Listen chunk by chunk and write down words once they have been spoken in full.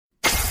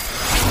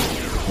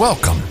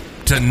Welcome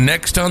to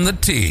Next on the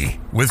Tee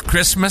with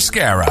Chris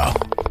Mascaro,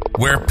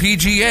 where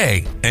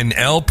PGA and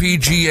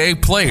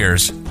LPGA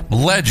players,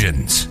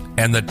 legends,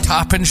 and the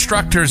top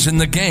instructors in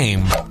the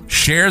game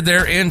share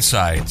their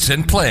insights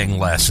and playing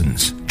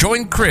lessons.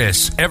 Join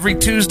Chris every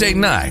Tuesday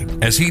night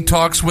as he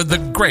talks with the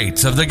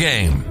greats of the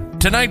game.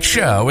 Tonight's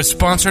show is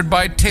sponsored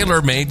by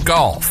TaylorMade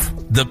Golf,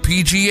 the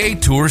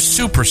PGA Tour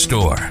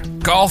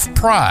Superstore, Golf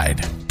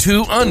Pride,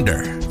 2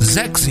 Under,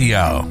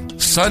 Zexio,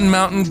 Sun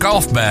Mountain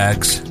Golf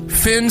Bags,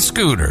 Finn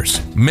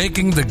Scooters,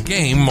 making the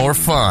game more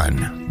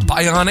fun,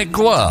 Bionic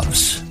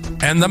Gloves,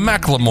 and the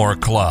Macklemore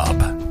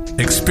Club.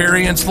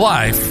 Experience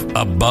life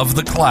above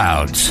the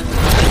clouds.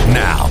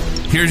 Now,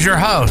 here's your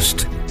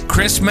host,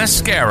 Chris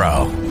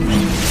Mascaro.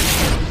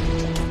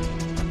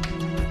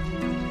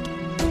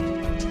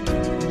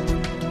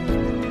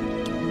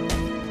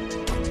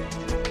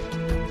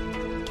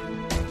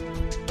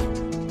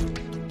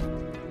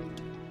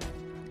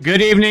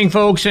 Good evening,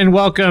 folks, and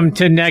welcome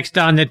to Next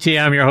on the Tee.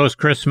 I'm your host,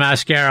 Chris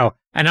Mascaro,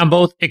 and I'm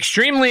both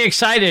extremely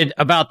excited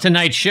about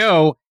tonight's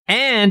show,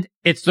 and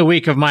it's the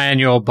week of my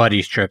annual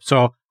buddies trip.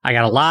 So I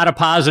got a lot of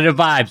positive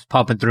vibes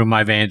pumping through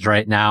my veins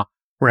right now.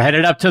 We're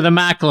headed up to the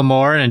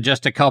Macklemore in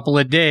just a couple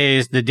of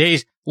days. The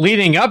days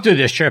leading up to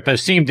this trip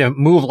have seemed to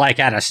move like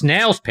at a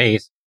snail's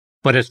pace,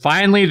 but it's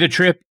finally the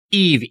trip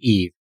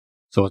eve.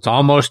 So it's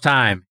almost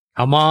time.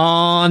 Come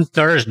on,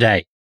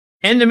 Thursday.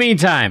 In the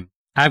meantime,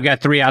 I've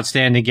got 3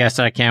 outstanding guests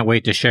that I can't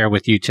wait to share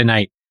with you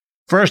tonight.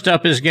 First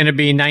up is going to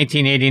be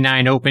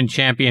 1989 Open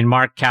Champion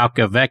Mark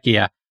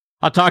Calcavecchia.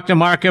 I'll talk to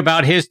Mark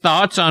about his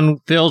thoughts on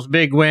Phil's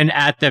big win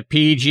at the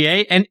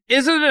PGA. And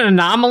is it an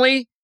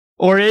anomaly,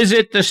 or is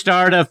it the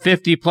start of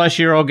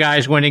 50-plus-year-old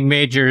guys winning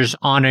majors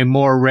on a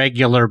more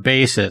regular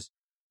basis?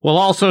 We'll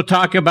also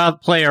talk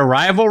about player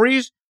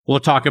rivalries. We'll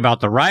talk about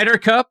the Ryder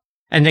Cup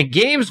and the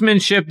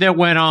gamesmanship that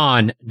went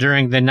on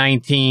during the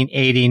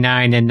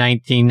 1989 and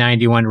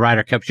 1991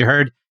 Ryder Cups. You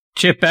heard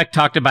Chip Beck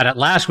talked about it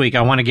last week.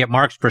 I want to get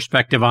Mark's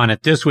perspective on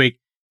it this week.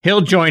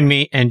 He'll join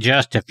me in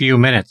just a few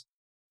minutes.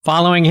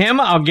 Following him,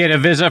 I'll get a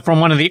visit from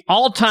one of the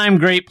all-time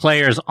great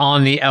players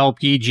on the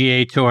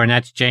LPGA Tour, and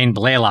that's Jane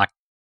Blalock.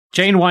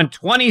 Jane won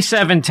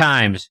 27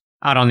 times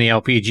out on the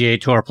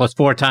LPGA Tour, plus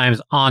 4 times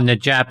on the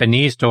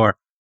Japanese Tour.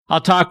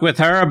 I'll talk with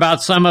her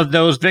about some of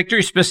those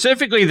victories,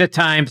 specifically the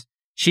times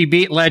she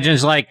beat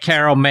legends like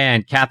Carol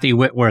Mann, Kathy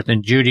Whitworth,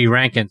 and Judy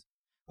Rankin.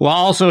 We'll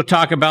also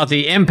talk about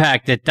the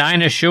impact that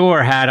Dinah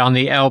Shores had on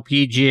the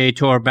LPGA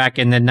Tour back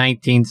in the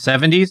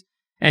 1970s,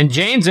 and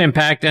Jane's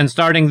impact in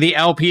starting the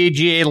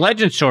LPGA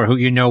Legends Tour, who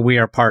you know we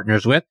are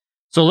partners with.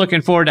 So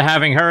looking forward to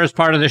having her as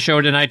part of the show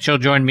tonight. She'll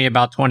join me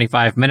about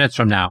 25 minutes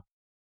from now.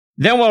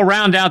 Then we'll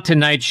round out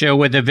tonight's show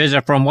with a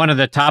visit from one of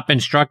the top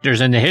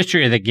instructors in the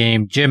history of the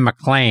game, Jim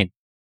McLean.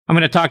 I'm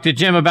going to talk to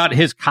Jim about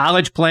his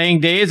college playing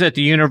days at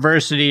the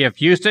University of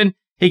Houston.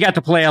 He got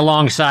to play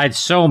alongside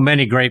so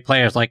many great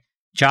players like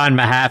John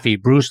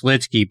Mahaffey, Bruce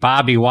Lietzke,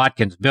 Bobby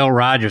Wadkins, Bill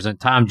Rogers, and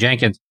Tom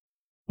Jenkins.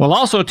 We'll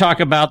also talk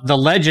about the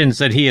legends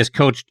that he has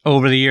coached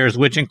over the years,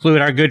 which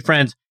include our good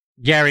friends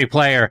Gary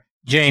Player,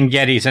 Jane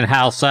Geddes, and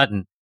Hal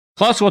Sutton.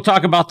 Plus, we'll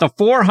talk about the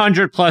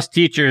 400-plus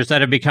teachers that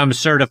have become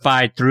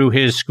certified through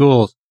his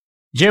schools.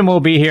 Jim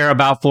will be here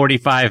about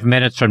 45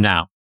 minutes from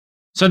now.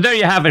 So there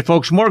you have it,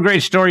 folks. More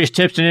great stories,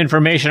 tips, and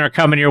information are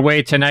coming your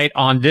way tonight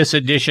on this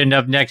edition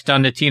of Next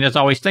on the Tee. As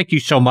always, thank you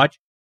so much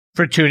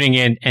for tuning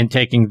in and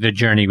taking the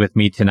journey with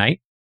me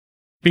tonight.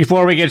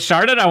 Before we get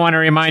started, I want to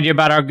remind you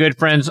about our good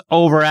friends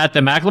over at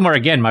the Macklemore.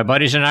 Again, my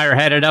buddies and I are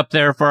headed up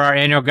there for our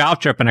annual golf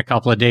trip in a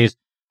couple of days.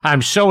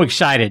 I'm so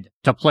excited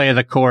to play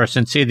the course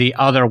and see the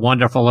other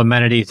wonderful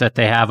amenities that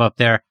they have up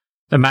there.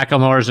 The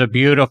Macklemore is a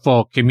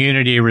beautiful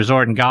community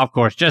resort and golf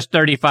course, just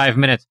 35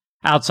 minutes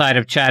outside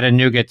of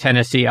Chattanooga,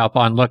 Tennessee, up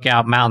on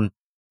Lookout Mountain.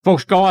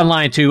 Folks, go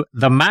online to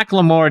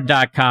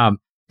themacklemore.com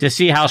to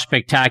see how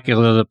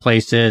spectacular the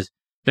place is.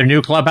 Their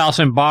new clubhouse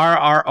and bar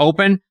are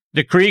open.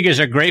 The Krieg is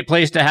a great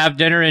place to have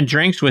dinner and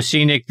drinks with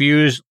scenic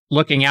views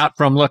looking out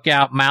from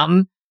Lookout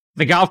Mountain.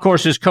 The golf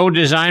course is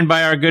co-designed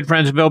by our good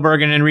friends Bill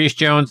Bergen and Reese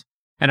Jones,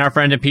 and our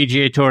friend and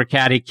PGA Tour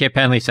caddy Kip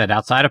Henley said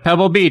outside of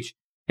Pebble Beach,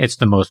 it's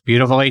the most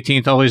beautiful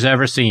 18th hole he's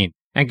ever seen.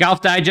 And Golf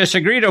Digest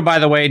agreed, by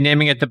the way,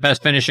 naming it the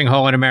best finishing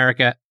hole in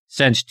America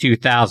since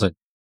 2000.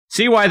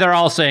 See why they're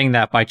all saying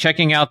that by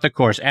checking out the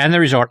course and the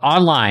resort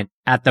online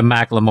at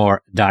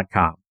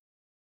themacklemore.com.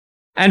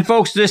 And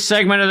folks, this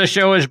segment of the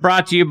show is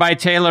brought to you by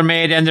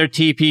TaylorMade and their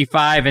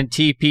TP5 and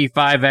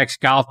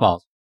TP5X golf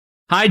balls.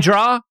 High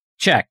draw?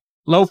 Check.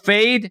 Low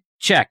fade?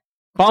 Check.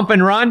 Bump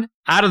and run?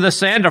 Out of the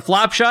sand or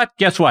flop shot?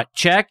 Guess what?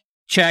 Check,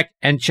 check,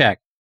 and check.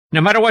 No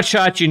matter what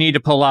shot you need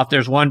to pull off,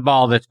 there's one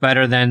ball that's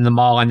better than them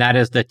all, and that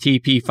is the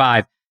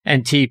TP5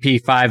 and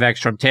TP5X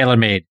from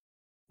TaylorMade.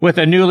 With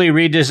a newly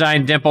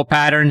redesigned dimple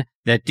pattern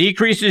that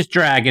decreases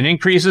drag and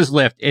increases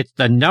lift, it's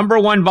the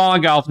 #1 ball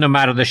in golf no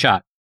matter the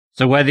shot.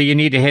 So whether you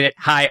need to hit it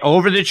high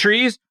over the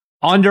trees,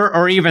 under,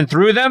 or even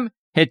through them,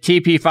 hit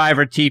TP5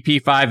 or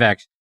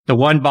TP5X, the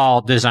one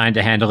ball designed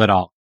to handle it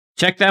all.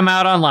 Check them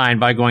out online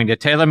by going to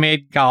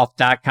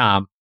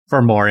TaylorMadeGolf.com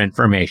for more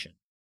information.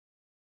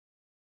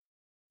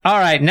 All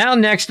right, now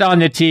next on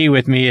the tee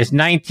with me is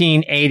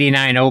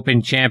 1989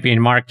 Open champion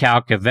Mark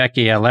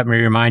Calcavecchia. Let me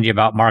remind you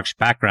about Mark's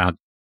background.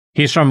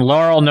 He's from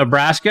Laurel,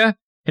 Nebraska.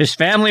 His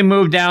family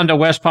moved down to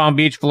West Palm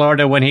Beach,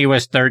 Florida when he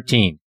was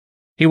 13.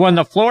 He won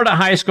the Florida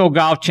High School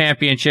Golf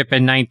Championship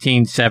in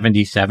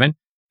 1977,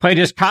 played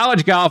his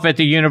college golf at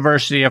the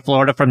University of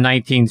Florida from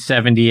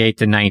 1978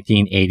 to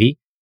 1980.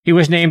 He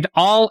was named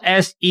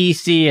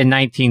All-SEC in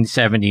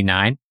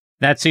 1979.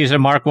 That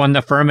season, Mark won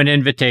the Furman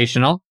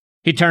Invitational.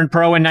 He turned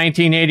pro in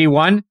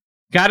 1981,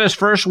 got his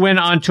first win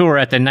on tour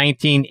at the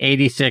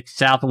 1986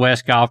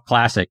 Southwest Golf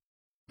Classic.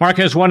 Mark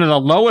has one of the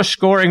lowest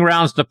scoring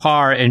rounds to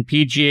par in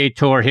PGA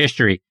Tour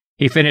history.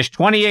 He finished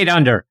 28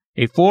 under,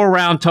 a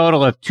 4-round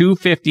total of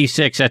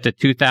 256 at the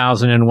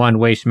 2001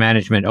 Waste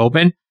Management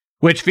Open,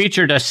 which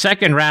featured a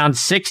second round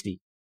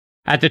 60.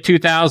 At the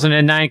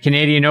 2009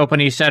 Canadian Open,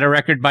 he set a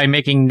record by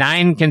making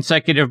 9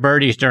 consecutive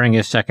birdies during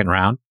his second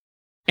round.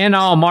 In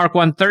all, Mark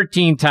won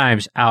 13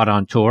 times out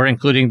on tour,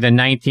 including the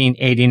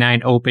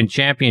 1989 Open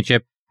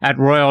Championship at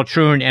Royal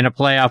Troon in a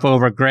playoff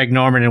over Greg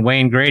Norman and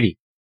Wayne Grady.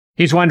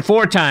 He's won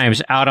 4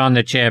 times out on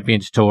the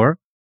Champions Tour.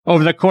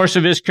 Over the course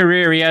of his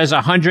career, he has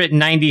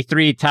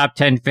 193 top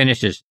 10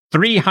 finishes,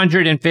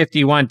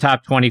 351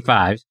 top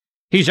 25s.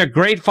 He's a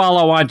great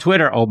follow on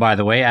Twitter, oh, by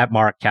the way, at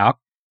Mark Calc.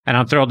 And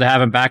I'm thrilled to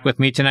have him back with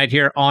me tonight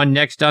here on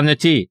Next on the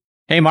Tee.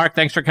 Hey, Mark,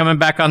 thanks for coming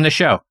back on the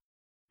show.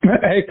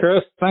 Hey,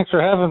 Chris, thanks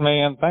for having me,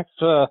 and thanks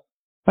for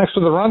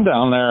the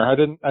rundown there. I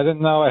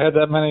didn't know I had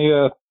that many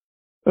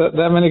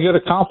good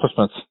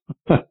accomplishments.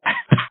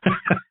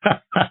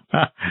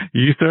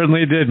 You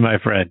certainly did, my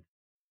friend.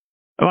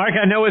 Mark,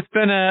 I know it's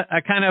been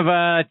a kind of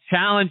a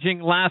challenging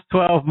last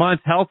 12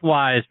 months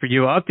health-wise for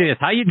you. Update us.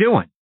 How you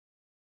doing?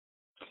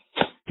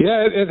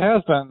 Yeah, it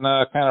has been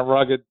kind of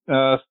rugged.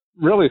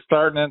 Really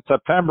starting in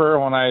September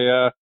when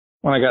I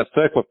got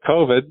sick with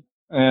COVID,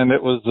 and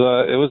it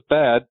was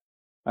bad.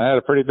 I had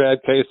a pretty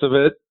bad case of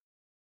it.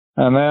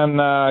 And then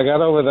I got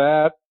over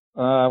that.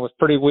 I was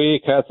pretty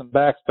weak, had some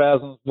back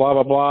spasms, blah,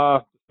 blah,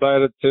 blah.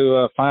 Decided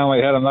to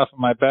finally had enough of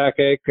my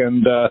backache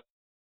and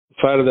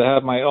decided to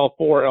have my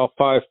L4,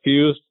 L5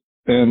 fused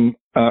in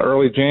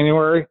early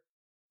January.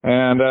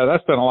 And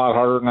that's been a lot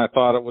harder than I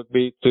thought it would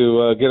be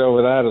to get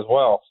over that as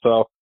well.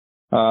 So,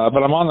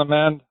 but I'm on the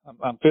mend.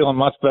 I'm feeling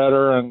much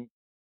better. And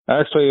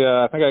actually,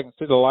 I think I can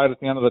see the light at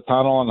the end of the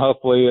tunnel and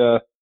hopefully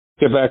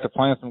get back to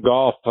playing some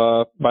golf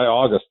by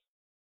August.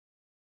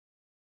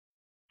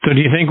 So do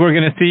you think we're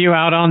going to see you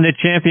out on the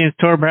Champions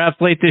Tour perhaps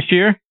late this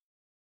year?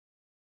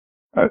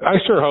 I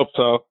sure hope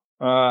so.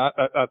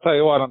 I'll tell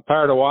you what, I'm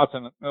tired of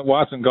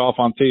watching golf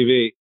on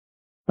TV.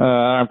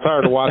 I'm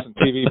tired of watching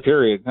TV,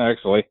 period,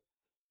 actually.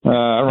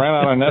 I ran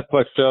out of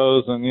Netflix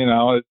shows, and,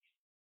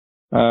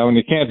 when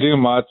you can't do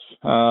much,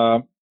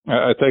 I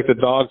take the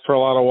dogs for a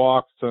lot of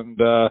walks and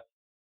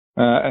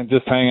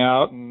just hang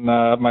out. And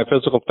my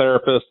physical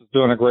therapist is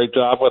doing a great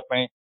job with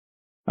me.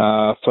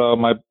 So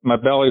my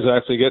belly's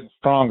actually getting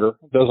stronger.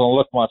 It doesn't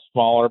look much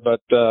smaller,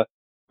 but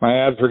my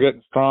abs are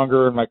getting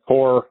stronger and my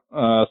core.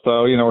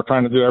 So we're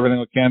trying to do everything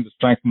we can to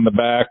strengthen the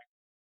back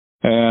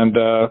and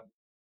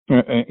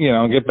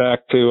get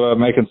back to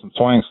making some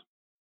swings.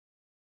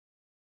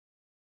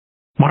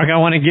 Mark, I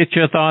want to get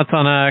your thoughts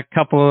on a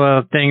couple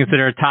of things that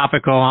are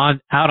topical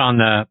out on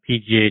the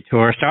PGA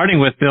Tour, starting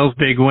with Phil's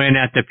big win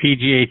at the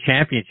PGA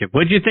Championship.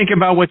 What did you think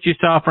about what you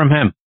saw from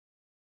him?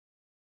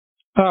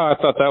 Oh, I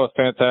thought that was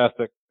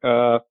fantastic.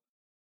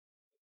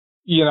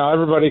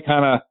 Everybody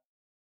kind of,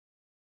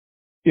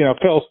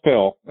 Phil's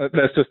Phil.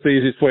 That's just the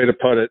easiest way to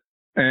put it.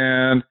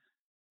 And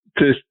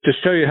to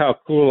show you how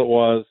cool it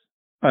was,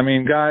 I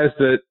mean, guys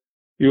that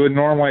you would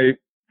normally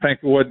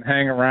think wouldn't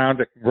hang around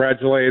to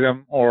congratulate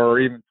him or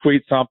even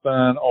tweet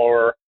something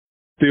or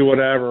do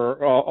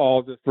whatever,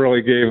 all just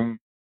really gave him,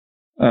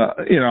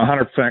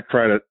 100%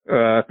 credit,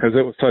 because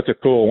it was such a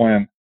cool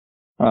win.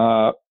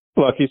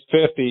 Look, he's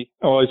 50.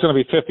 Well, he's going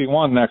to be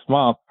 51 next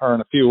month or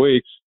in a few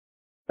weeks.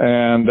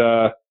 And,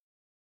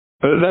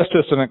 that's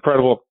just an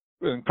incredible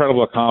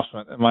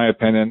accomplishment in my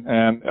opinion.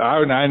 And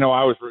I know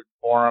I was rooting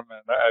for him,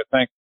 and I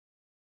think,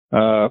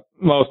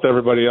 most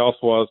everybody else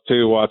was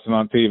too watching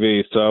on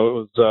TV. So it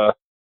was,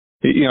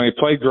 he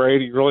played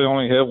great. He really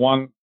only hit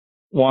one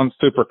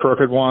super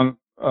crooked one,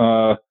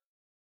 on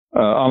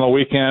the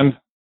weekend,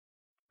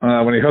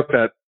 when he hooked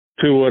that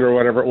 2-wood or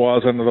whatever it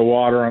was into the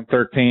water on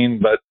 13.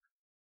 But,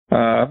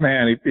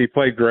 man, he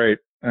played great,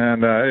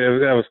 and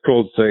that was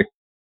cool to see.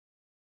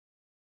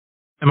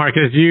 And Mark,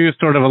 as you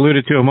sort of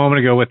alluded to a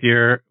moment ago with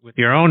your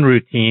own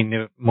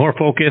routine, more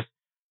focus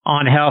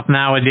on health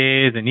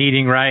nowadays and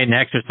eating right and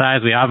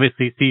exercise. We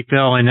obviously see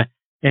Phil in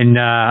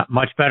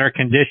much better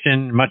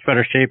condition, much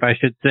better shape, I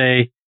should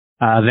say,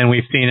 than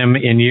we've seen him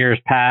in years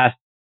past.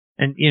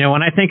 And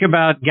when I think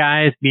about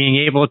guys being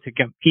able to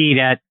compete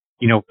at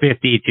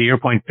 50, to your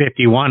point,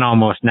 51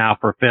 almost now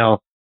for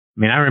Phil. I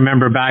mean, I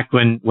remember back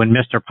when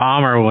Mr.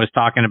 Palmer was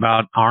talking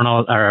about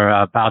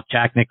about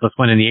Jack Nicklaus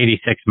winning the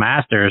 86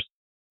 Masters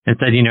and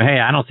said,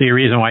 hey, I don't see a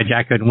reason why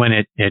Jack couldn't win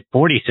it at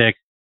 46.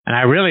 And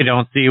I really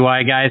don't see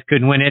why guys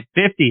couldn't win at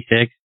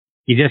 56.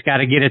 You just got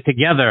to get it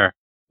together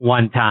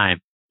one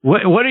time.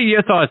 What are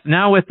your thoughts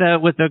now with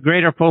the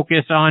greater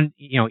focus on,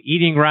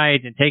 eating right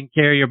and taking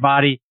care of your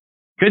body?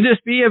 Could this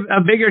be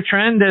a bigger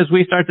trend as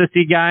we start to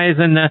see guys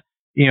in the,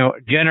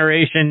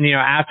 generation,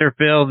 after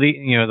Phil,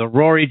 the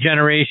Rory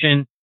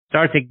generation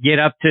start to get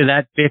up to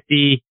that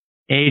 50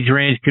 age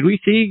range? Could we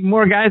see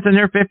more guys in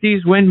their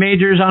 50s win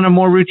majors on a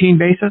more routine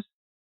basis?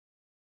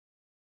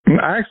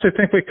 I actually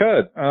think we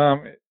could.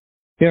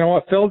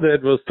 What Phil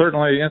did was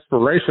certainly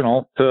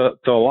inspirational to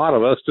a lot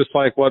of us, just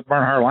like what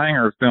Bernhard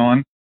Langer is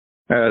doing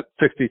at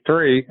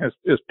 63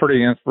 is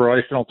pretty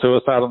inspirational to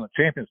us out on the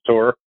Champions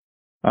Tour.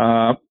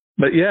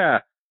 But yeah,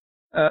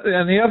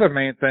 and the other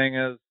main thing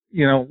is,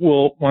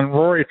 when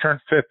Rory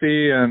turns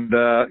 50 and,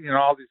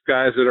 all these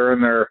guys that are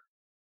in their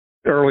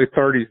early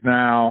 30s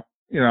now,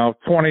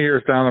 20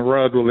 years down the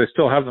road, will they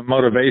still have the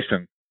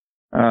motivation,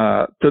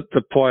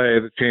 to play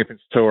the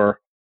Champions Tour?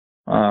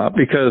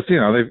 Because,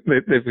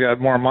 they've got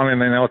more money than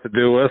they know what to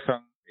do with,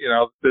 and,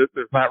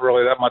 there's not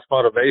really that much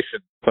motivation.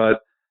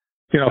 But,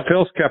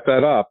 Phil's kept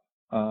that up.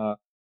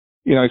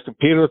 He's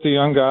competed with the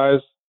young guys,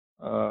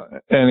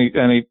 and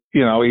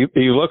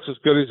he looks as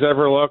good as he's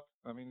ever looked.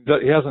 I mean,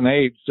 he hasn't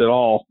aged at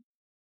all.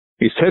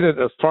 He's hit it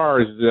as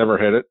far as he's ever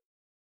hit it.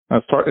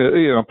 As far,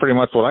 pretty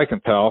much what I can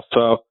tell.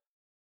 So,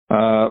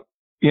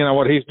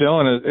 what he's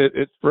doing is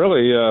it's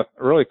really,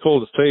 really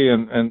cool to see,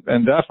 and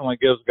definitely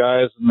gives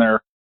guys in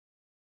their,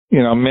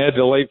 mid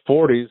to late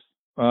 40s,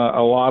 a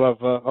lot of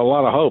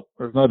hope.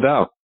 There's no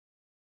doubt.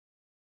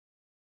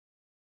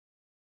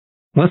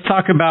 Let's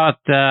talk about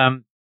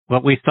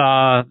what we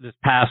saw this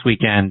past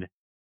weekend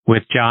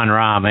with Jon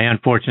Rahm. An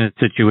unfortunate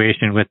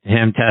situation with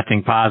him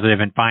testing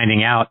positive and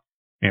finding out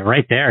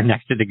right there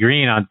next to the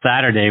green on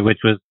Saturday, which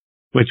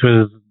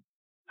was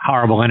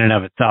horrible in and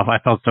of itself. I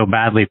felt so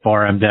badly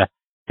for him to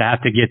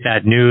have to get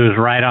that news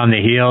right on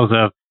the heels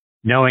of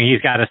knowing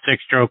he's got a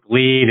 6-stroke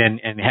lead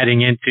and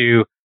heading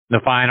into the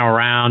final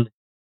round.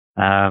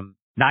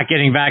 Not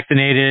getting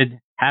vaccinated,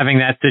 having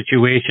that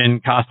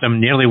situation cost him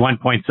nearly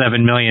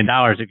 $1.7 million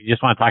if you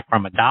just want to talk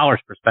from a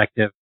dollar's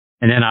perspective,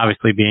 and then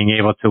obviously being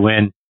able to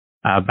win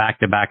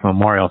back-to-back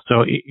Memorial.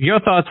 So your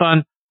thoughts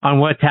on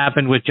what's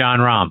happened with Jon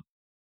Rahm?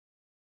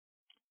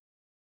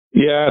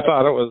 Yeah, I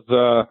thought it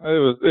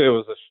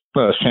was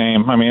a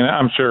shame. I mean,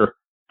 I'm sure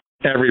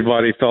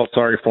everybody felt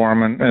sorry for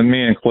him, and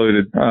me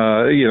included.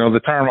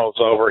 The tournament was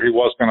over. He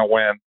was going to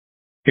win.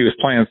 He was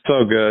playing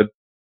so good.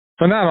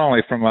 So not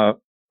only from a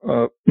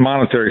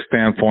monetary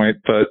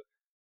standpoint, but,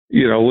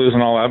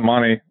 losing all that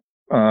money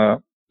that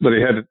he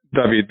had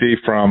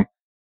WD from,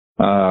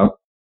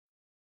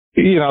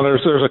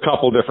 there's a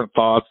couple different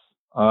thoughts.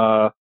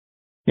 Why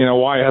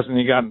hasn't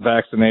he gotten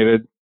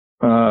vaccinated?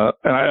 And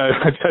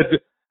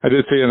I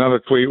did see another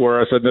tweet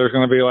where I said there's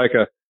going to be like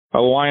a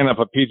lineup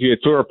of PGA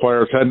Tour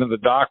players heading to the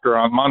doctor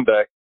on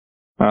Monday.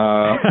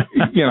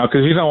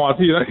 Because you don't want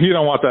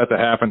that to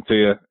happen to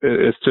you.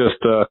 It's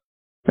just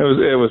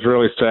it was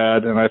really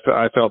sad, and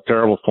I felt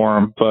terrible for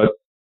him. But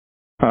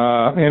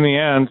in the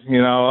end,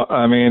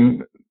 I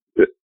mean,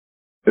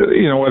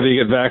 whether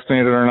you get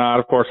vaccinated or not,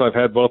 of course I've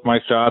had both my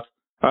shots.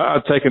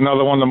 I'd take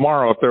another one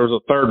tomorrow if there was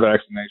a third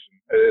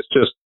vaccination. It's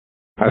just,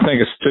 I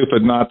think it's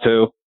stupid not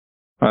to,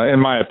 in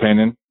my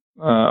opinion.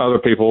 Other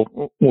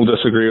people will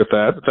disagree with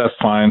that, but that's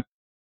fine.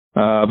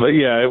 But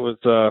yeah, it was,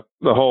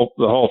 the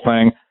whole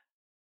thing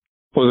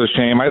was a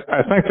shame.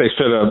 I think they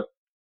should have,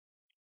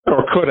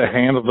 or could have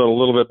handled it a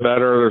little bit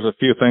better. There's a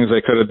few things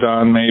they could have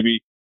done.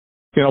 Maybe,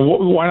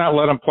 why not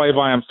let him play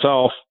by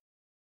himself,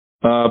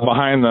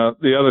 behind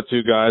the other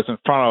two guys in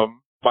front of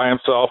him by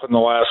himself in the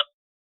last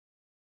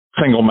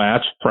single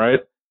match, right?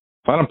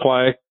 Let him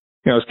play.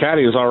 His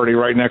caddy is already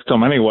right next to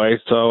him anyway.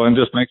 So, and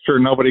just make sure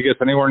nobody gets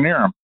anywhere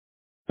near him.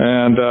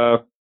 And,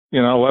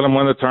 let him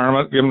win the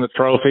tournament, give him the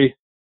trophy,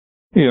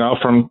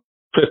 from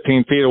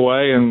 15 feet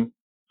away and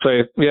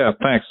say, yeah,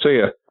 thanks,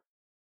 see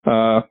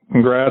ya.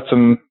 Congrats.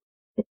 And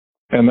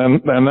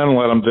then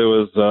let him do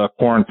his,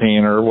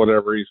 quarantine or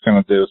whatever he's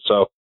going to do.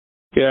 So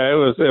yeah, it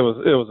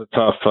was a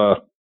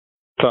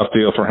tough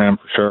deal for him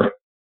for sure.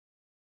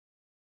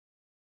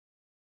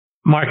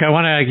 Mark, I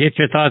want to get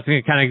your thoughts,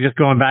 kind of just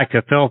going back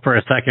to Phil for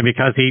a second,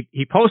 because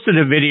he posted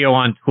a video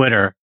on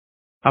Twitter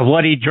of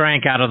what he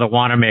drank out of the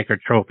Wanamaker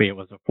trophy. It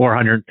was a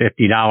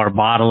 $450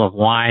 bottle of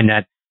wine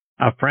that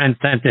a friend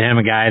sent to him,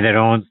 a guy that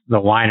owns the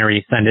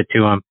winery sent it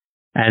to him.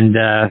 And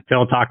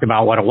Phil talked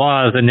about what it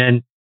was. And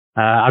then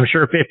I'm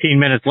sure 15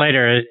 minutes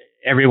later,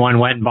 everyone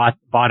went and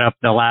bought up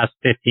the last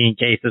 15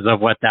 cases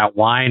of what that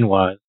wine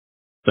was.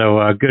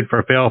 So good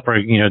for Phil for,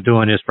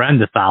 doing his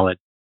friend a solid.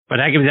 But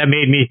that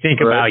made me think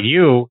about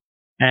you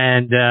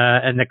and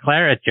the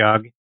claret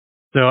jug.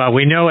 So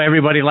we know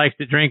everybody likes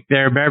to drink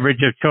their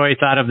beverage of choice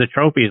out of the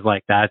trophies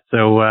like that.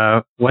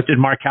 So what did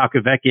Mark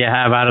Calcavecchia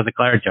have out of the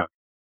claret jug?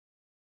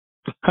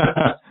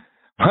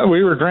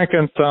 We were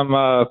drinking some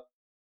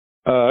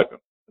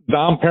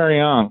Dom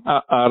Perignon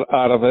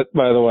out of it,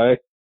 by the way,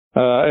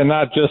 and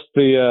not just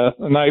the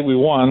night we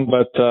won,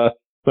 but the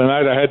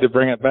night I had to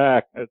bring it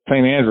back at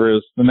St.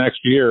 Andrews the next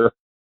year.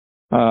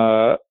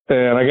 And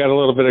I got a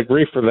little bit of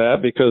grief for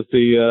that because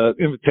the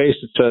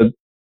invitation said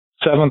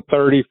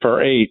 7:30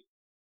 for 8.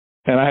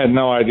 And I had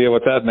no idea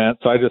what that meant.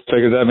 So I just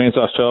figured that means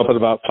I'll show up at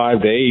about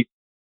 5 to 8.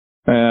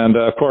 And,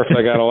 of course,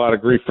 I got a lot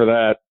of grief for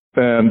that.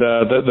 And,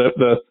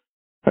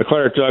 the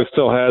claret jug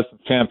still has some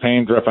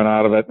champagne dripping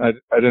out of it. I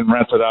didn't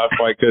rinse it out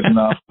quite good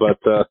enough, but,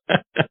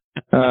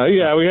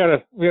 yeah, we had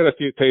a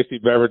few tasty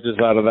beverages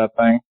out of that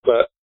thing.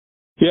 But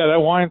yeah,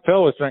 that wine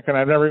Phil was drinking,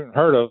 I've never even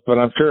heard of, but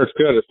I'm sure it's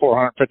good. It's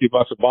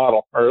 $450 a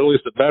bottle, or at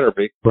least it better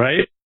be.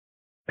 Right?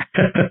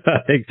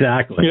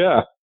 Exactly.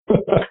 Yeah.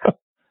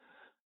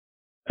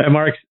 Hey,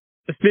 Mark,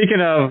 speaking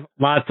of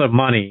lots of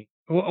money,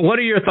 what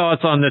are your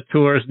thoughts on the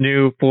tour's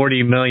new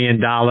 $40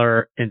 million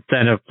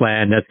incentive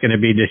plan that's going to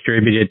be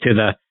distributed to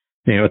the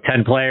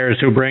 10 players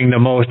who bring the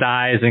most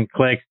eyes and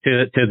clicks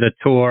to the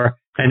tour,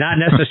 and not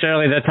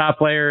necessarily the top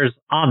players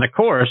on the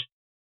course,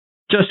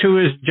 just who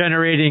is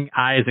generating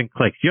eyes and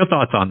clicks? Your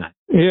thoughts on that?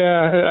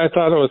 Yeah, I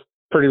thought it was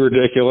pretty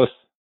ridiculous,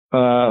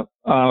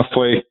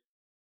 honestly,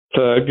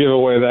 to give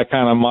away that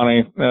kind of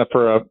money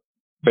for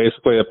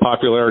basically a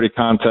popularity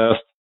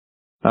contest.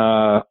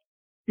 Great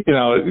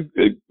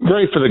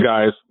for the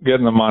guys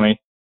getting the money.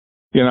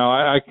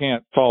 I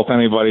can't fault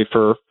anybody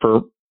for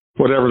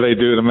whatever they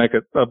do to make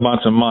a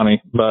bunch of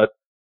money, but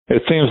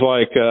it seems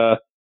like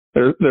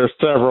there's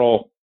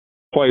several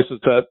places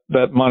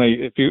that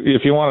money.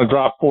 If you want to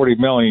drop $40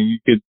 million, you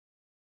could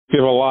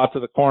give a lot to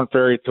the Korn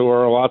Ferry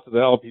Tour, a lot to the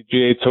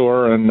LPGA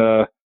Tour,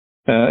 and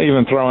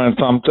even throw in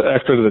some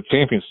extra to the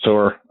Champions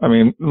Tour. I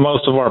mean,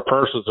 most of our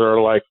purses are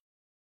like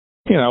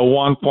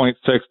 1.6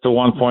 to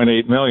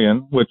 1.8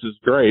 million, which is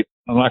great.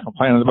 I'm not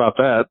complaining about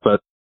that,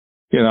 but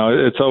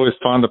it's always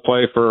fun to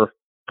play for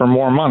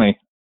more money.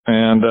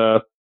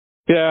 And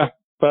yeah,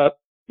 but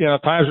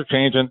times are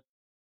changing.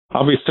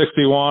 I'll be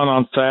 61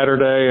 on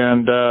Saturday,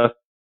 and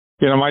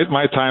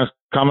my time's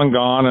come and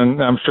gone,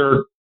 and I'm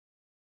sure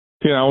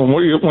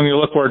when you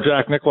look where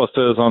Jack Nicklaus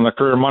is on the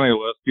career money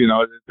list,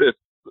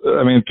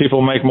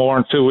 people make more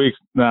in 2 weeks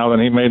now than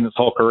he made in his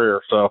whole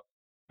career. So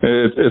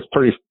it's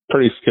pretty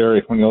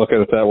scary when you look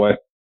at it that way.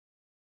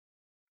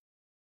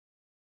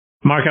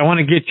 Mark, I want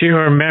to get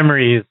your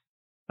memories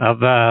of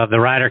the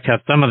Ryder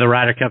Cup, some of the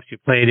Ryder Cups you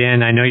played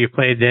in. I know you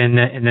played in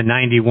the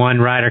 91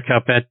 Ryder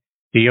Cup at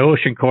the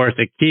Ocean Course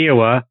at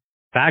Kiowa,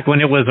 back when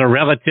it was a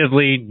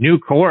relatively new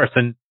course.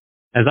 And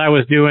as I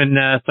was doing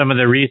some of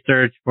the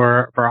research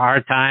for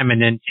our time,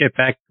 and then Chip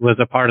Beck was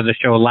a part of the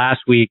show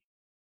last week,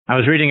 I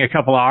was reading a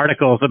couple of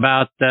articles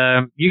about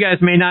you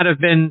guys may not have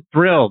been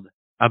thrilled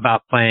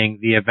about playing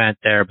the event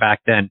there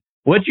back then.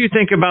 What did you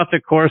think about the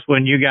course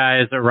when you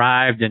guys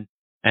arrived and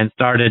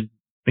started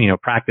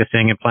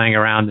practicing and playing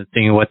around and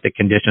seeing what the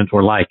conditions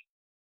were like?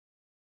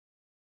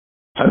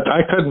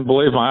 I couldn't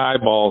believe my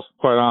eyeballs,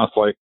 quite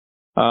honestly.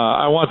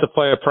 I wanted to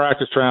play a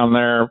practice round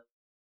there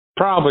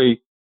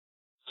probably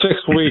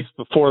 6 weeks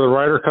before the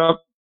Ryder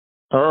Cup,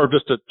 or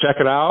just to check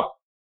it out.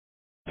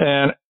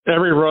 And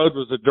every road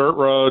was a dirt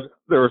road.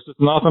 There was just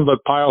nothing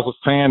but piles of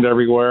sand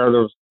everywhere.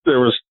 There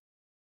was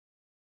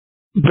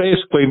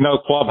basically no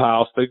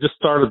clubhouse. They just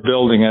started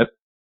building it.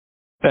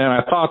 And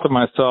I thought to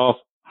myself,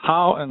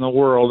 how in the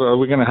world are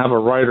we going to have a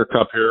Ryder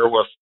Cup here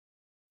with,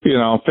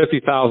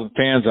 50,000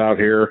 fans out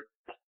here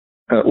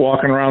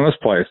walking around this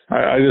place?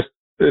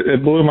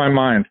 It blew my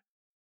mind.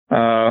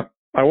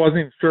 I wasn't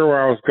even sure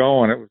where I was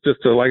going. It was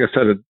just like I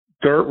said, a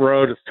dirt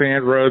road, a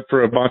sand road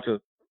for a bunch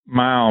of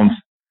mounds.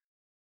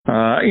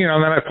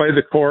 And then I played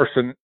the course,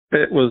 and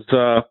it was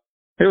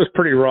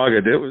pretty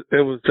rugged.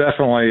 It was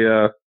definitely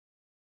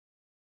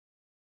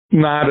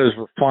not as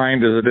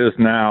refined as it is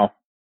now.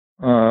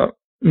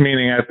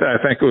 Meaning I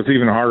think it was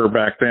even harder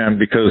back then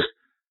because,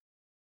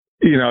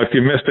 if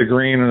you missed a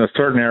green in a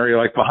certain area,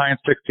 like behind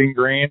 16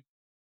 green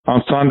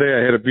on Sunday,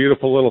 I hit a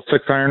beautiful little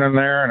 6-iron in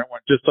there, and it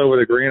went just over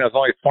the green. I was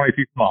only 20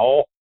 feet from the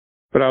hole,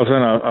 but I was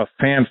in a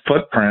sand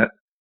footprint.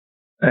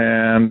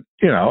 And,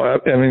 now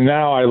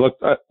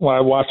when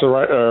I watched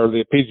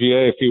the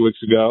PGA a few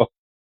weeks ago,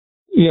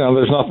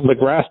 there's nothing but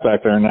grass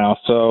back there now.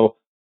 So,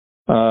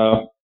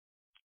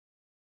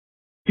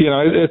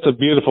 it's a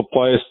beautiful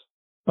place.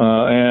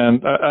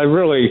 And I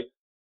really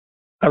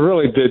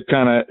did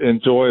kind of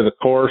enjoy the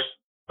course.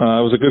 It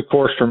was a good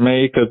course for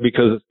me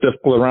because it's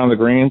difficult around the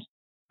greens.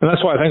 And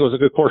that's why I think it was a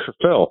good course for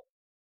Phil.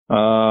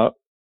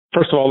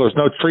 First of all, there's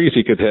no trees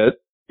he could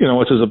hit,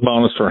 which is a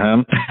bonus for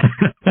him.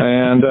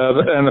 and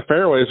the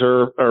fairways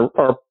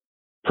are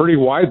pretty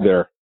wide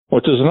there,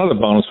 which is another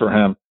bonus for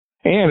him.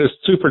 And it's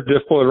super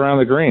difficult around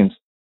the greens,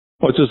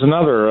 which is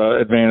another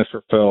advantage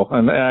for Phil.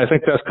 And I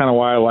think that's kind of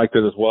why I liked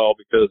it as well,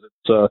 because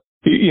it's,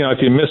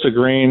 if you miss a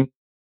green,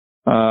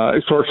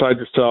 short side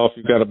yourself,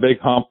 you've got a big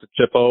hump to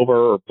chip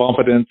over or bump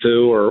it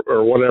into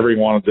or whatever you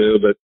want to do.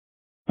 But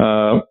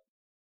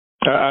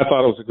I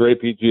thought it was a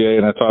great PGA,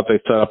 and I thought they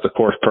set up the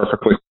course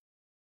perfectly.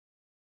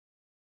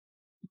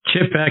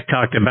 Chip Beck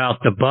talked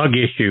about the bug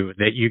issue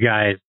that you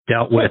guys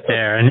dealt with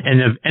there, and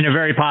in a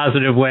very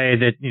positive way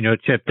that,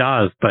 Chip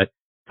does. But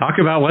talk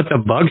about what the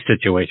bug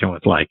situation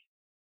was like.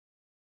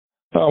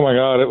 Oh, my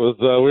God. It was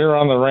we were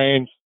on the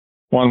range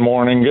one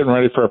morning getting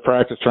ready for a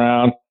practice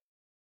round,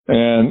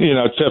 And,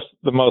 Chip's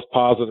the most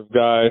positive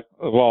guy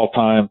of all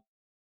time.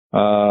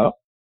 And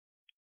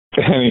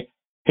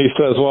he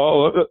says,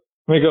 well, let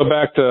me go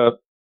back to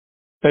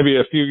maybe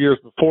a few years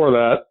before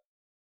that.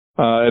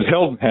 At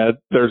Hilton Head,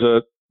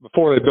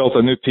 before they built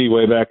a new tee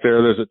way back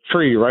there, there's a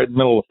tree right in the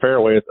middle of the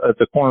fairway at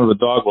the corner of the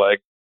dog leg.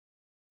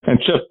 And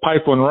Chip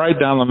piped one right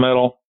down the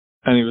middle,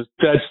 and he was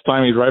dead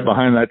stymied right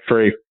behind that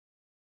tree.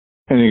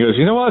 And he goes,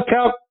 you know what,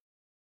 Cal?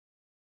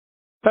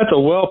 That's a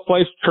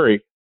well-placed tree.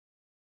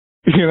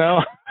 I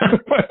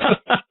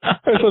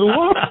said,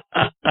 what?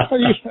 Are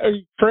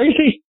you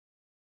crazy?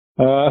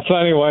 So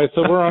anyway,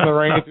 we're on the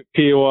range at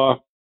Kiowa,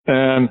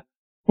 and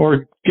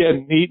we're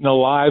getting eaten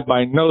alive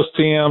by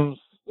no-see-ums,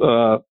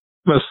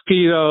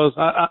 mosquitoes,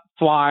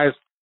 flies,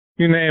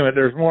 you name it.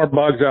 There's more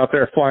bugs out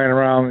there flying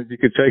around that you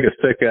could take a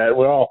stick at.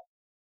 We're all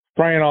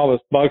spraying all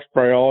this bug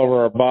spray all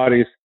over our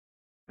bodies.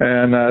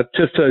 And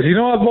Chip says, you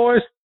know what,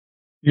 boys?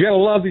 You got to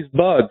love these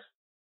bugs.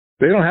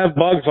 They don't have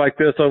bugs like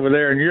this over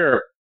there in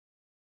Europe.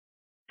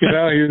 We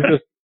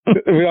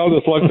all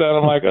just looked at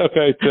him like,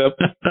 okay, Chip.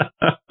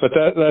 But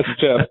that's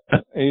Chip.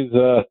 He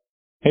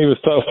was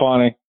so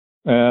funny.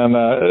 And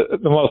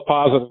the most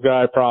positive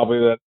guy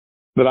probably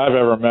that I've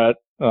ever met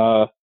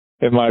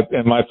in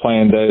my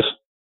playing days.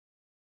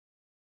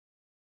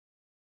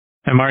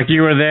 And Mark,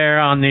 you were there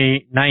on the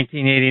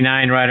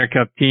 1989 Ryder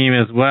Cup team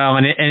as well.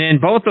 And in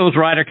both those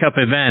Ryder Cup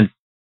events,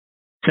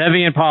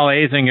 Seve and Paul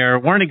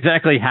Azinger weren't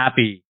exactly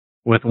happy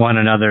with one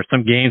another.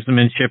 Some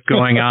gamesmanship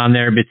going on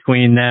there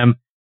between them.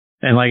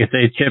 And like I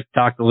say, Chip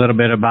talked a little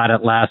bit about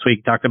it last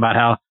week, talked about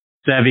how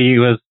Seve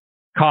was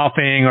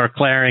coughing or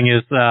clearing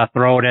his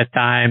throat at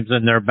times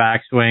in their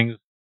backswings.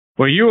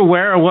 Were you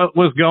aware of what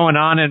was going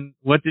on, and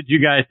what did you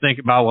guys think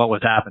about what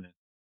was happening?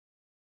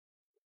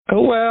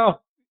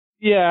 Well,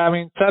 yeah,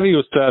 Seve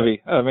was Seve.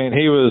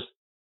 He was,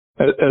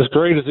 as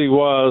great as he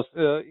was,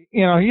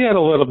 he had a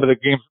little bit of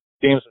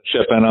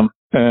gamesmanship in him.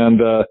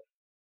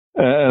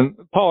 And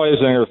Paul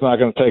Azinger is not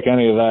going to take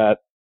any of that.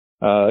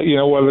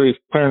 Whether he's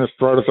clearing his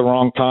throat at the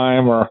wrong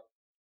time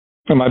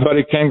and my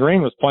buddy Ken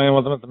Green was playing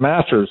with him at the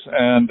Masters,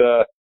 and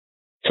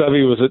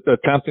Seve was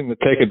attempting to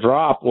take a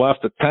drop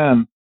left at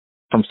 10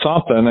 from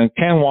something, and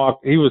Ken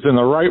he was in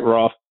the right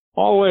rough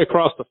all the way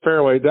across the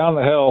fairway down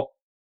the hill,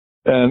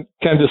 and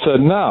Ken just said,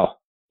 no,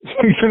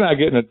 you're not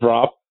getting a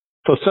drop.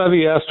 So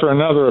Seve asked for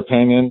another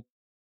opinion,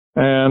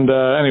 and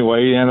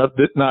anyway, he ended up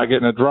not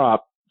getting a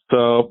drop.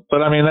 So, but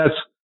that's,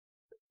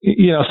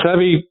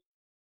 Seve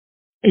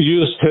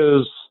used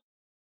his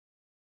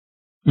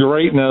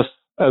greatness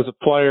as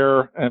a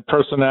player and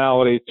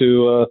personality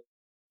to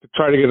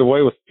try to get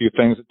away with a few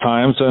things at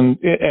times, and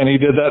he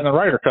did that in the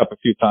Ryder Cup a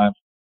few times,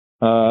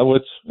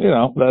 which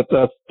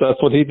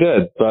that's what he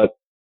did. But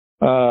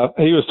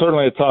he was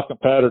certainly a tough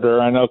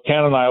competitor. I know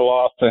Ken and I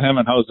lost to him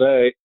and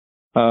Jose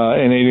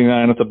in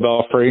 '89 at the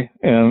Belfry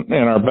in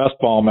our best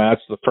ball match,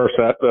 the first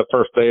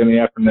day in the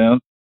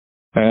afternoon,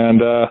 and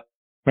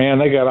man,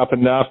 they got up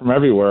and down from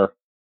everywhere.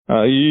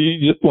 When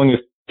you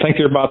think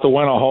you're about to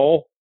win a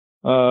hole,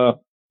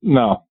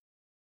 no,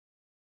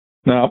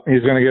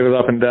 he's going to get it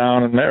up and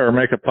down or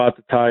make a putt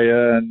to tie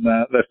you, and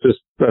that's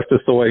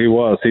just the way he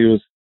was. He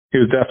was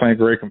definitely a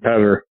great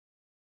competitor.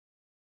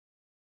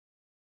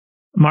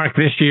 Mark,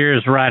 this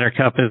year's Ryder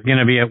Cup is going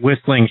to be at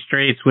Whistling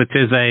Straits, which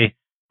is a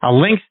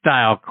link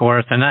style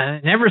course, and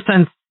ever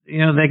since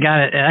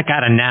that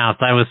got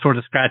announced, I was sort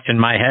of scratching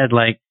my head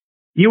like,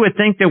 you would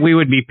think that we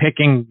would be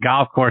picking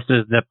golf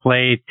courses that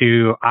play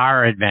to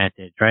our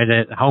advantage, right?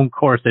 A home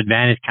course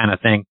advantage kind of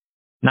thing,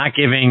 not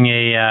giving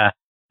a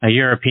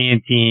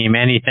European team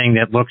anything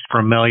that looks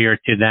familiar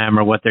to them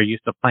or what they're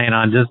used to playing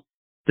on. Does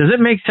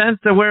it make sense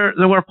that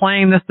we're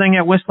playing this thing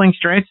at Whistling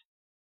Straits?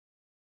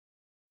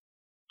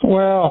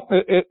 Well,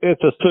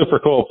 it's a super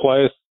cool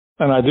place,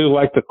 and I do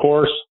like the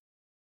course.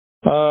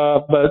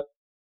 But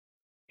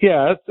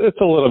yeah,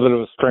 it's a little bit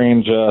of a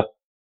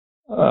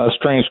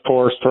strange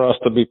course for us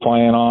to be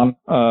playing on,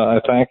 I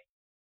think.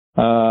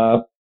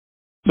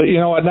 But you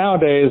know what?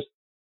 Nowadays,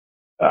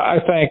 I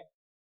think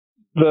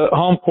the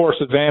home course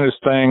advantage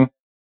thing,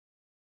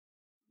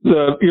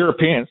 the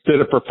Europeans did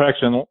it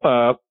perfection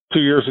 2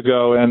 years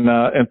ago in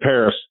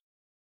Paris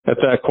at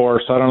that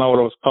course. I don't know what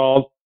it was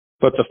called,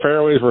 but the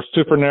fairways were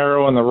super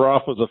narrow and the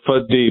rough was a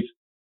foot deep.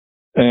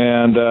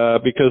 And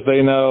because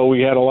they know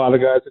we had a lot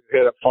of guys that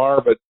hit it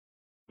far, but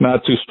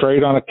not too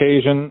straight on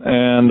occasion,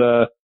 and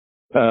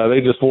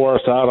they just wore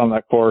us out on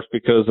that course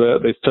because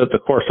they set the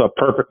course up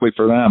perfectly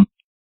for them.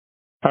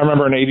 I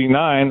remember in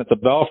 '89 at the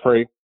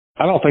Belfry,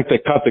 I don't think they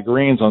cut the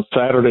greens on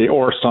Saturday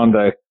or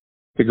Sunday.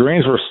 The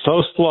greens were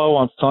so slow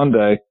on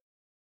Sunday,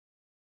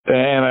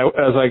 and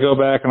as I go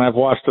back and I've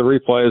watched the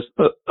replays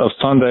of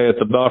Sunday at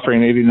the Belfry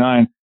in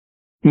 '89,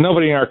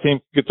 nobody in our team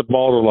could get the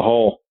ball to the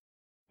hole,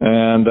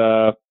 and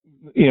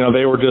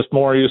they were just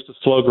more used to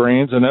slow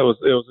greens, and it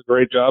was a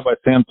great job by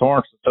Sam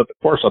Torrance to set the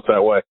course up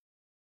that way.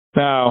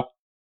 Now,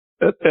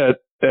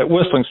 at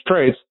Whistling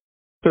Straits,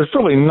 there's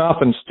really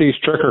nothing Steve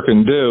Stricker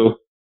can do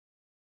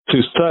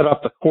to set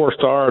up the course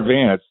to our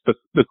advantage.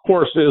 The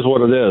course is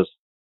what it is.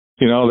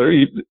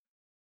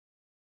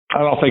 I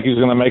don't think he's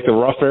going to make the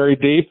rough very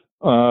deep.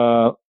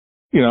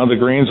 The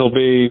greens will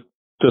be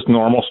just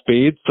normal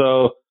speed.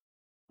 So,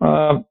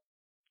 I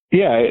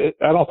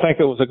don't think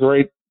it was a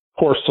great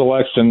course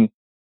selection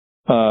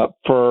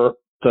to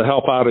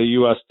help out a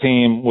U.S.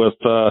 team with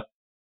the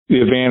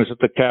advantage that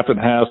the captain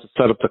has to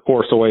set up the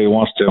course the way he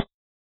wants to.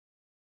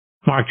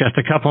 Mark, just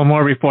a couple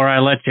more before I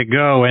let you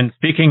go. And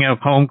speaking of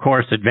home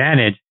course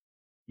advantage,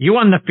 you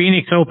won the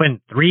Phoenix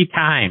Open 3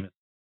 times,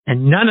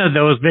 and none of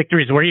those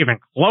victories were even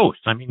close.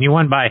 I mean, you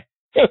won by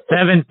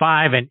 7,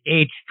 5, and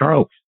 8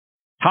 strokes.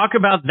 Talk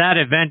about that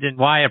event and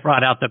why it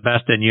brought out the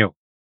best in you.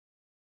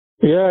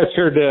 Yeah, it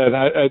sure did.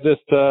 I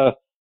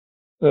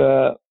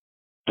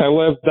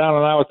lived down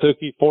in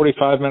Ahwatukee,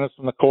 45 minutes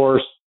from the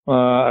course.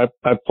 I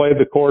played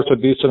the course a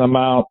decent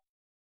amount,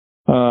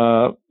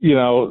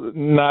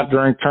 not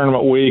during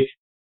tournament week.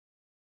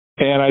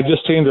 And I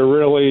just seemed to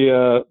really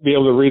be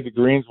able to read the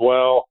greens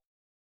well.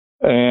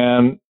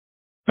 And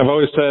I've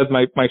always said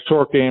my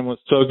short game was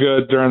so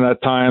good during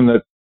that time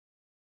that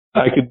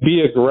I could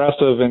be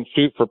aggressive and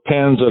shoot for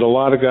pins that a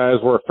lot of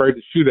guys were afraid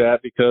to shoot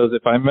at, because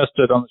if I missed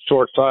it on the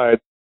short side,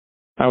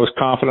 I was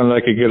confident that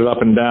I could get it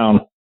up and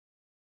down.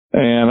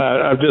 And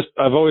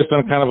I've always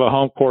been kind of a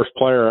home course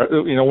player.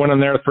 Went in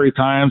there 3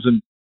 times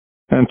and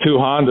 2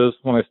 Hondas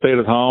when I stayed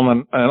at home,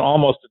 and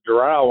almost a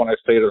Doral when I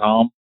stayed at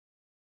home.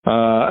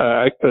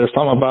 There's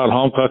something about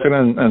home cooking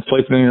and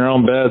sleeping in your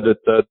own bed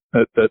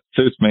that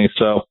suits me.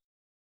 So,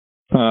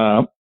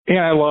 I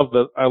love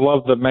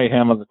the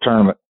mayhem of the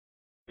tournament.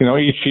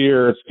 Each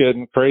year it's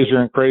getting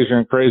crazier and crazier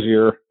and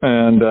crazier.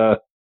 And,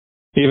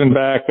 even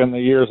back in the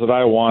years that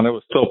I won, it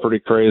was still pretty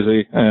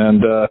crazy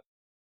and,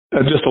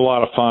 just a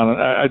lot of fun.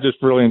 I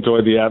just really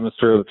enjoyed the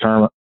atmosphere of the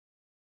tournament.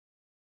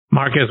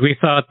 Marcus, we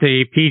saw at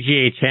the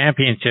PGA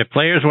Championship,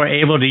 players were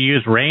able to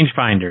use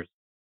rangefinders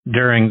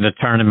during the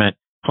tournament.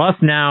 Plus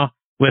now,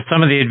 with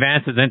some of the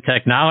advances in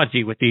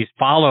technology with these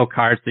follow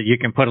carts that you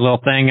can put a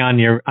little thing on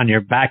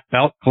your back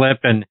belt clip,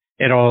 and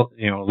it'll,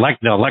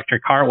 the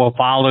electric cart will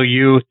follow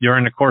you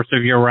during the course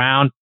of your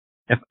round.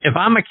 If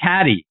I'm a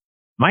caddy,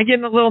 am I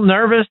getting a little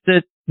nervous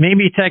that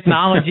maybe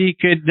technology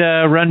could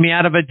run me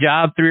out of a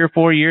job 3 or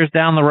 4 years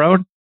down the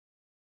road?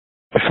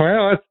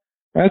 Well,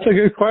 that's a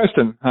good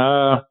question.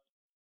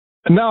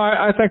 No,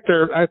 I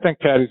think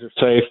caddies are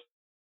safe.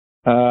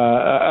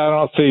 I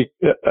don't see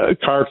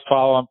carts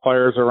following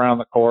players around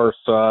the course.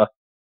 As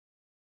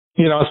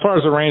far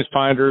as the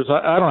rangefinders,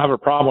 I don't have a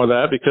problem with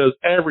that, because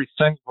every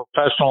single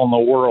professional in the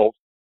world,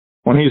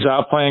 when he's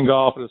out playing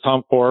golf at his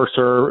home course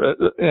or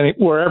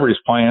wherever he's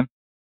playing,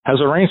 has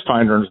a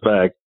rangefinder in his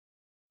bag.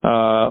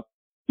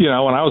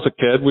 When I was a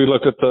kid, we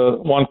looked at the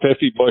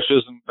 150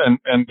 bushes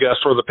and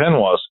guessed where the pin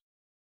was.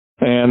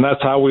 And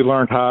that's how we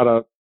learned how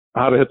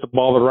to hit the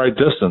ball the right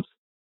distance.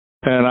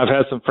 And I've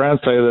had some friends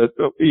say that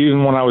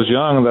even when I was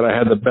young, that I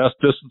had the best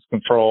distance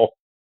control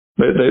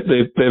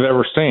they've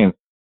ever seen.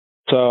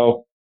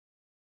 So,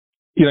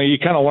 you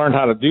kind of learned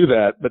how to do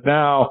that. But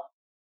now,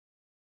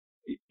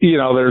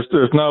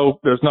 there's no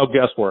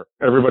guesswork.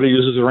 Everybody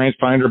uses a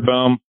rangefinder.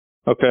 Boom.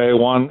 Okay,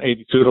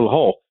 182 to the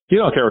hole. You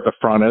don't care what the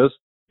front is,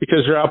 because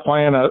you're out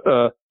playing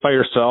by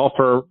yourself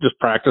or just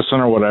practicing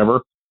or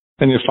whatever,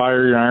 and you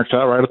fire your iron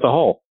shot right at the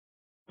hole.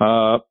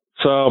 I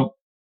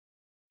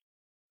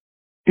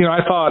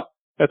thought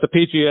at the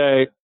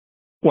PGA,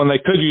 when they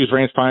could use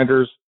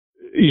rangefinders,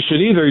 you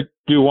should either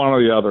do one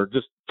or the other.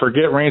 Just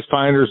forget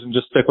rangefinders and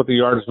just stick with the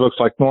yardage books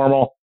like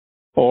normal.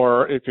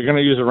 Or if you're going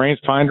to use a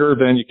rangefinder,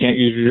 then you can't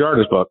use your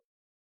yardage book.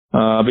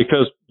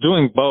 Because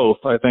doing both,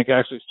 I think,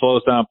 actually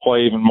slows down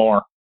play even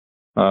more.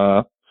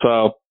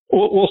 So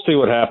we'll see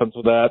what happens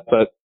with that.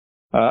 But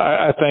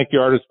I think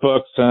yardage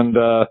books and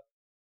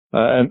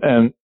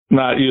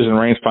not using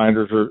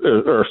rangefinders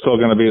are still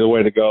going to be the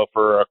way to go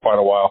for quite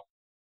a while.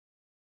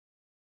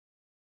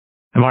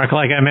 And Mark,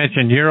 like I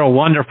mentioned, you're a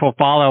wonderful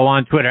follow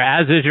on Twitter,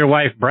 as is your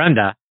wife,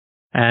 Brenda.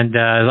 And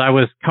as I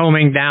was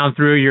combing down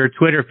through your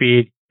Twitter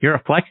feed, you're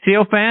a Flex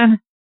Seal fan?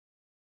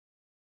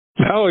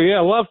 Oh, yeah, I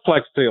love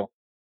Flex Seal.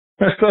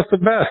 That's just the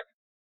best.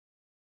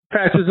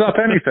 Patches up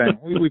anything.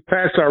 We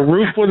patched our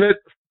roof with it.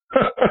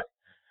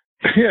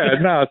 Yeah,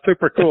 no, it's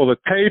super cool. The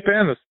tape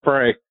and the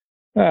spray.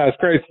 It's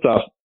great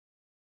stuff.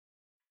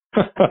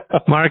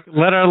 Mark,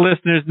 let our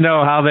listeners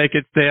know how they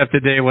could stay up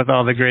to date with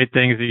all the great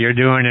things that you're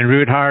doing, and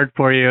root hard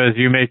for you as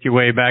you make your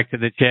way back to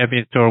the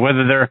Champions Tour,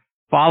 whether they're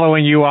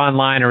following you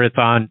online or it's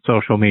on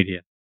social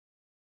media.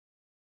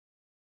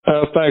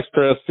 Thanks,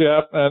 Chris. Yeah,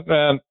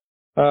 and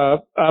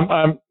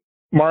I'm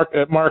Mark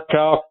at Mark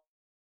Calc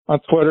on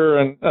Twitter,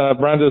 and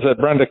Brenda's at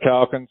Brenda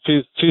Calc, and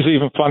she's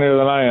even funnier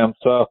than I am.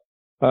 So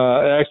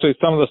actually,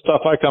 some of the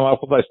stuff I come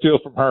up with, I steal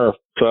from her.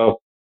 So.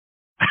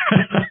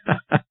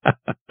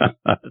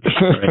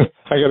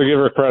 I got to give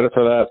her credit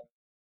for that.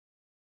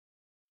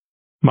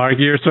 Mark,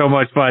 you're so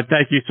much fun.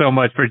 Thank you so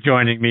much for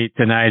joining me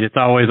tonight. It's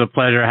always a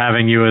pleasure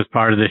having you as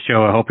part of the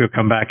show. I hope you'll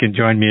come back and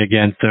join me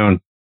again soon.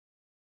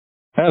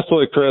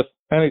 Absolutely, Chris.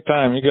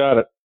 Anytime. You got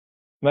it.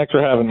 Thanks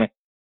for having me.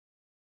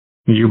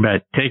 You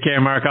bet. Take care,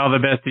 Mark. All the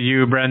best to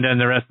you, Brenda, and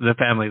the rest of the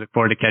family. Look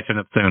forward to catching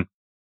up soon.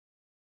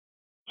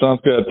 Sounds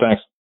good.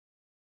 Thanks.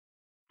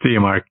 See you,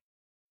 Mark.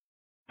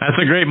 That's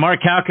a great Mark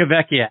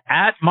Calcavecchia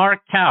at Mark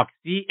Calc,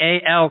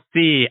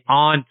 C-A-L-C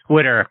on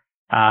Twitter.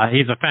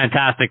 He's a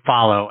fantastic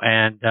follow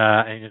and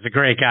he's a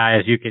great guy,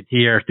 as you could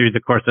hear through the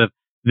course of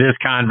this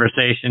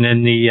conversation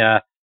and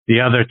the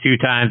other 2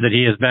 times that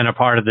he has been a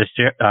part of the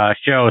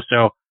show.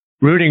 So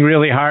rooting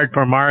really hard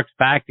for Mark's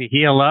back to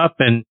heal up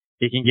and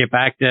he can get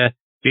back to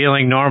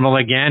feeling normal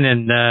again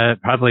and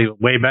probably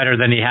way better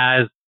than he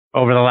has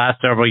over the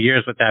last several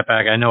years with that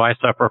back. I know I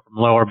suffer from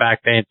lower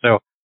back pain, so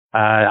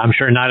I'm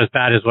sure not as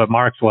bad as what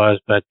Mark's was,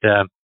 but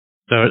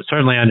so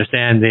certainly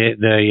understand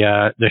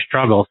the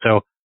struggle.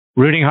 So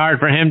rooting hard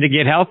for him to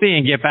get healthy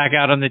and get back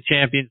out on the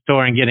Champions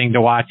Tour and getting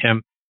to watch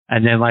him.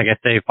 And then, like I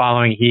say,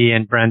 following he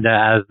and Brenda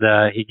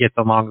as he gets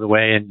along the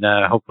way and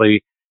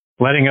hopefully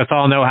letting us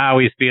all know how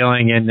he's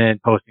feeling and then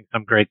posting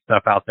some great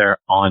stuff out there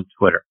on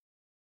Twitter.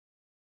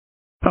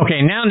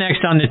 Okay, now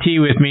next on the tee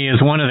with me is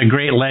one of the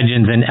great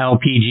legends in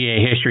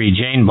LPGA history,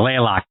 Jane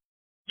Blalock.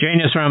 Jane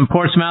is from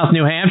Portsmouth,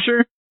 New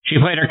Hampshire. She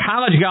played her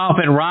college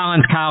golf at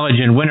Rollins College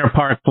in Winter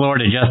Park,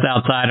 Florida, just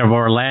outside of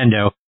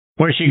Orlando,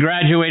 where she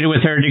graduated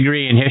with her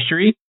degree in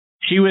history.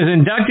 She was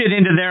inducted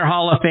into their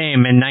Hall of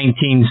Fame in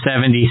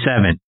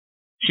 1977.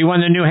 She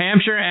won the New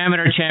Hampshire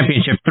Amateur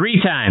Championship 3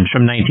 times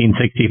from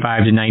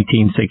 1965 to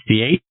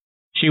 1968.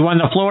 She won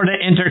the Florida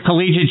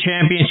Intercollegiate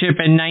Championship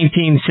in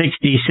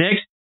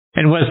 1966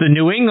 and was the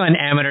New England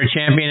Amateur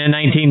Champion in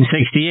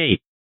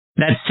 1968.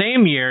 That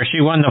same year, she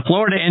won the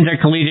Florida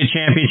Intercollegiate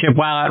Championship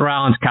while at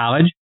Rollins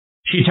College.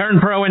 She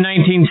turned pro in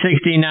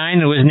 1969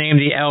 and was named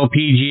the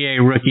LPGA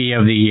Rookie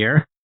of the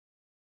Year.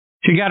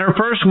 She got her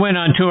first win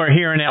on tour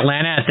here in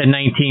Atlanta at the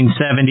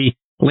 1970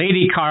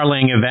 Lady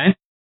Carling event.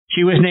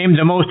 She was named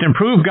the most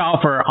improved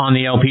golfer on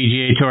the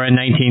LPGA Tour in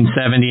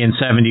 1970 and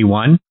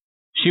 71.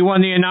 She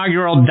won the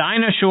inaugural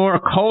Dinah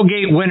Shores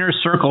Colgate Winners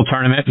Circle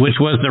Tournament, which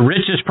was the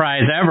richest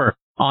prize ever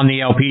on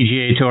the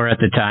LPGA Tour at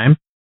the time.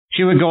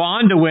 She would go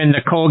on to win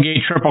the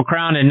Colgate Triple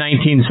Crown in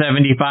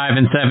 1975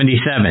 and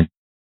 77.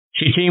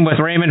 She teamed with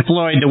Raymond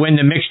Floyd to win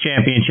the Mixed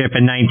Championship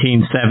in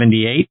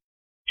 1978.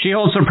 She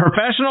holds a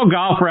professional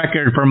golf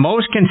record for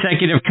most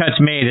consecutive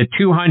cuts made at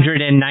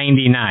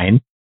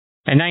 299.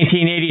 In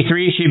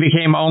 1983, she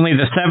became only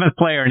the 7th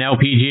player in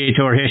LPGA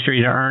Tour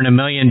history to earn $1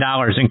 million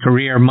in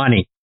career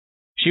money.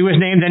 She was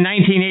named the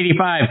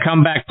 1985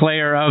 Comeback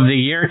Player of the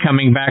Year,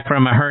 coming back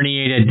from a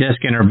herniated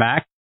disc in her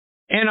back.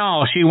 In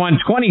all, she won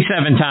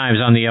 27 times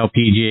on the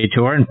LPGA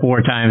Tour and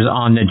 4 times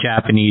on the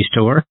Japanese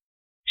Tour.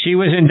 She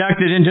was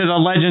inducted into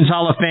the Legends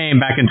Hall of Fame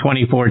back in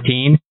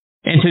 2014,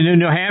 into the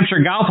New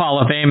Hampshire Golf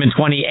Hall of Fame in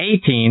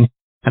 2018,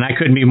 and I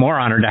couldn't be more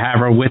honored to have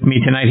her with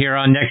me tonight here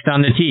on Next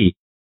on the Tee.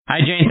 Hi,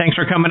 Jane. Thanks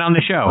for coming on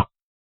the show.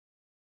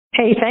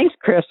 Hey, thanks,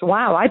 Chris.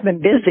 Wow, I've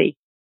been busy.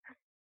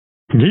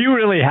 You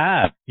really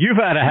have. You've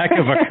had a heck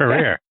of a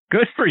career.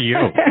 Good for you.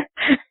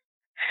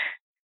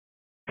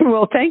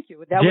 Well, thank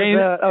you. That Jane,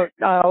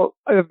 was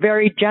a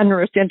very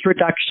generous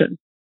introduction.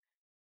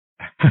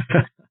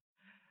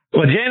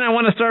 Well, Jane, I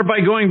want to start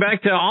by going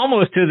back to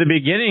almost to the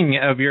beginning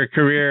of your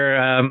career.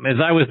 As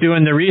I was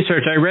doing the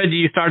research, I read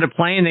you started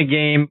playing the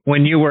game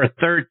when you were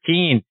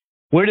 13.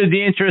 Where did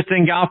the interest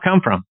in golf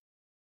come from?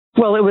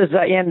 Well, it was,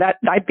 and that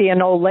I'd be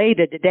an old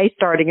lady today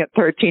starting at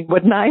 13,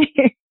 wouldn't I?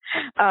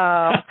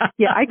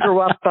 Yeah, I grew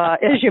up,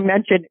 as you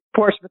mentioned,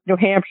 Portsmouth, New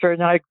Hampshire,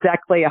 not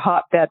exactly a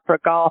hotbed for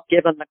golf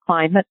given the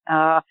climate.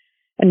 A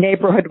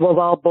neighborhood with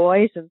all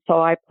boys, and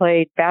so I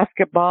played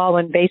basketball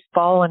and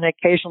baseball and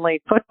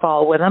occasionally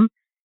football with them.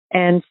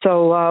 And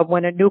so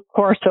when a new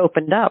course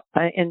opened up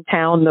in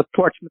town, the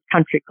Portsmouth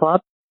Country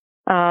Club,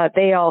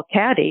 they all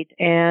caddied,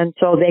 and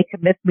so they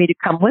convinced me to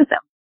come with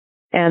them.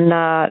 And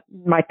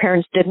my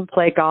parents didn't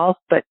play golf,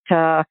 but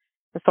so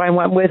I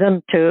went with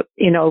them to,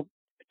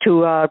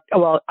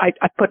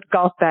 I put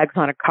golf bags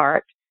on a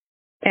cart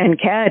and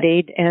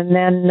caddied. And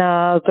then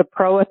the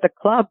pro at the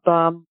club,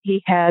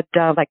 he had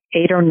like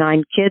 8 or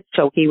 9 kids,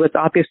 so he was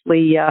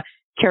obviously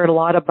cared a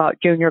lot about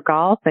junior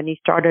golf, and he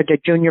started a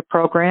junior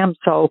program.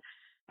 So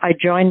I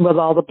joined with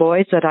all the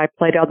boys that I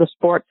played other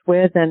sports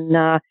with,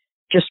 and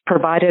just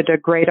provided a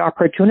great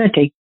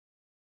opportunity.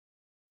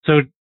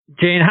 So,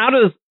 Jane, how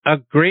does a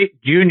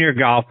great junior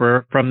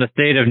golfer from the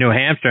state of New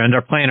Hampshire end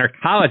up playing her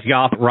college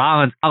golf at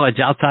Rollins College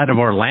outside of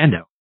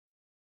Orlando?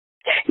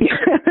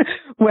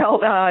 Well,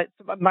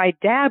 my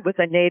dad was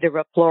a native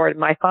of Florida.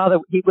 My father,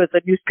 he was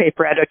a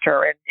newspaper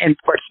editor in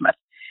Portsmouth.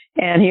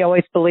 And he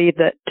always believed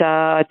that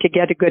to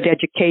get a good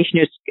education,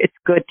 it's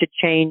good to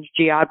change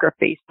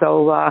geography.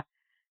 So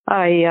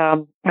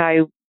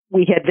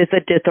we had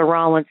visited the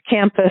Rollins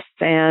campus,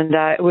 and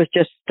it was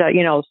just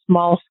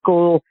small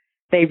school.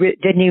 They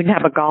didn't even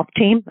have a golf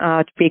team,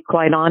 to be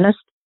quite honest.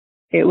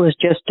 It was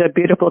just a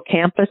beautiful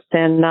campus,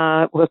 and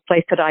it was a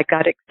place that I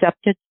got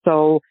accepted.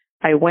 So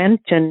I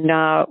went, and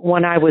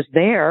when I was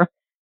there,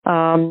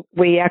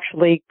 we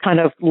actually kind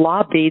of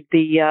lobbied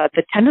the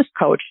tennis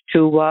coach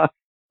to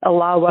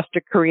allow us to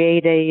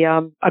create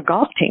a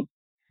golf team.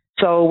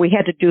 So we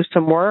had to do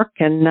some work,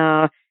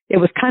 and it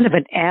was kind of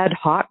an ad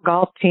hoc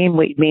golf team.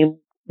 We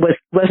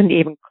wasn't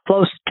even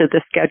close to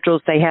the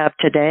schedules they have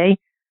today.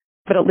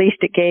 But at least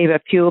it gave a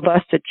few of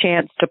us a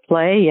chance to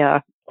play.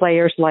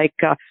 Players like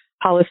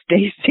Hollis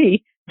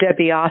Stacey,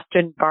 Debbie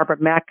Austin, Barbara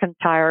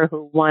McIntyre,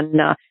 who won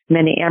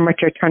many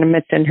amateur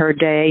tournaments in her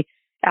day.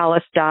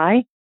 Alice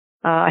Dye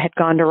had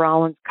gone to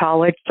Rollins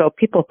College, so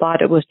people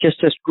thought it was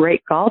just this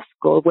great golf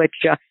school, which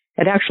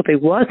it actually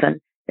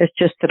wasn't. It's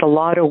just that a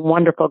lot of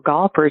wonderful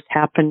golfers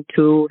happened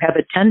to have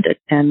attended,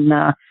 and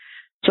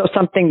so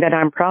something that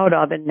I'm proud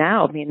of. And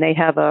now, I mean, they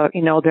have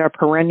they're a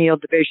perennial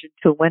Division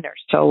II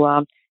winners.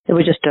 So it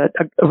was just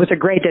it was a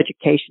great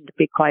education, to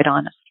be quite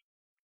honest.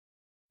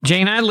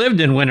 Jane, I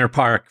lived in Winter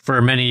Park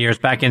for many years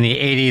back in the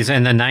 80s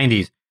and the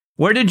 90s.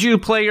 Where did you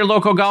play your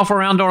local golf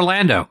around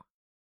Orlando?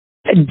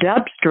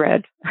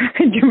 Dubstred.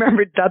 Do you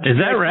remember Dubstred? Is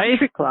that right?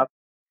 Country Club?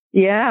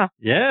 Yeah.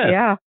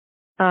 Yeah.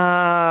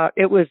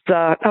 It was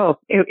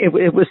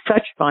it was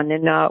such fun,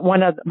 and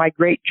one of my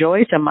great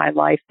joys in my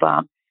life.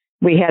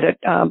 We had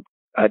a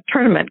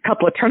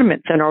couple of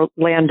tournaments in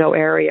Orlando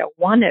area.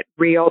 One at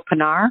Rio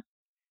Pinar,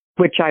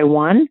 which I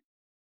won,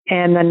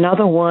 and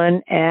another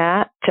one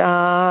at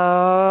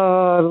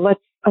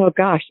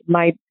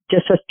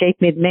just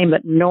escaped me the name,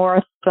 at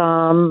north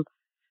of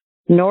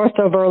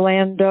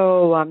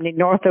Orlando,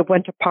 north of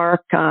Winter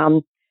Park.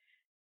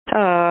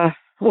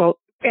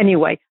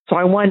 Anyway, so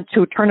I won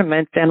 2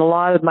 tournaments, and a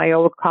lot of my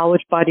old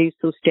college buddies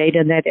who stayed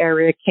in that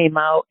area came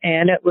out,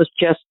 and it was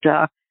just,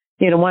 two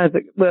of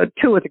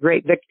the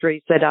great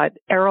victories that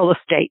Errol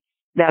Estates.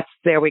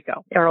 There we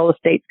go. Errol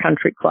Estates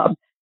Country Club,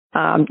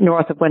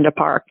 north of Winter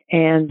Park.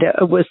 And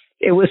it was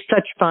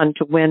such fun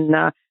to win,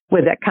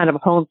 with that kind of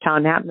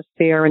hometown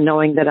atmosphere, and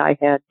knowing that I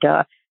had,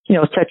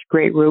 such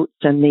great roots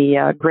in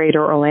the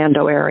greater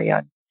Orlando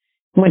area.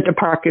 Winter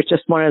Park is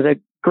just one of the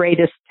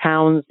greatest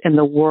towns in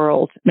the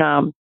world.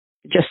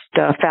 Just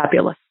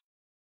fabulous.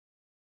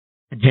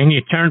 Jane,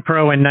 you turned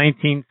pro in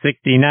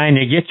 1969.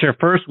 You get your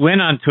first win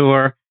on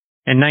tour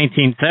in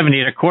 1970.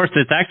 And of course,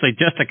 it's actually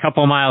just a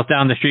couple miles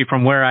down the street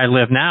from where I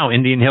live now,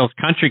 Indian Hills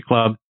Country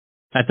Club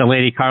at the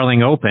Lady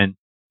Carling Open.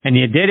 And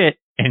you did it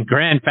in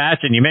grand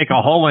fashion. You make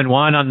a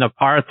hole-in-one on the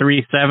par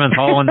 3 7th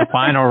hole in the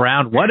final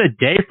round. What a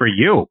day for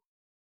you.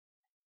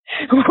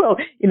 Well,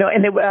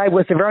 I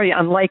was a very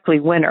unlikely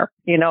winner.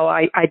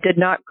 I did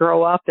not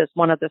grow up as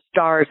one of the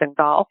stars in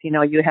golf.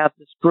 You have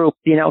this group,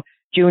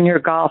 junior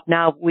golf.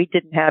 Now, we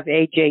didn't have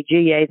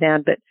AJGA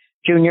then, but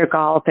junior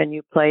golf, and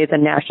you play the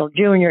national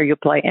junior, you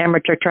play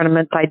amateur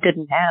tournaments. I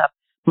didn't have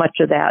much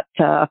of that,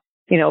 as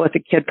a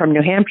kid from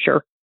New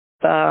Hampshire.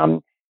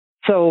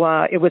 So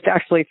it was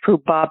actually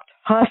through Bob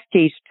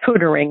Husky's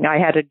tutoring. I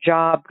had a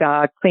job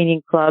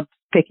cleaning clubs,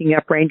 picking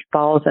up range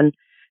balls, and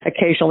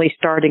occasionally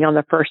starting on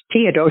the first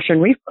tee at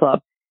Ocean Reef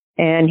Club.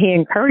 And he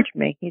encouraged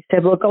me. He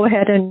said, well, go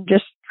ahead and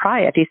just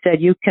try it. He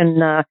said, you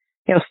can,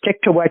 stick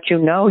to what you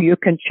know. You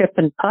can chip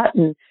and putt,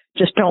 and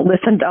just don't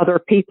listen to other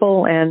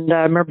people. And I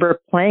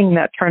remember playing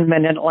that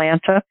tournament in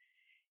Atlanta.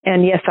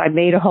 And yes, I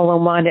made a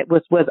hole-in-one. It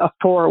was with a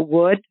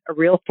 4-wood, a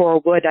real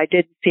 4-wood. I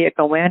didn't see it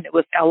go in. It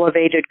was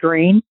elevated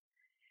green.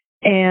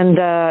 And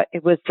I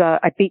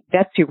beat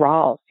Betsy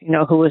Rawls,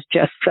 who was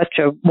just such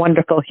a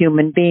wonderful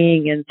human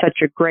being and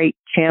such a great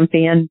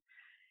champion.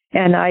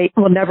 And I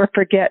will never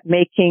forget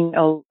making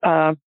of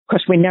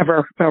course, we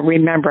never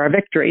remember our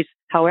victories.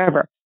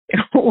 However,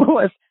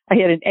 I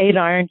hit an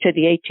 8-iron to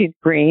the 18th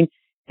green.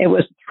 It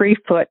was 3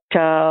 foot,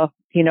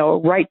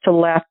 right to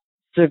left,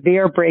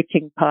 severe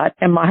breaking putt,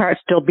 and my heart's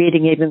still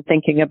beating even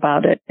thinking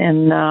about it.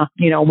 And,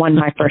 won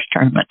my first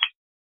tournament.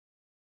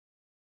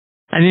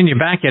 And then you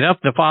back it up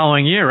the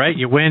following year, right?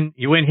 You win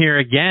here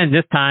again,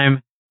 this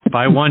time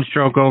by 1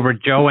 stroke over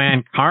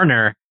Joanne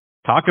Carner.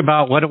 Talk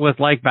about what it was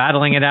like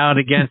battling it out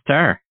against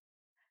her.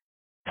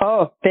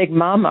 Oh, Big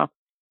Mama.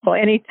 Well,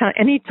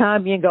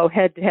 anytime you can go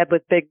head to head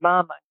with Big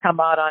Mama and come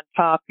out on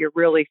top, you're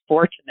really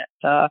fortunate.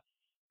 But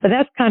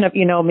that's kind of,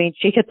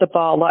 she hit the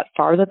ball a lot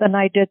farther than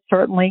I did,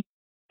 certainly.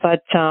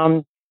 But,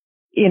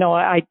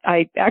 I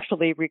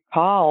actually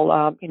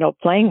recall,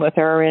 playing with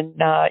her, and,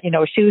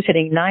 she was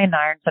hitting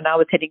 9-irons and I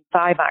was hitting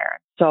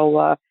 5-irons.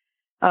 So,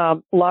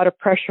 a lot of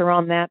pressure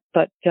on that,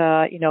 but,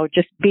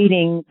 just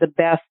beating the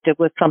best, it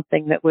was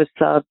something that was,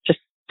 just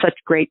such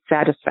great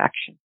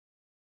satisfaction.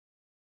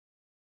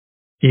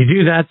 You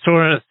do that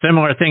sort of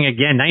similar thing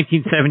again.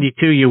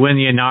 1972, you win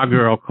the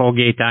inaugural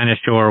Colgate Dinah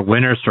Shore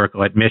Winner's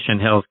Circle at Mission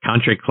Hills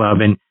Country Club,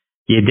 and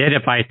you did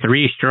it by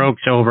 3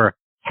 strokes over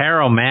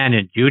Carol Mann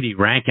and Judy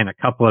Rankin, a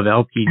couple of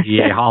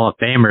LPGA Hall of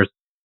Famers.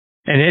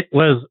 And it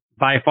was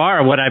by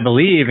far what I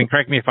believe, and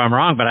correct me if I'm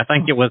wrong, but I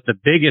think it was the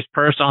biggest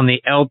purse on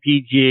the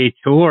LPGA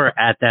Tour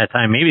at that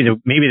time, maybe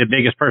the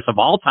biggest purse of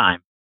all time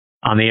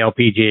on the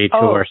LPGA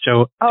Tour.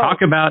 So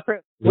talk about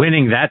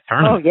winning that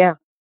tournament. Oh, yeah.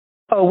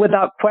 Oh,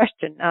 without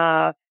question.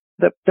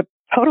 The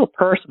total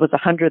purse was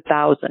 $100,000.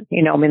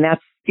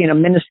 That's,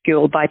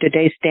 minuscule by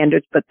today's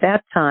standards. But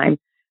that time,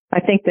 I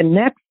think the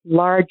next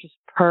largest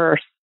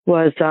purse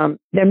was,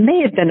 there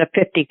may have been a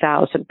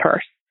 50,000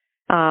 purse.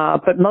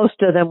 But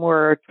most of them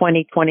were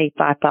 20,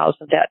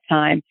 25,000 that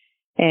time.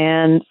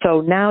 And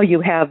so now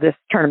you have this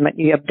tournament.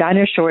 You have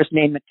Dinah Shores'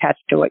 name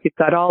attached to it. You've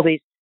got all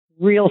these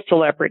real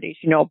celebrities,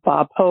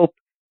 Bob Hope,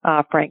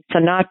 Frank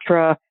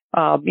Sinatra,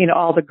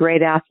 all the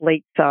great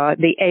athletes,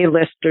 the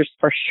A-listers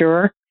for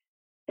sure,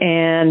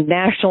 and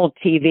national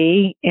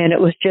TV. And it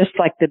was just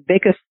like the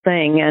biggest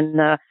thing.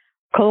 And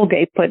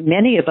Colgate put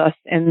many of us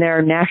in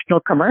their national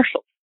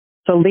commercials.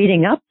 So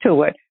leading up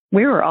to it,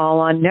 we were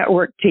all on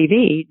network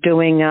TV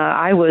doing,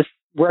 I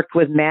worked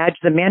with Madge,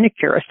 the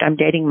manicurist. I'm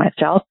dating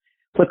myself,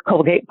 with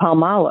Colgate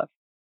Palmolive.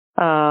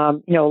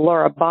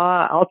 Laura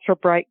Baugh, Ultra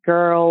Bright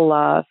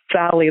Girl,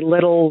 Sally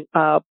Little,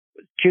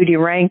 Judy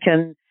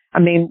Rankin. I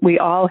mean, we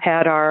all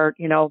had our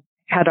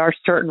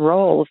certain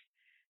roles.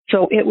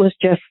 So it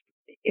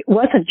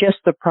wasn't just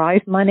the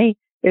prize money.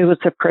 It was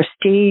the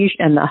prestige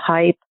and the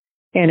hype.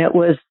 And it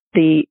was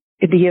the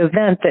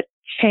event that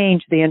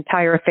changed the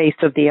entire face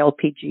of the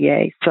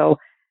LPGA. So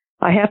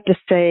I have to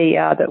say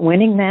that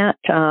winning that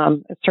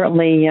it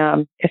certainly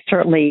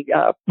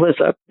was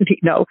a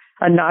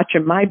notch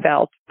in my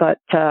belt, but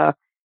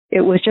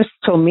it was just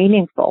so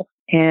meaningful.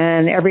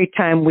 And every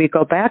time we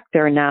go back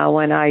there now,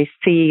 and I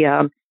see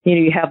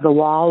you have the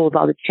wall with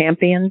all the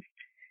champions,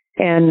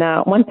 and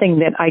one thing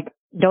that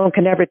no one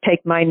can ever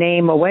take my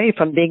name away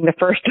from being the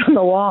first on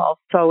the wall.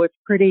 So it's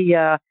pretty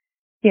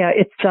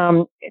it's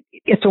a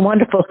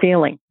wonderful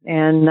feeling,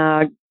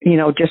 and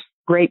just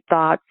great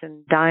thoughts.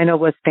 And Dinah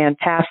was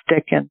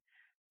fantastic, and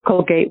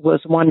Colgate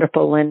was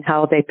wonderful in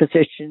how they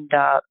positioned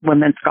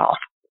women's golf.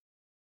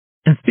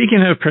 And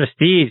speaking of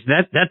prestige,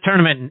 that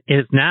tournament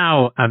is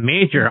now a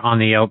major on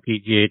the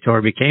LPGA Tour.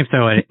 It became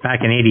so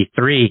back in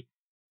 '83.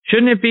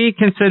 Shouldn't it be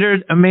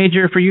considered a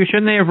major for you?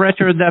 Shouldn't they have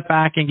retroed that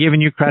back and given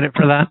you credit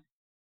for that?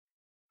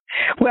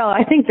 Well,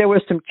 I think there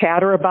was some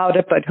chatter about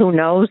it, but who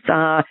knows?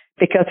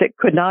 Because it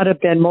could not have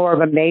been more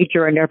of a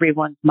major in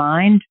everyone's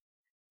mind.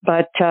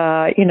 But,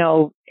 the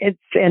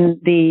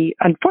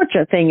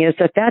unfortunate thing is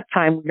at that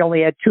time, we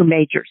only had two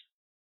majors.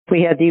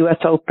 We had the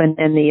U.S. Open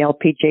and the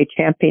LPGA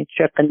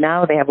Championship, and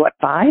now they have,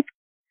 5?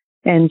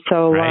 And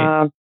so,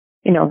 right.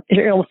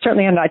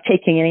 Certainly I'm not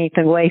taking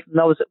anything away from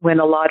those that win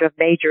a lot of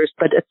majors,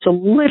 but it's a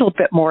little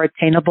bit more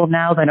attainable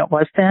now than it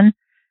was then.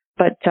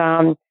 But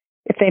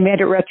if they made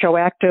it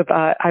retroactive,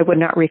 I would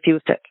not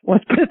refuse it.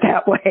 Let's put it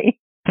that way.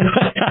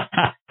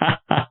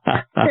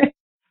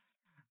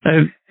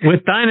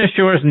 With Dinah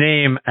Shore's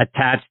name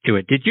attached to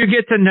it, did you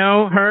get to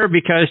know her?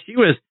 Because she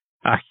was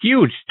a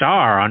huge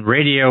star on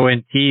radio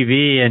and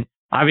TV, and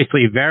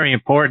obviously very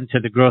important to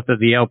the growth of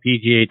the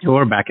LPGA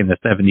Tour back in the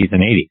 70s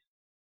and 80s.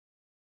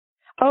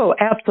 Oh,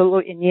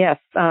 absolutely. And yes,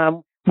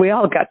 we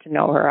all got to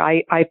know her.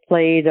 I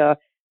played a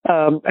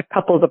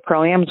couple of the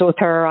pro-ams with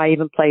her. I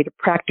even played a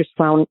practice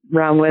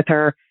round with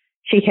her.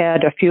 She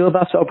had a few of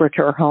us over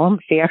to her home.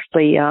 She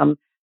actually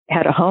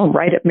had a home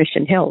right at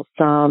Mission Hills,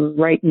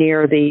 very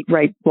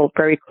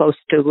close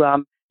to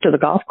the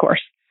golf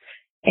course.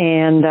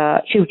 And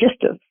she was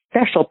just a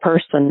special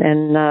person.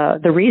 And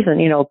the reason,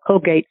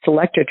 Colgate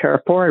selected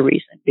her for a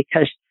reason,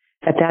 because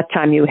at that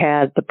time you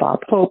had the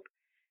Bob Hope,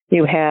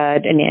 you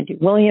had an Andy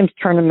Williams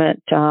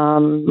tournament.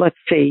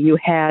 You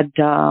had,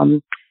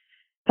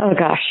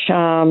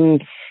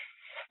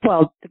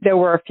 there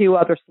were a few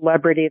other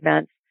celebrity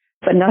events,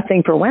 but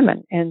nothing for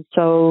women. And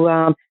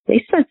so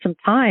they spent some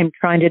time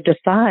trying to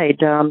decide,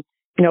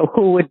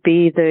 who would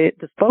be the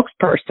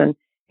spokesperson.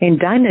 And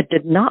Dinah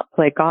did not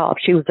play golf.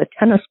 She was a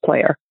tennis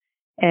player.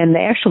 And they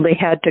actually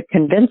had to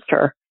convince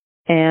her.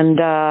 And,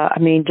 all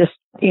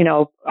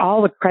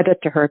the credit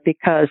to her,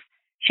 because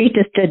she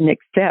just didn't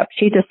accept.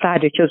 She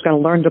decided she was going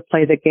to learn to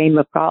play the game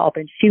of golf,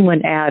 and she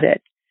went at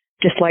it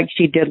just like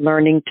she did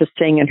learning to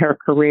sing in her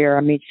career.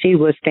 I mean, she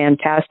was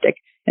fantastic,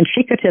 and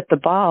she could hit the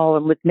ball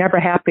and was never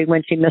happy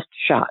when she missed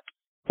a shot,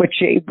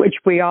 which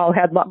we all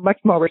had much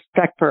more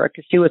respect for her,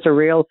 because she was a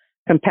real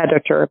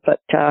competitor.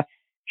 But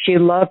she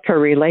loved her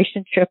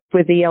relationship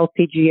with the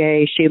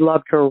LPGA. She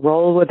loved her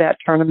role with that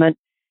tournament,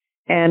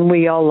 and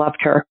we all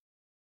loved her.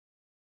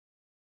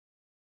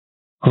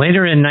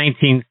 Later in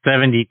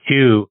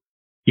 1972,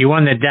 you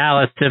won the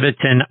Dallas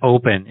Civitan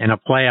Open in a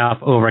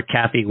playoff over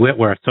Kathy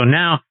Whitworth. So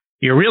now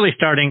you're really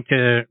starting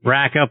to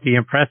rack up the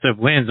impressive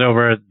wins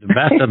over the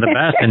best of the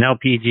best in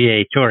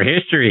LPGA Tour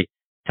history.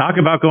 Talk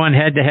about going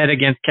head-to-head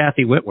against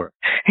Kathy Whitworth.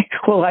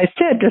 Well, I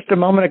said just a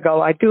moment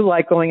ago, I do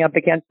like going up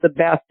against the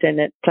best, and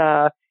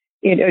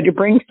it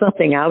brings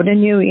something out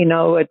in you.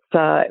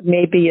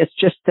 Maybe it's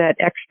just that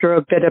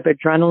extra bit of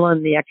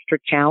adrenaline, the extra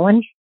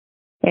challenge.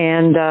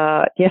 And,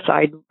 yes,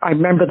 I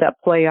remember that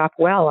playoff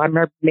well. I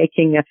remember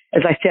making,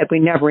 as I said, we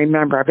never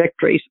remember our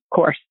victories, of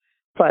course,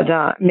 but,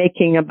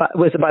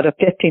 was about a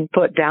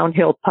 15-foot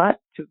downhill putt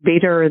to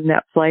beat her in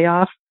that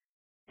playoff.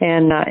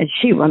 And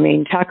she,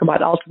 talk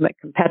about ultimate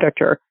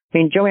competitor.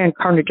 Joanne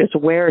Carter just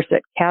wears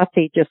it.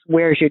 Kathy just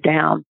wears you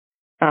down.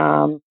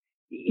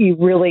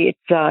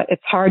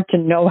 It's hard to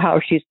know how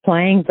she's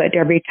playing, but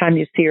every time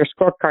you see her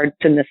scorecard,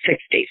 it's in the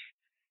 60s.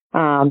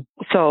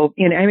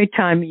 Every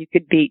time you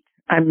could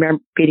I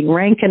remember beating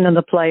Rankin in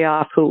the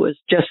playoff, who was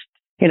just,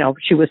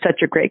 she was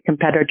such a great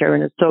competitor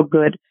and is so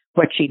good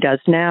what she does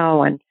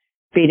now. And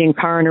beating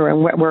Carner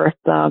and Whitworth.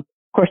 Of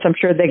course, I'm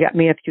sure they got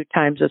me a few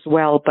times as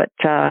well, but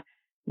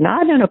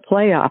not in a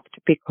playoff,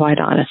 to be quite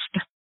honest.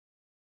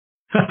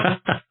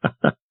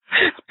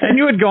 And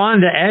you would go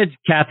on to edge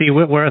Kathy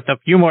Whitworth a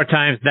few more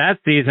times that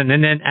season,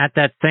 and then at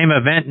that same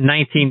event in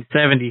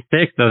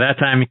 1976, though that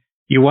time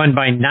you won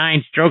by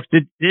 9 strokes.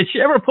 Did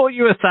she ever pull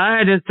you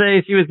aside and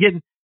say she was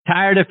getting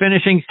tired of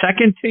finishing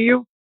second to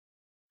you?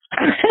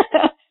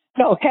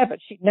 No,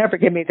 heavens, she'd never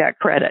give me that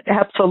credit.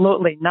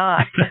 Absolutely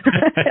not.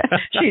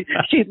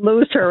 She'd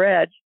lose her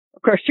edge.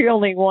 Of course, she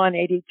only won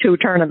 82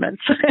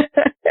 tournaments.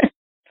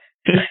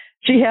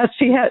 She has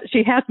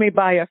me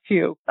by a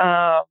few.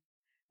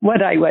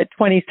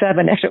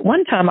 27. Actually, at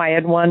one time I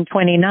had won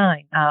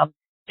 29.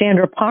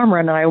 Sandra Palmer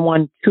and I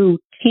won 2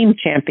 team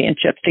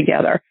championships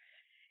together.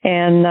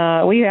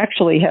 And we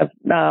actually have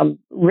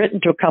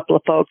written to a couple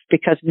of folks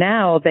because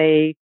now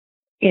they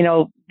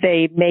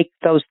make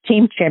those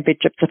team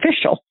championships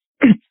official.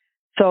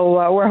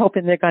 So we're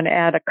hoping they're going to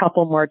add a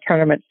couple more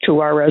tournaments to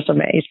our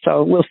resume.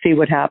 So we'll see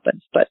what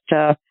happens. But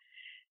I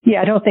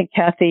don't think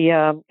Kathy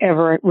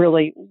ever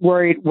really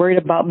worried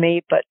about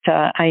me. But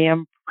I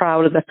am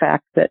proud of the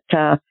fact that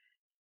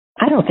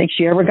I don't think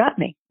she ever got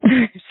me.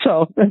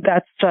 So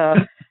that's a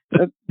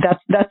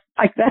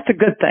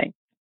good thing.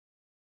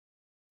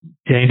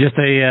 Jane, just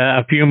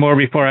a few more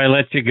before I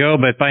let you go.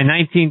 But by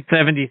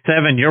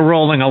 1977, you're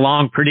rolling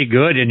along pretty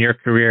good in your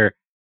career.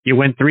 You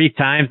win 3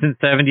 times in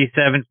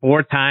 77,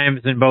 4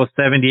 times in both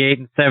 78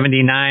 and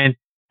 79,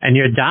 and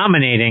you're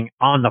dominating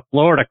on the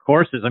Florida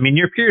courses. I mean,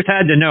 your peers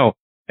had to know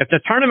if the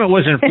tournament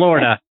was in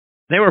Florida,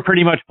 they were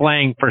pretty much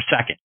playing for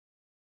second.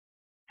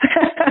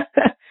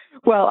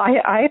 Well,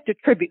 I have to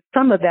attribute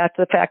some of that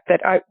to the fact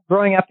that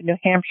growing up in New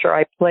Hampshire,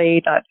 I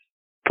played at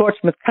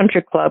Portsmouth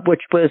Country Club,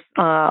 which was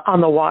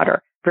on the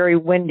water, very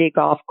windy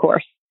golf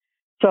course.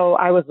 So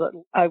I was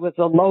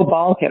a low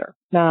ball hitter.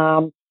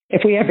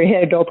 If we ever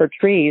hit over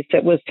trees,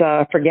 it was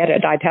forget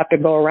it. I'd have to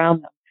go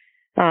around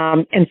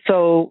them. And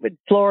so in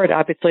Florida,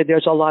 obviously,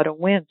 there's a lot of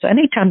wind. So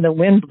anytime the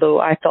wind blew,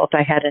 I felt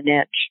I had an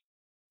edge.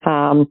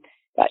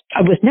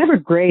 I was never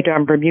great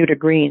on Bermuda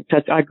greens.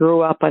 I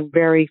grew up on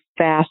very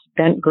fast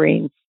bent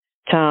greens.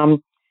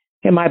 And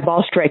my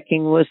ball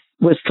striking was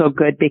so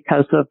good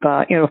because of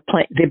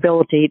the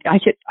ability. I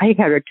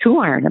had a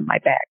 2-iron in my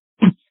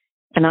bag,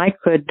 and I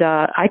could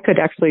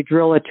actually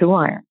drill a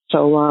 2-iron.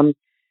 So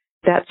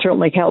that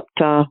certainly helped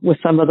with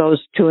some of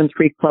those 2 and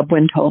 3 club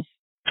wind holes.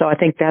 So I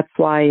think that's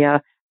why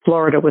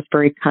Florida was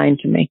very kind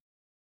to me.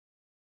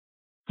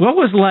 What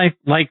was life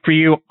like for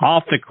you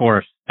off the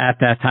course at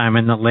that time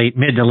in the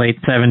mid to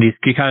late 70s?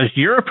 Because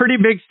you're a pretty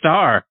big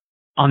star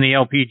on the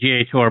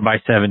LPGA Tour by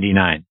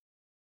 79.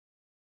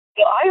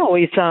 Well,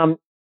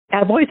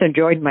 I've always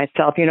enjoyed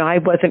myself. I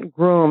wasn't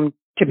groomed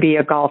to be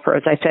a golfer.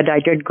 As I said, I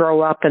did grow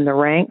up in the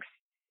ranks,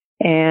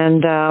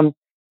 and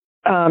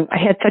I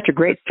had such a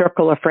great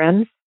circle of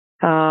friends.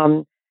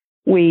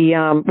 We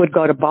would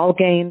go to ball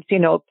games.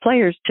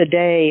 Players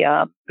today,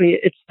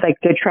 it's like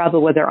they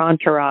travel with their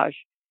entourage,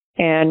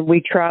 and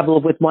we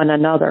travel with one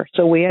another.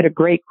 So we had a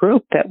great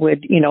group that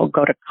would,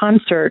 go to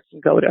concerts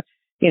and go to,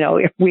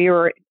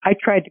 I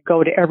tried to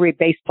go to every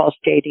baseball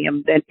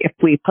stadium. That if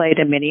we played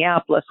in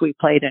Minneapolis, we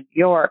played in New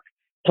York,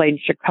 played in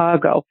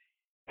Chicago.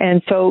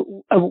 And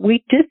so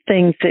we did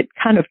things that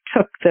kind of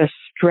took the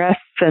stress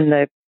and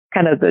the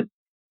kind of the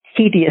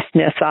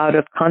tediousness out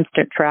of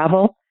constant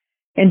travel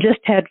and just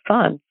had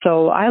fun.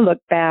 So I look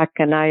back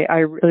and I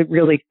really,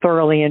 really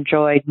thoroughly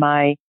enjoyed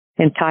my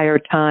entire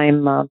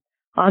time on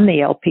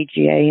the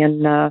LPGA.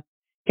 And,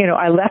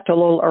 I left a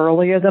little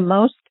earlier than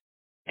most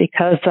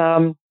because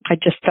I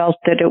just felt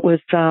that it was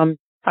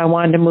I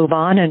wanted to move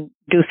on and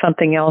do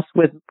something else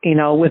with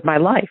my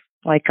life,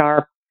 like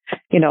our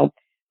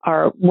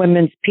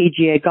women's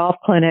PGA golf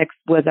clinics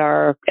with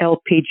our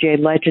LPGA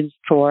Legends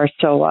Tour.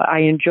 So I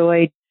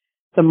enjoyed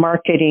the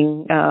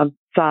marketing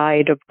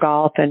side of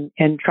golf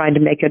and trying to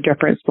make a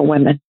difference for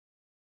women.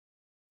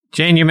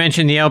 Jane, you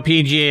mentioned the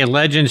LPGA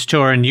Legends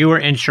Tour, and you were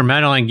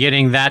instrumental in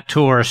getting that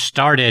tour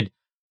started.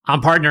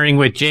 I'm partnering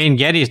with Jane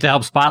Geddes to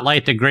help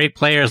spotlight the great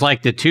players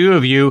like the two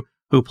of you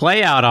who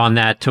play out on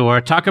that tour.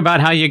 Talk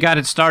about how you got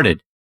it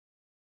started.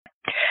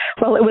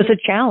 Well, it was a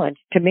challenge.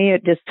 To me,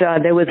 it just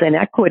there was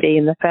inequity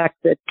in the fact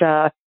that,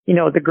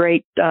 the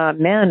great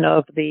men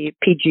of the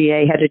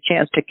PGA had a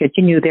chance to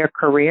continue their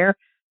career.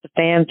 The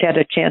fans had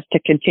a chance to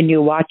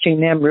continue watching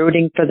them,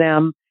 rooting for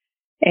them.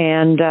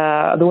 And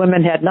the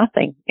women had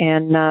nothing.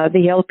 And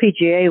the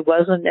LPGA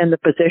wasn't in the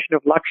position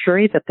of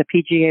luxury that the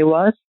PGA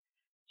was.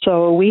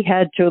 So we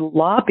had to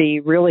lobby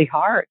really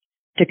hard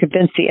to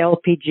convince the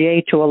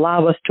LPGA to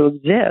allow us to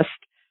exist,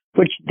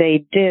 which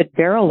they did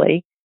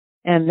barely.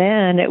 And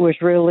then it was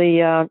really,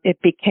 it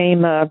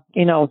became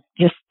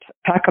just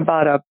talk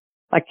about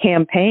a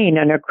campaign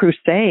and a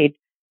crusade.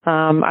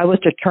 I was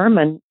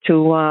determined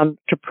to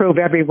prove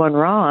everyone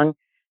wrong,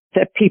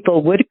 that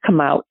people would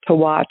come out to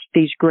watch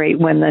these great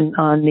women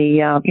on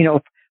the,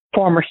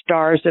 former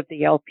stars of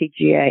the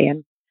LPGA.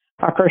 And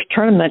our first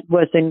tournament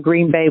was in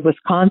Green Bay,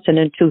 Wisconsin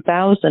in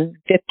 2000.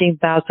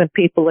 15,000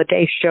 people a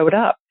day showed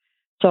up.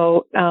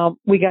 So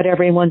we got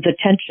everyone's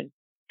attention.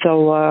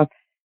 So, I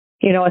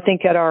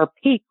think at our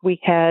peak we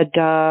had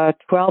 12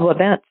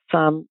 events.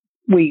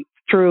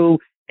 Through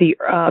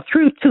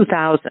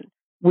 2000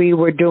 we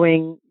were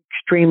doing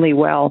extremely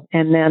well,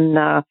 and then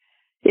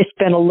it's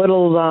been a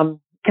little.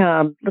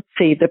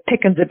 The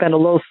pickings have been a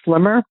little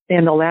slimmer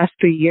in the last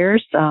few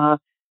years, but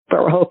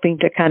we're hoping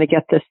to kind of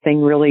get this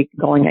thing really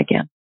going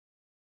again.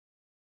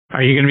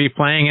 Are you going to be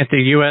playing at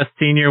the U.S.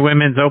 Senior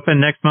Women's Open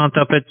next month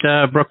up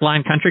at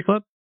Brookline Country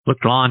Club?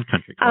 Brookline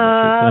Country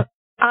Club.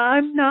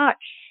 I'm not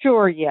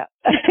sure yet.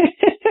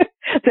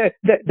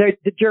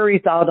 The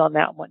jury's out on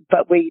that one,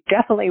 but we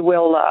definitely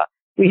will.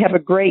 We have a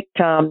great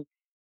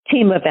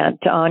team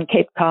event on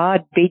Cape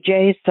Cod.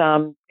 BJ's,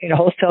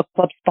 Wholesale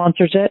Club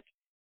sponsors it,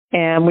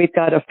 and we've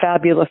got a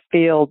fabulous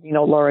field.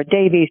 Laura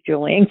Davies,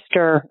 Julie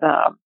Inkster.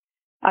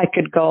 I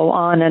could go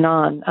on and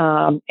on.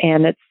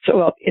 And it's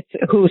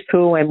who's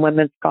who in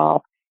women's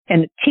golf,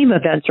 and the team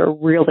events are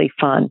really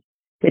fun.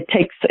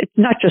 It's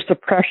not just the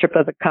pressure,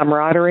 but the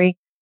camaraderie.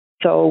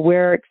 So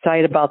we're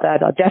excited about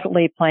that. I'll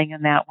definitely be playing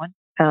in that one.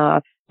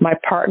 My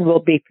partner will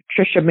be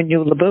Patricia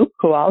Manu-Lebuc,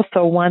 who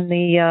also won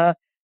the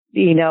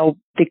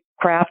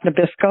Kraft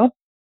Nabisco.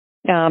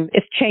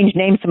 It's changed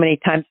names so many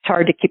times. It's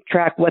hard to keep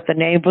track what the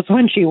name was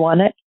when she won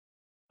it.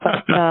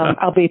 But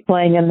I'll be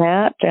playing in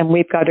that. And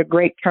we've got a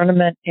great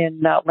tournament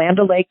in Land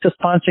O'Lakes, a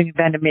sponsoring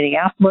event in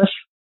Minneapolis.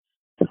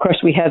 Of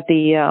course, we have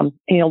the,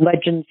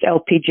 Legends,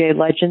 LPGA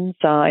Legends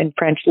in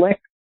French Lick.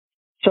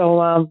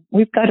 So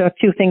we've got a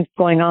few things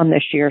going on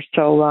this year.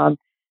 So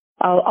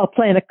I'll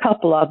play in a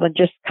couple of them,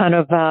 just kind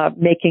of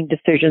making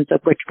decisions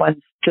of which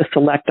ones to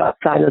select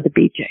outside of the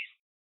BJs.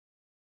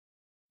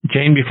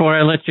 Jane, before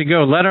I let you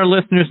go, let our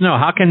listeners know,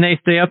 how can they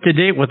stay up to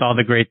date with all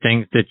the great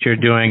things that you're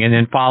doing and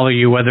then follow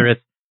you, whether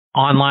it's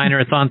online or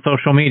it's on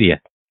social media?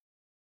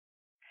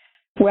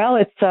 Well,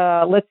 it's,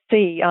 let's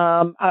see,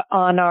 on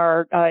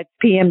our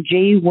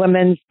PMG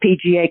Women's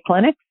PGA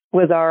Clinic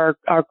with our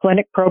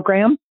clinic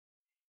program.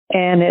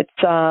 And it's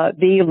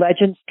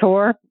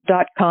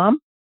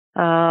thelegendstour.com.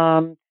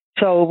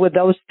 So with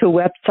those two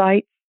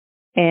websites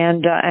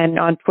and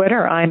on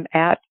Twitter, I'm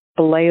at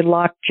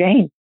Blalock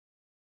Jane.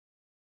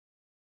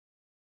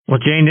 Well,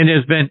 Jane, it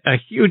has been a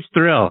huge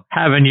thrill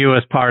having you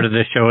as part of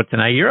this show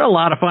tonight. You're a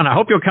lot of fun. I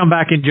hope you'll come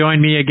back and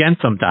join me again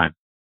sometime.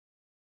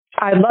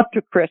 I'd love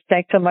to, Chris.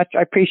 Thanks so much.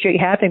 I appreciate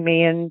having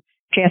me and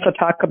chance to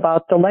talk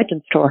about the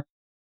Legends Tour.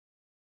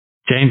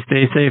 Jane,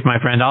 stay safe, my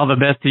friend. All the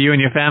best to you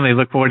and your family.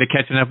 Look forward to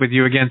catching up with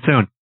you again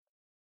soon.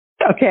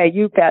 Okay,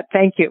 you bet.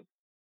 Thank you.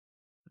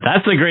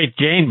 That's the great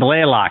Jane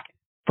Blalock.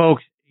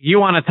 Folks, you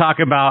want to talk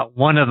about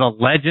one of the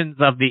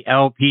legends of the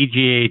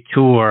LPGA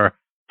Tour,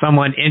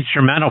 someone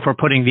instrumental for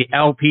putting the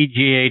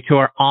LPGA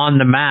Tour on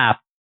the map.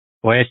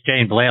 Boy, it's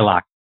Jane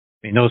Blalock.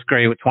 I mean, those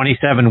great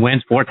 27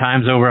 wins, 4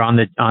 times over on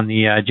the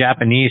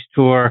Japanese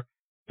Tour.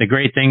 The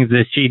great things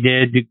that she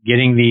did,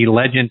 getting the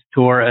Legends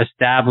Tour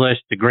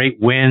established, the great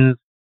wins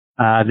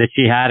that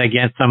she had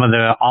against some of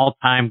the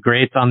all-time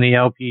greats on the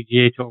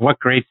LPGA Tour. What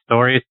great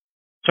stories.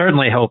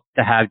 Certainly hope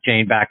to have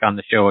Jane back on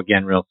the show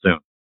again real soon.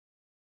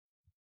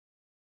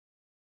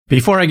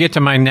 Before I get to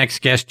my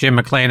next guest, Jim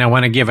McLean, I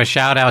want to give a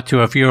shout out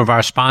to a few of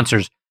our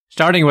sponsors,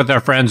 starting with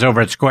our friends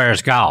over at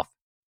Squares Golf.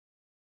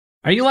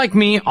 Are you like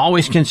me,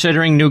 always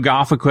considering new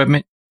golf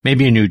equipment?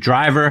 Maybe a new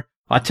driver?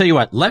 Well, I'll tell you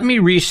what, let me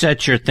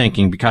reset your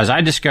thinking because I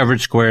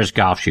discovered Squares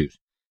golf shoes.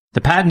 The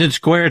patented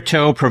square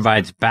toe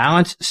provides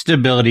balance,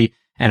 stability,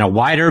 and a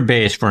wider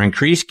base for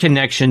increased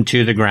connection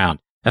to the ground,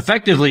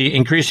 effectively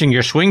increasing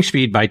your swing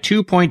speed by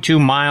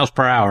 2.2 miles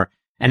per hour,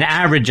 an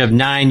average of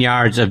 9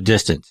 yards of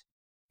distance.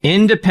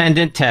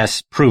 Independent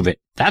tests prove it.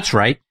 That's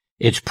right.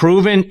 It's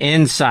proven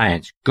in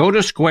science. Go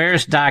to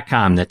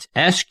squares.com. That's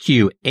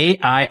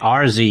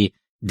SQAIRZ.com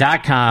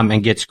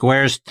and get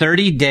Squares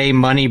 30-day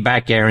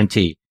money-back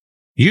guarantee.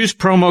 Use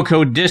promo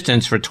code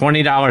DISTANCE for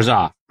 $20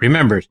 off.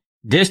 Remember,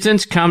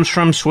 distance comes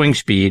from swing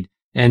speed,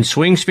 and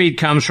swing speed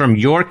comes from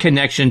your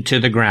connection to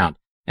the ground.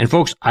 And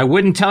folks, I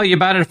wouldn't tell you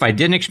about it if I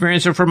didn't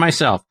experience it for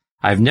myself.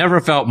 I've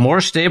never felt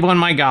more stable in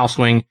my golf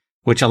swing,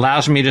 which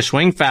allows me to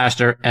swing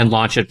faster and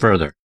launch it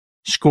further.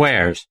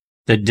 Squares,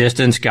 the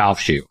distance golf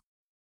shoe.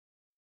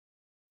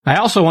 I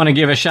also want to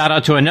give a shout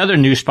out to another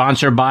new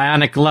sponsor,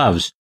 Bionic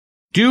Gloves.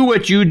 Do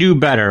what you do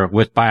better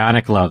with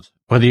Bionic Gloves.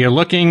 Whether you're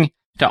looking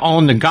to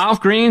own the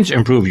golf greens,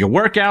 improve your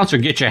workouts, or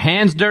get your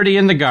hands dirty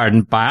in the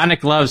garden,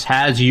 Bionic Gloves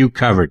has you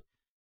covered.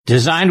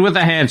 Designed with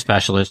a hand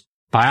specialist,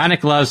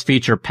 Bionic Gloves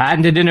feature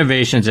patented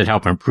innovations that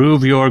help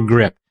improve your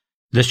grip.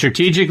 The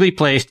strategically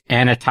placed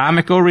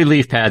anatomical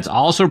relief pads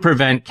also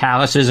prevent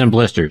calluses and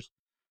blisters,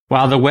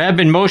 while the web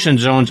and motion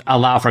zones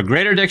allow for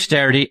greater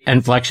dexterity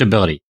and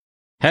flexibility.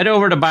 Head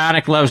over to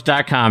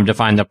BionicGloves.com to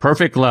find the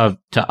perfect glove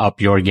to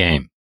up your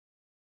game.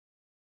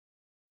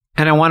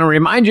 And I want to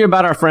remind you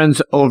about our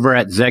friends over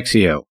at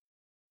Zexio.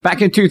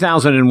 Back in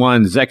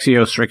 2001,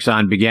 Zexio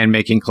Strixon began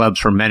making clubs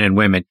for men and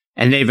women,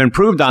 and they've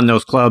improved on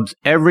those clubs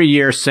every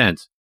year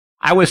since.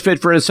 I was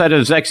fit for a set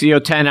of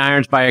Zexio 10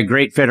 irons by a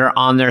great fitter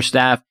on their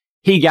staff.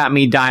 He got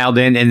me dialed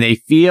in, and they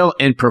feel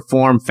and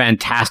perform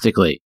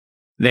fantastically.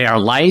 They are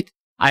light.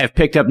 I have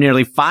picked up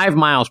nearly 5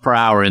 miles per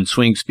hour in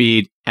swing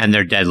speed, and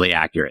they're deadly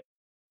accurate.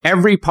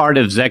 Every part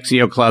of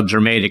Zexio clubs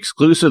are made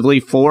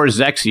exclusively for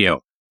Zexio.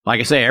 Like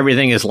I say,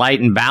 everything is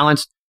light and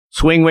balanced.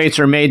 Swing weights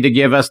are made to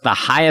give us the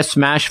highest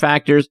smash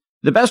factors.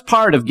 The best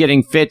part of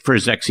getting fit for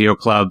Zexio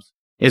clubs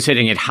is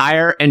hitting it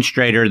higher and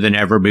straighter than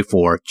ever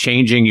before,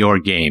 changing your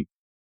game.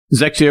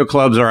 Zexio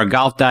clubs are a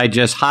Golf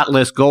Digest Hot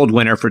List Gold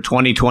winner for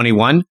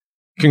 2021.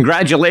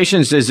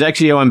 Congratulations to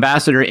Zexio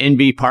Ambassador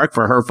NB Park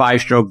for her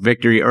 5-stroke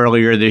victory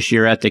earlier this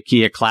year at the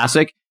Kia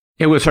Classic.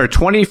 It was her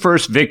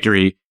 21st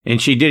victory,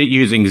 and she did it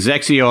using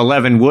Zexio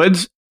 11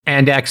 woods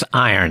and X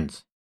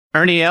irons.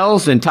 Ernie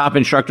Els and top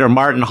instructor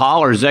Martin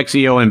Hall are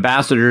Zexio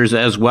ambassadors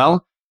as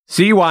well.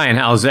 See why and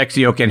how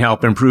Zexio can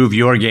help improve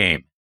your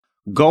game.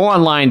 Go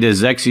online to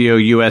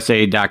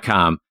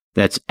ZexioUSA.com.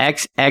 That's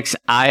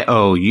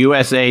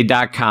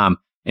XXIOUSA.com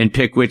and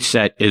pick which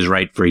set is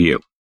right for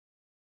you.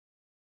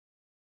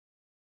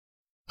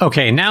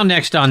 Okay, now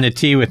next on the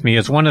tee with me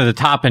is one of the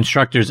top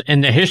instructors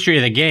in the history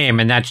of the game,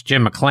 and that's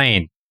Jim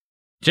McLean.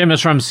 Jim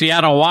is from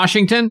Seattle,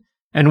 Washington,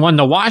 and won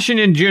the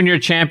Washington Junior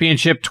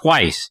Championship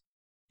twice.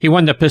 He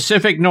won the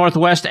Pacific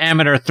Northwest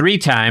Amateur 3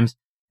 times,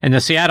 and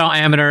the Seattle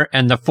Amateur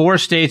and the 4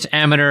 States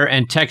Amateur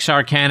in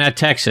Texarkana,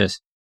 Texas.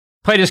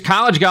 Played his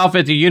college golf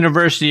at the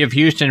University of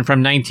Houston from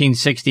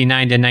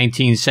 1969 to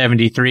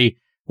 1973,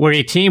 where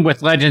he teamed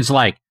with legends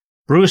like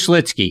Bruce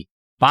Lietzke,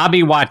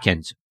 Bobby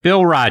Wadkins,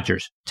 Bill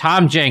Rogers,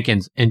 Tom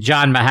Jenkins, and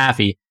John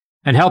Mahaffey,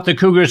 and helped the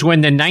Cougars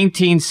win the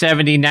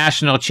 1970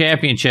 National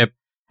Championship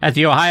at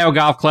the Ohio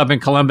Golf Club in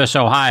Columbus,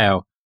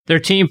 Ohio. Their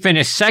team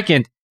finished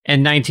second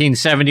in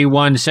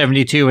 1971,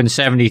 72, and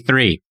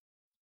 73.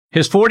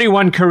 His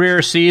 41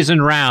 career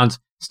season rounds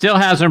still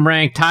has him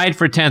ranked tied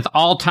for 10th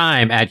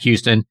all-time at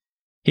Houston.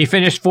 He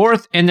finished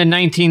 4th in the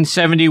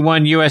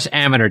 1971 U.S.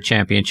 Amateur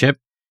Championship.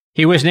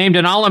 He was named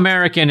an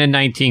All-American in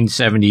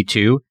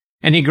 1972,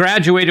 and he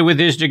graduated with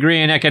his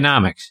degree in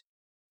economics.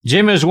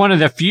 Jim is one of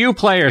the few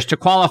players to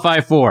qualify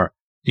for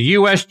the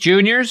U.S.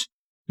 Juniors,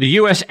 the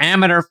U.S.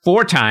 Amateur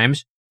 4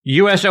 times,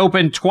 U.S.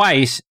 Open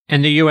twice,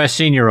 and the U.S.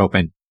 Senior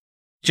Open.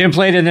 Jim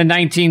played in the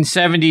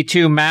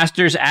 1972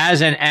 Masters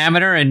as an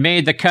amateur and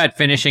made the cut,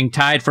 finishing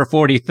tied for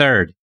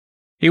 43rd.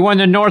 He won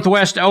the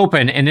Northwest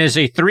Open and is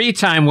a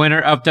 3-time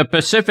winner of the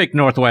Pacific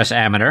Northwest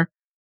Amateur.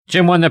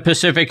 Jim won the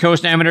Pacific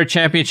Coast Amateur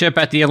Championship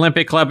at the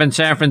Olympic Club in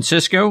San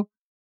Francisco.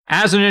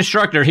 As an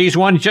instructor, he's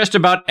won just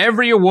about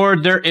every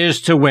award there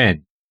is to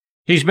win.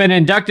 He's been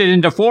inducted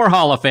into 4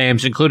 Hall of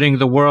Fames, including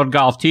the World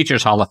Golf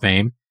Teachers Hall of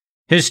Fame.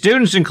 His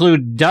students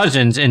include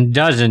dozens and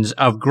dozens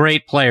of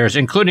great players,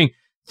 including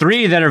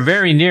 3 that are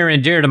very near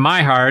and dear to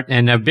my heart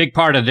and a big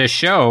part of this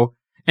show,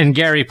 and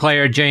Gary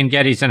Player, Jane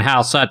Geddes, and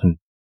Hal Sutton.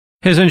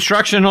 His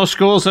instructional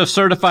schools have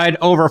certified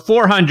over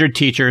 400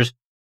 teachers,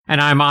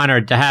 and I'm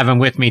honored to have him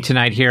with me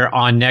tonight here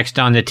on Next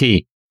on the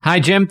Tee.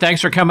 Hi, Jim.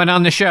 Thanks for coming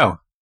on the show.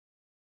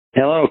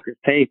 Hello.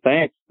 Hey,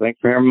 thanks.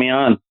 Thanks for having me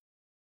on.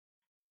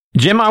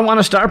 Jim, I want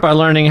to start by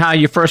learning how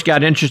you first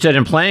got interested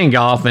in playing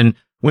golf, and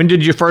when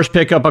did you first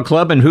pick up a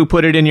club, and who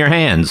put it in your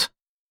hands?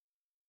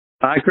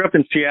 I grew up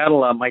in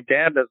Seattle. My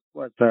dad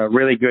was a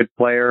really good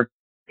player.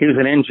 He was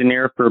an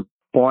engineer for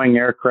Boeing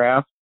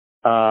aircraft.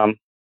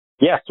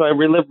 So I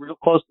lived real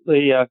close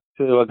to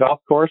a golf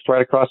course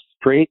right across the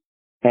street,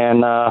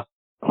 and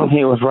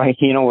he was right.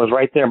 Was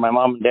right there. My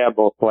mom and dad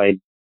both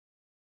played.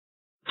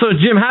 So,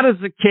 Jim, how does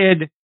a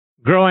kid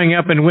growing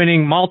up and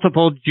winning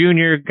multiple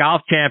junior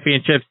golf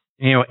championships,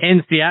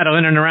 in Seattle,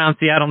 in and around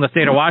Seattle in the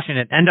state of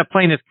Washington, end up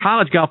playing his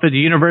college golf at the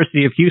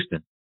University of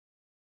Houston?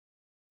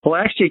 Well,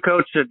 actually,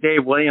 Coach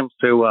Dave Williams,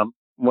 who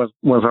was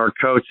our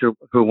coach,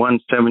 who won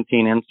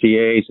 17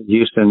 NCAAs at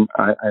Houston,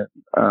 I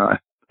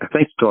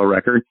think still a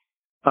record.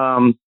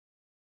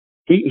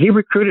 He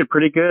recruited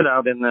pretty good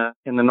out in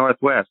the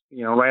Northwest.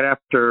 Right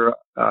after,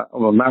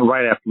 not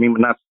right after me,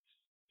 but not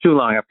too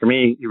long after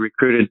me, he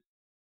recruited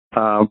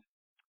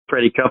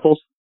Freddie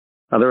Couples.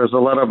 There was a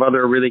lot of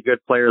other really good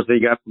players that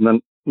he got from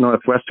the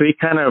Northwest. So he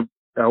kind of,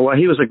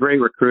 he was a great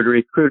recruiter.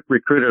 He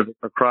recruited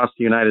across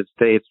the United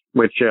States,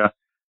 which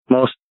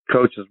most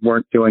coaches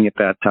weren't doing at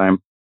that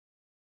time.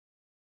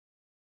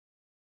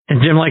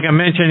 And Jim, like I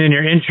mentioned in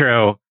your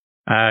intro,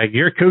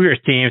 your Cougars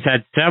teams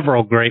had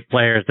several great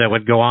players that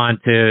would go on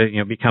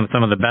to become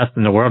some of the best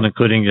in the world,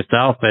 including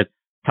yourself. But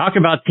talk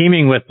about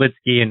teaming with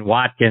Lietzke and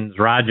Wadkins,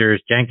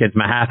 Rogers, Jenkins,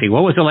 Mahaffey.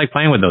 What was it like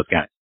playing with those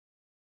guys?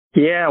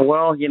 Yeah,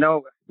 well,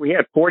 we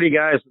had 40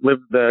 guys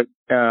lived at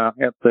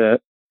the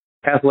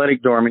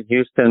athletic dorm in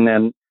Houston,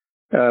 and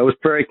it was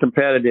very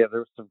competitive.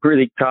 There were some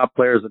really top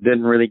players that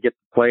didn't really get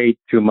to play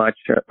too much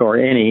or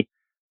any.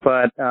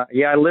 But,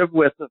 I lived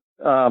with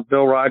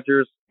Bill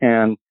Rogers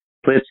and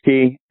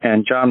Lietzke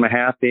and John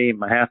Mahaffey.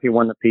 Mahaffey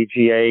won the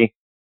PGA.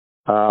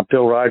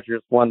 Bill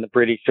Rogers won the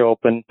British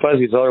Open.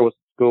 Fuzzy Zoller was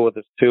at school with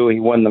us, too. He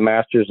won the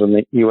Masters and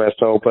the U.S.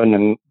 Open.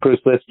 And Bruce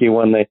Lietzke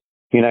won the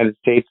United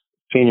States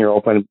Senior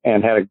Open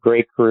and had a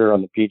great career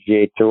on the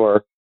PGA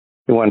Tour.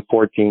 He won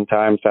 14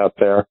 times out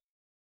there.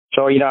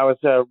 So, I was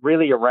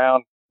really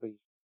around these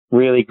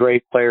really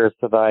great players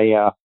that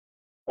I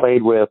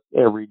played with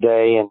every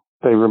day. And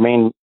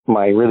remain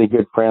my really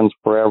good friends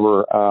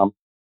forever.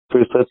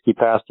 Bruce Lietzke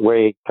passed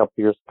away a couple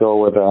years ago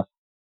with a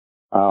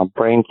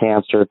brain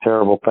cancer, a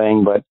terrible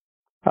thing. But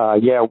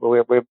yeah,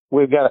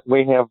 we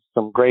have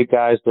some great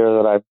guys there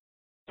that I'm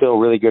still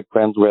really good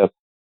friends with.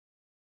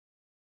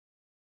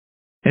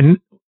 And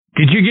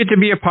did you get to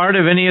be a part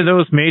of any of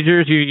those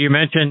majors? You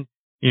mentioned,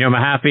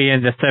 Mahaffey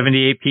and the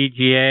 78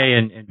 PGA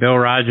and Bill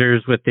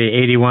Rogers with the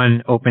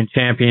 81 Open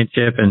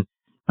Championship, and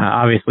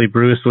obviously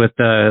Bruce with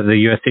the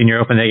U.S. Senior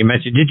Open that you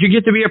mentioned. Did you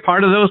get to be a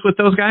part of those with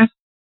those guys?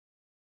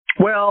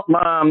 Well,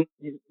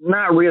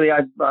 not really.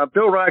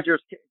 Bill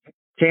Rogers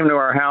came to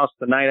our house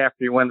the night after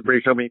he won the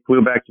British Open. He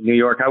flew back to New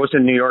York. I was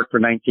in New York for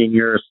 19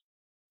 years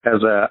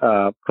as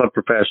a club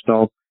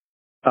professional.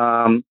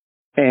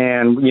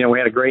 And, we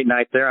had a great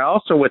night there.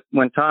 Also,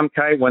 when Tom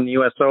Kite won the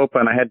U.S.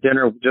 Open, I had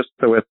dinner just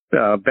with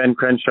Ben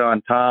Crenshaw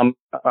and Tom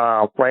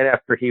right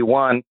after he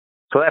won.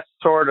 So that's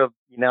sort of,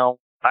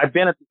 I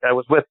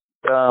was with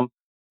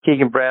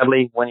Keegan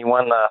Bradley when he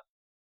won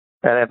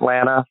at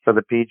Atlanta for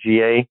the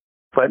PGA.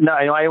 But no,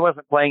 I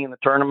wasn't playing in the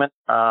tournament.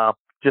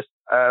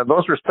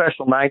 Those were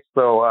special nights,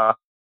 though,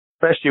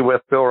 especially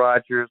with Bill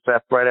Rogers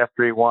right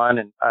after he won.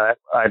 And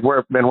I'd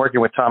been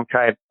working with Tom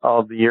Kite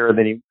all the year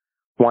that he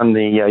won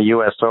the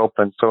U.S.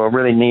 Open. So a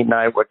really neat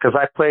night because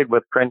I played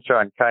with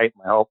Crenshaw and Kite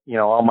all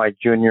my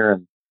junior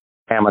and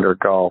amateur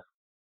golf.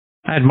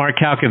 I had Mark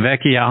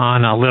Calcavecchia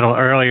on a little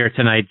earlier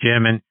tonight,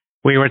 Jim, and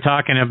we were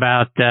talking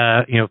about,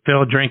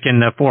 Phil drinking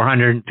the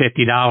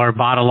 $450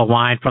 bottle of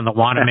wine from the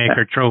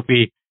Wanamaker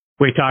Trophy.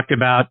 We talked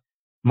about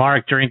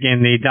Mark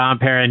drinking the Dom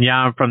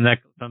Perignon from the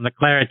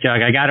claret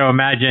jug. I got to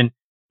imagine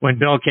when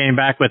Bill came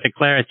back with the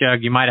claret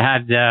jug, you might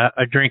have had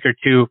a drink or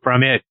two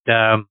from it.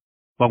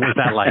 What was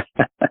that like?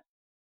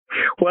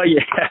 Well,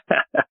 yeah,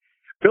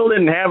 Bill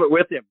didn't have it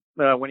with him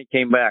when he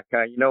came back.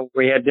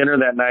 We had dinner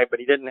that night, but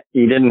he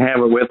didn't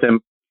have it with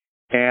him.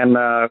 And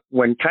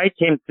when Kite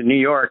came to New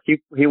York, he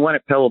won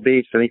at Pebble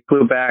Beach, and he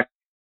flew back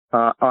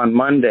on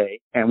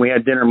Monday, and we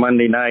had dinner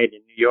Monday night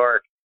in New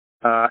York.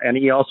 And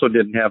he also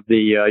didn't have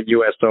the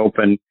U.S.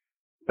 Open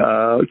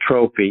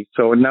trophy.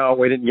 So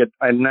no, I didn't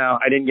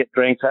get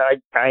drinks.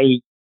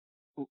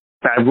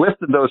 I've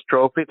lifted those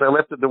trophies. I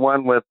lifted the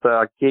one with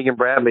Keegan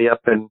Bradley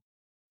up in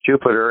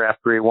Jupiter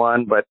after he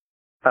won, but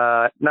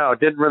no,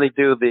 didn't really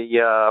do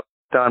the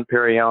Don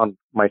Perignon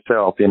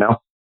myself, Yeah.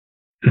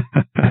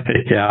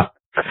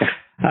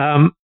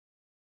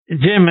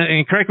 Jim,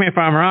 and correct me if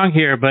I'm wrong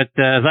here, but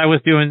as I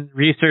was doing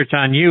research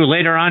on you,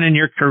 later on in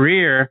your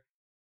career,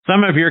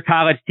 some of your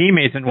college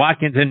teammates, and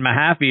Wadkins and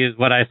Mahaffey is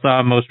what I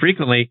saw most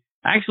frequently,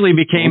 actually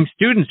became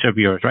students of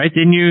yours, right?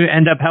 Didn't you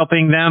end up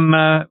helping them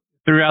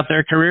throughout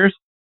their careers?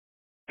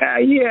 Yeah,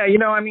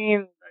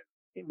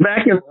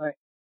 back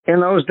in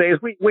those days,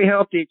 we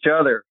helped each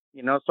other,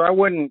 so I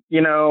wouldn't,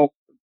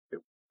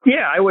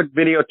 I would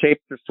videotape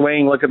their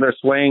swing, look at their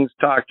swings,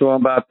 talk to them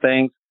about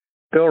things.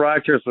 Bill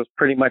Rogers was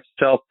pretty much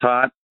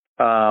self-taught.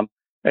 I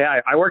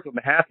worked with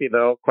Mahaffey,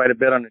 though, quite a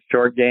bit on his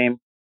short game.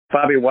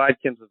 Bobby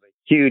Wadkins was a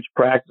huge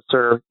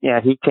practicer. Yeah,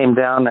 he came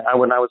down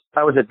when I was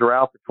at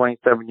Doral for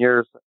 27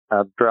 years,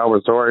 Doral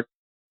Resort.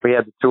 We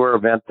had the tour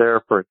event there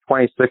for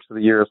 26 of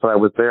the years that I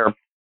was there.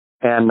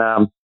 And,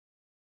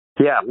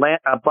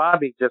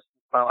 Bobby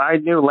I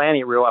knew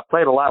Lanny real. I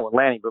played a lot with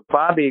Lanny, but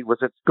Bobby was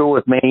at school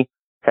with me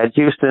at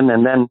Houston,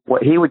 and then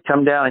he would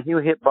come down and he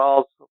would hit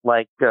balls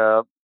like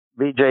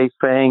Vijay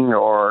Singh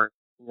or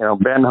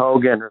Ben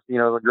Hogan, or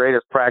the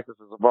greatest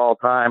practices of all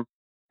time.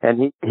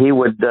 And he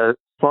would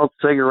smoke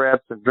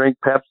cigarettes and drink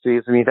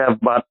Pepsis, and he'd have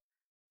about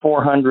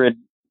 400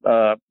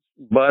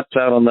 butts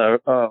out on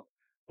the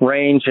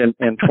range and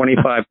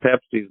 25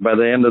 Pepsis by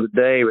the end of the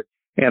day,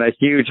 and a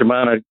huge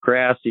amount of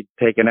grass he'd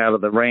taken out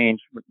of the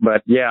range.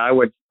 But yeah, I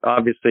would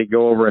obviously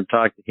go over and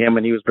talk to him,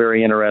 and he was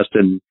very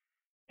interested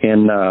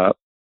in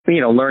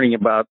learning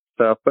about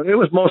stuff. But it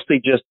was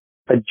mostly just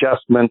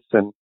adjustments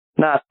and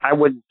I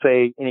wouldn't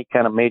say any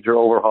kind of major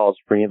overhauls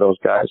for any of those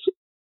guys.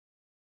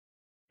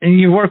 And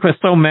you work with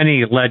so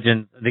many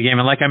legends of the game.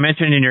 And like I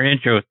mentioned in your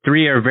intro,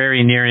 3 are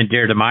very near and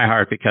dear to my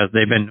heart because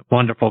they've been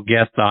wonderful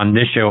guests on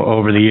this show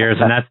over the years.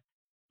 And that's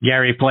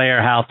Gary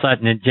Player, Hal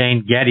Sutton, and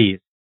Jane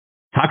Geddes.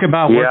 Talk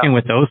about working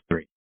with those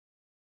 3.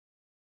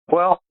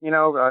 Well,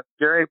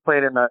 Gary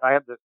played I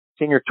had the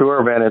senior tour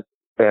event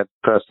at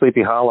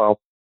Sleepy Hollow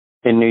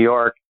in New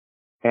York,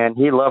 and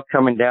he loved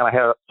coming down.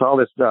 I saw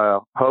this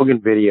Hogan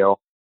video.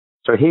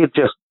 So he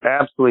just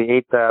absolutely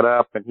ate that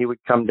up, and he would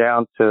come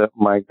down to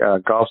my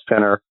golf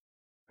center.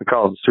 We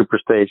call it the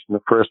Superstation, the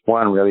first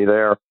one really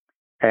there.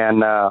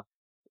 And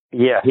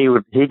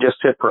he'd just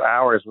sit for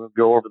hours. We'd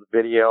go over the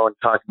video and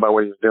talk about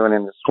what he was doing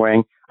in his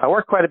swing. I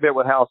worked quite a bit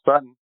with Hal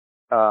Sutton.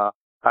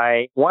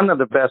 One of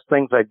the best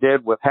things I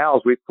did with Hal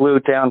is we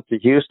flew down to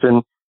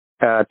Houston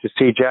to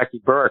see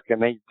Jackie Burke,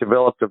 and they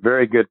developed a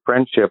very good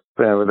friendship.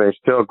 They're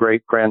still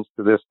great friends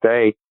to this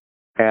day.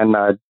 And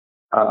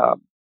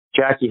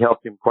Jackie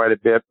helped him quite a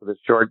bit with his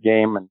short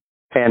game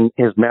and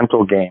his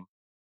mental game.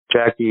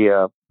 Jackie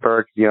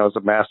Burke, is a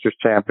Masters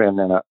champion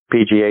and a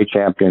PGA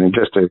champion, and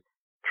just a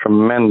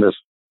tremendous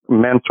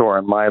mentor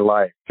in my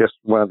life. Just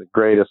one of the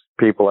greatest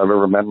people I've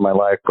ever met in my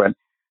life. But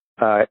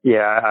I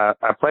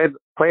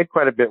played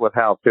quite a bit with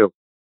Hal too.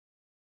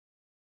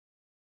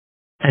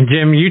 And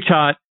Jim, you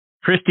taught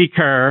Christy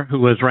Kerr, who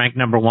was ranked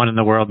number 1 in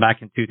the world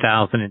back in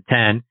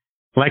 2010,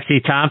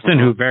 Lexi Thompson,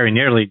 who very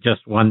nearly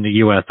just won the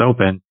U.S.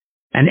 Open,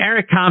 and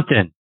Eric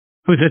Compton,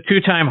 who's a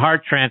 2-time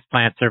heart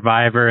transplant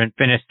survivor and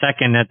finished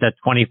second at the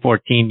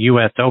 2014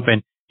 U.S.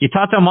 Open. You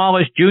taught them all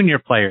as junior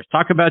players.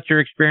 Talk about your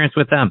experience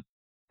with them.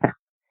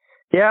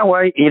 Yeah,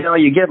 well,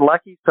 you get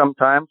lucky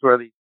sometimes where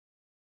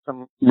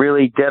some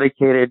really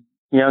dedicated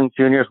young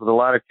juniors with a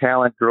lot of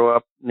talent grow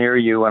up near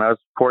you. And I was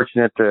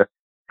fortunate to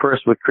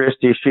first with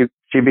Christy, she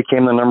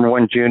became the number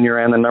 1 junior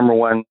and the number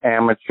 1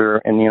 amateur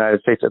in the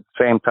United States at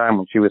the same time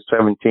when she was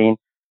 17.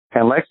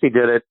 And Lexi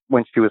did it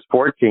when she was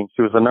 14.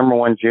 She was the number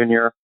 1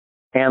 junior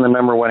and the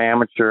number 1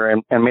 amateur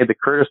and made the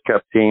Curtis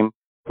Cup team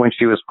when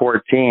she was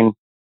 14.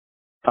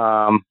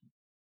 Both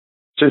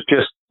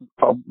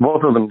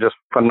of them just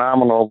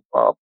phenomenal,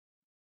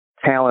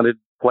 talented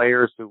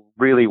players who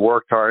really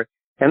worked hard.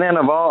 And then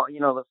of all,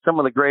 some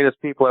of the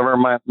greatest people ever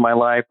in my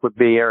life would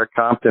be Eric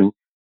Compton,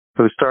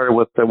 who started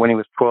with when he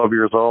was 12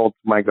 years old,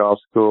 my golf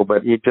school,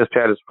 but he just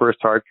had his first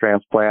heart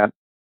transplant.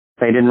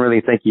 They didn't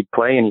really think he'd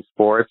play any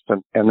sports.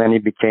 And then he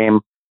became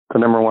the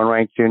number 1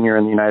 ranked junior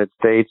in the United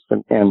States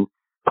and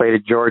played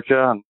at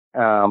Georgia. And,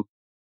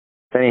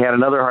 then he had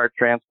another heart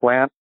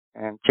transplant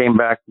and came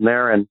back from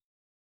there and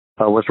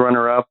was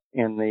runner-up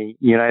in the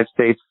United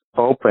States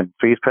Open.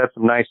 So he's had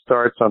some nice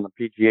starts on the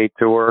PGA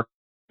Tour.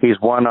 He's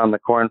won on the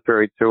Korn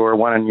Ferry Tour,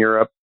 won in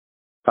Europe.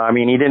 I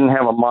mean, he didn't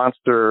have a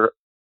monster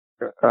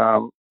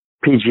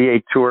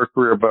PGA Tour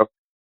career, but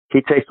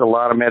he takes a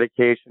lot of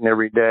medication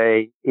every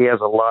day. He has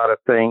a lot of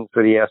things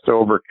that he has to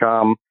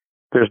overcome.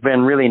 There's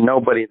been really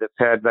nobody that's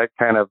had that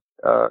kind of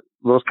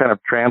those kind of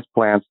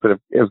transplants that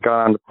has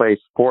gone on to play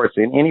sports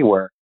in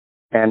anywhere.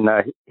 And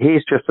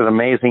he's just an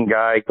amazing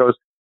guy. He goes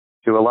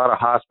to a lot of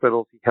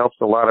hospitals. He helps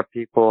a lot of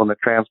people in the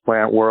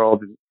transplant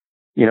world and,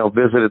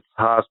 visited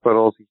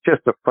hospitals. He's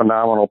just a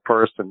phenomenal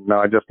person. No,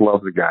 I just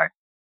love the guy.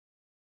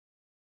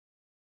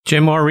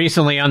 Jim, more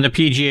recently on the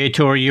PGA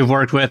Tour, you've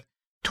worked with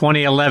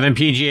 2011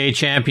 PGA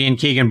champion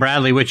Keegan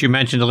Bradley, which you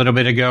mentioned a little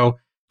bit ago,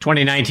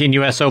 2019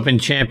 U.S. Open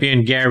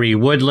champion Gary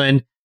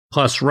Woodland,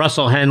 plus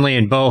Russell Henley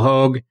and Bo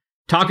Hoag.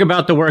 Talk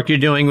about the work you're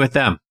doing with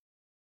them.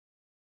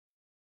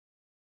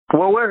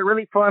 Well, we're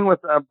really fun with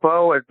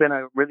Bo. Has been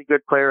a really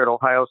good player at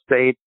Ohio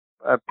State.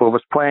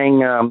 Was playing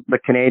the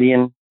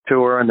Canadian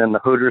Tour and then the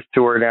Hooters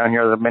Tour down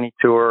here, the mini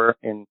tour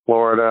in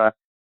Florida.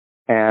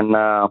 And,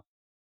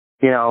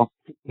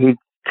 he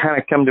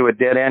kind of come to a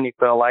dead end, he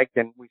felt like,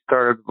 and we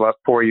started about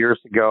 4 years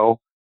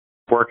ago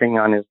working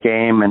on his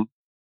game, and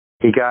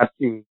he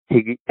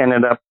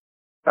ended up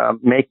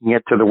making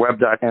it to the web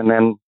doc, and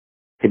then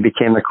he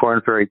became the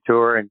Korn Ferry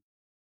Tour, and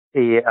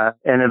he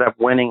ended up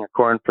winning a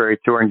Korn Ferry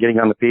Tour and getting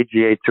on the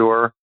PGA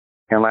Tour.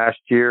 And last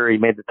year he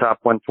made the top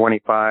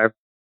 125,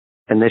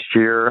 and this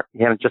year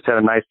he just had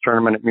a nice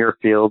tournament at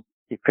Muirfield.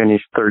 He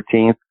finished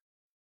 13th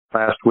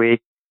last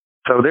week.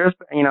 So there's,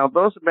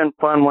 those have been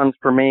fun ones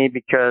for me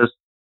because,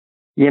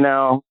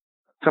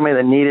 somebody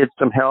that needed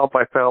some help,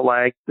 I felt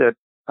like that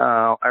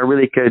I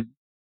really could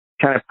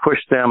kind of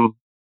push them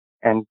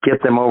and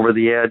get them over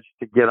the edge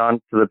to get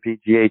onto the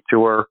PGA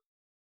Tour.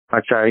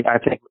 Which I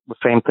think the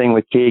same thing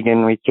with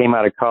Keegan. We came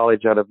out of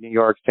college out of New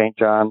York, St.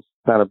 John's,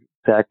 not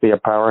exactly a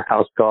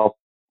powerhouse golf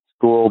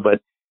school,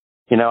 but,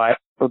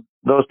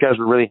 those guys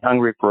were really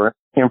hungry for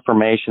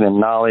information and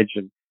knowledge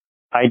and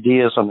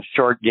ideas on the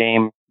short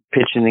game,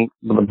 pitching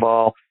the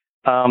ball.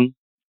 Bo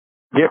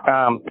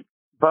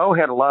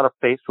had a lot of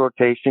face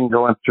rotation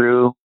going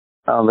through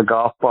the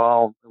golf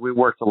ball. We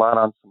worked a lot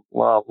on some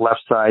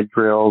left side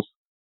drills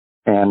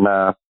and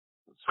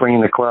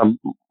swinging the club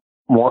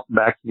more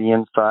back to the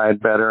inside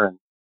better. And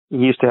he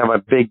used to have a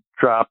big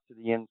drop to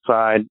the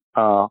inside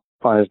on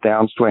his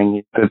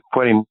downswing that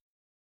put him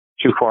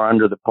too far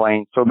under the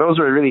plane. So those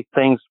are really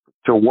things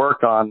to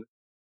work on.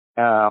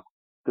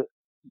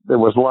 There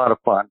was a lot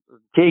of fun.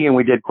 Keegan,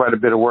 we did quite a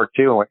bit of work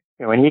too.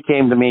 When he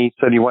came to me, he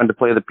said he wanted to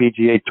play the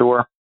PGA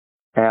Tour,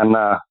 and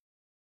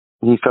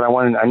he said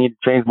I need to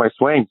change my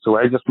swing. So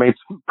I just made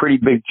some pretty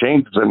big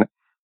changes, and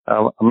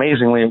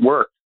amazingly it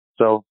worked.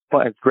 So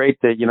it's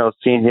great that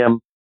seeing him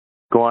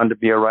go on to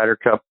be a Ryder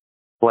Cup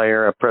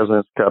player, a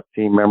President's Cup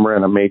team member,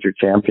 and a major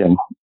champion.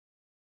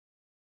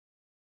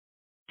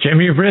 Jim,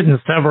 you've written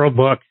several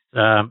books,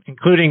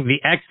 including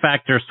The X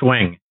Factor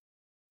Swing.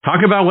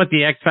 Talk about what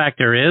the X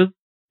Factor is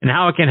and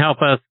how it can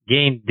help us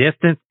gain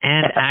distance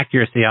and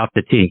accuracy off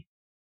the tee.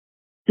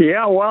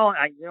 Yeah, well,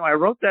 I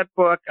wrote that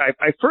book.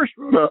 I first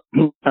wrote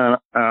a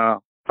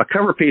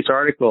cover piece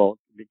article.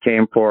 It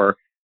became for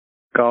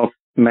Golf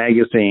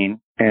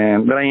Magazine,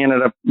 and then I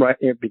ended up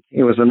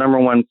it was the number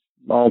one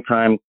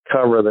all-time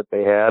cover that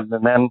they had,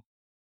 and then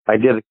I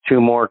did 2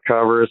 more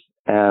covers,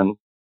 and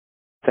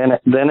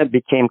then it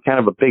became kind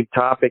of a big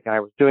topic.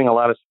 I was doing a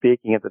lot of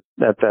speaking at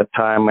that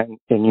time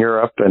in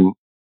Europe and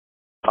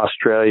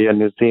Australia,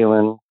 New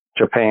Zealand,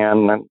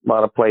 Japan and a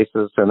lot of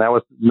places. And that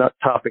was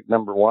topic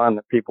number one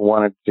that people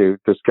wanted to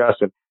discuss.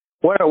 And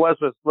what it was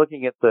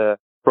looking at the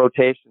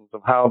rotations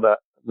of how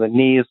the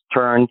knees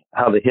turned,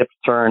 how the hips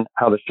turned,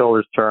 how the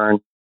shoulders turned,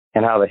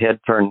 and how the head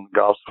turned in the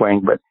golf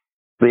swing. But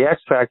the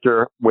X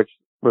factor, which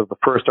was the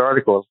first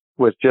article,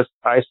 was just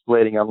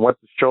isolating on what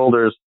the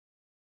shoulders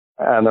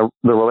and the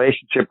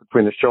relationship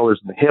between the shoulders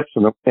and the hips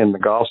in the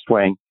golf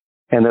swing,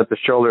 and that the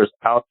shoulders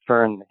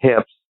outturn the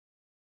hips,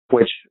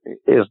 which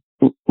is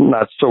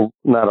not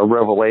a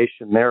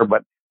revelation there,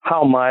 but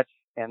how much,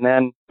 and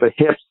then the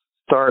hips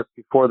start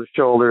before the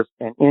shoulders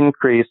and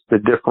increase the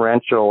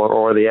differential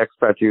or the X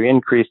factor. You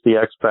increase the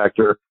X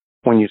factor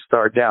when you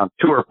start down.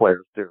 Tour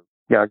players do.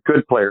 Yeah,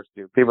 good players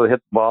do. People that hit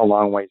the ball a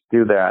long ways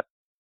do that.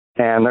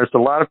 And there's a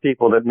lot of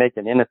people that make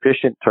an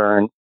inefficient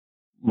turn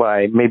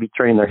by maybe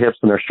turning their hips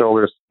and their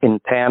shoulders in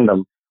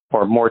tandem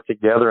or more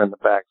together in the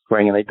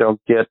backswing, and they don't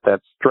get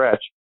that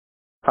stretch.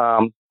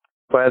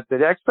 But the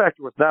X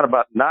factor was not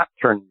about not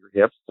turning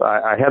your hips.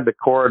 I had the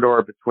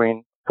corridor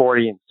between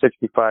 40 and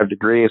 65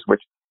 degrees,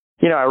 which,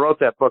 I wrote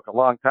that book a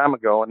long time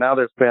ago, and now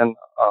there's been,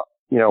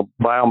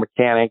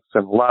 biomechanics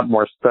and a lot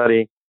more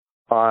study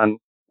on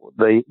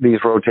these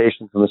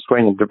rotations in the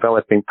swing and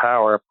developing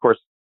power. Of course,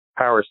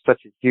 power is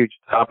such a huge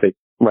topic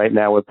right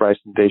now with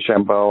Bryson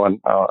DeChambeau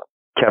and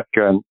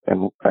Koepka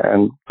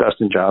and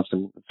Dustin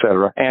Johnson, et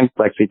cetera, and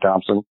Lexi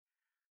Thompson.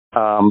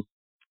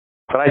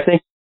 But I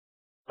think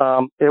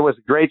it was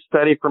a great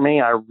study for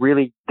me. I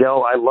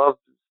loved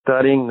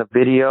studying the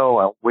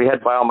video. We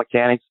had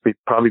biomechanics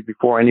probably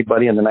before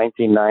anybody in the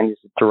 1990s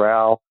at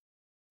Doral.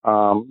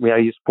 I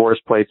used force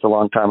plates a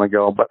long time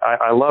ago, but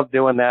I love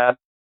doing that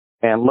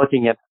and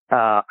looking at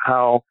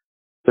how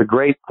the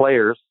great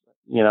players,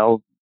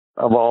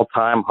 of all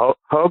time.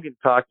 Hogan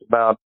talked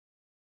about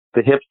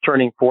the hips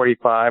turning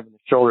 45 and the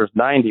shoulders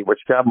 90, which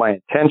got my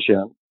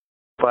attention.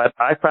 But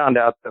I found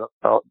out that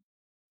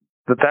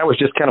was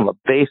just kind of a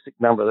basic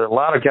number. There are a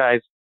lot of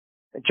guys.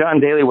 John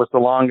Daly was the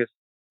longest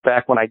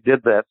back when I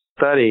did that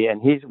study,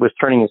 and he was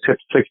turning his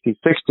hips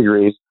 66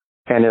 degrees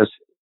and his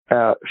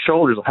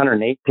shoulders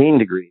 118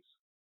 degrees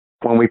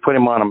when we put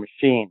him on a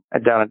machine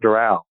down at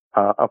Doral.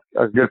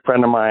 A good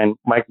friend of mine,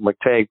 Michael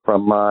McTagg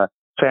from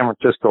San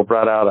Francisco,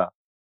 brought out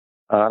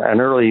an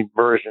early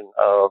version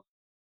of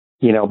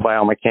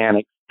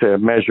biomechanics to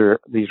measure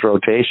these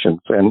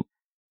rotations, and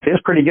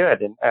it's pretty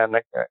good. And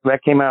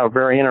that came out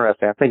very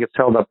interesting. I think it's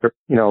held up,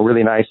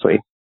 really nicely.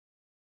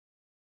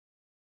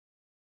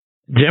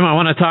 Jim, I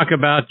want to talk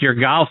about your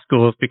golf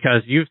schools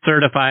because you've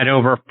certified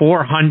over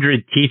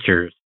 400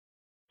 teachers.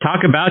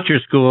 Talk about your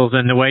schools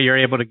and the way you're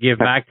able to give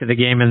back to the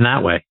game in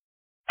that way.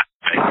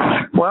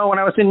 Well, when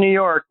I was in New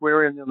York, we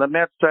were in the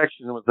Met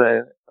section.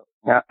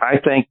 I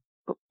think,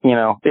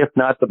 if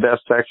not the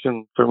best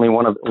section, certainly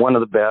one of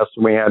the best.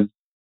 We had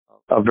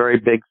a very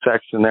big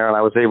section there, and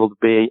I was able to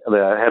be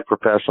the head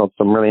professional at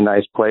some really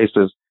nice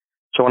places.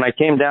 So when I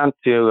came down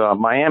to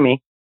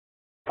Miami,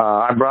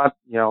 I brought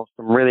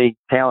some really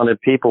talented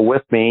people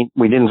with me.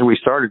 We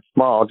started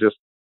small, just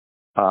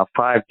 5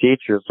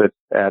 teachers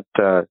at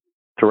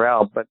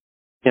Doral, but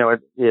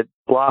it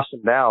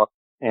blossomed out,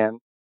 and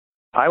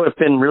I've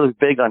been really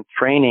big on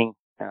training.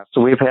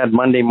 So we've had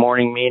Monday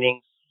morning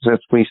meetings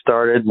since we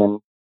started, and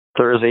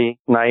Thursday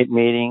night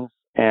meetings,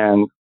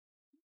 and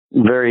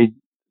very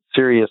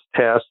serious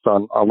tests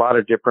on a lot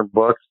of different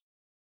books.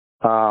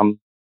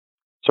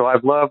 So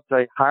I've loved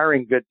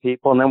hiring good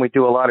people, and then we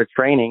do a lot of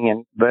training,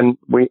 and then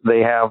they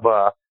have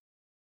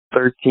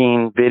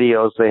 13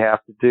 videos they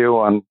have to do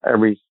on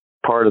every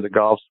part of the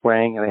golf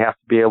swing, and they have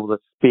to be able to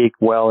speak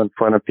well in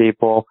front of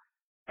people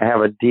and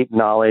have a deep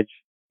knowledge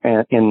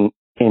in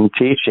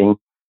teaching.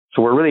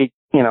 So we're really,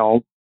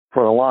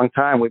 for a long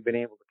time, we've been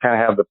able to kind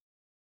of have the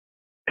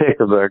pick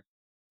of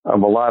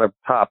a lot of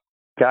top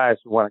guys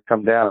who want to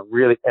come down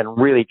and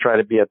really try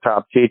to be a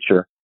top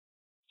teacher.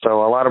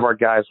 So a lot of our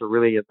guys are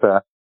really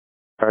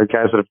our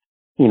guys that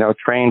have,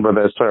 trained with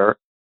us are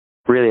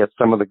really at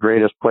some of the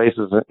greatest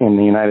places in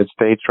the United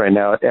States right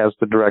now as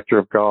the director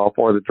of golf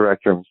or the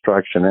director of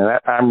instruction. And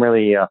I'm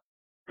really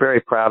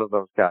very proud of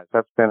those guys.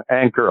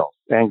 And girls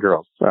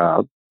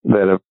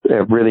that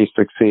have really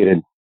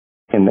succeeded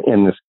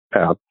in this,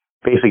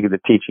 basically the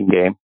teaching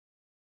game.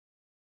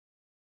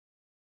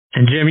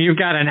 And Jim, you've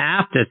got an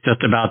app that's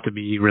just about to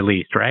be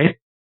released, right?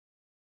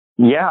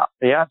 Yeah,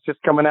 it's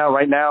just coming out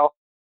right now.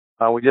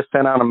 We just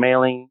sent out a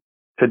mailing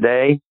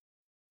today.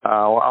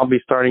 I'll be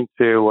starting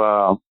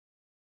to,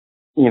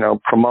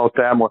 promote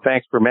that. Well,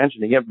 thanks for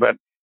mentioning it, but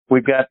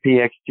we've got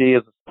PXG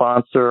as a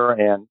sponsor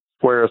and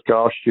Squares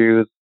golf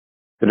shoes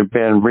that have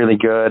been really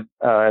good,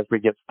 as we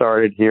get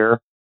started here.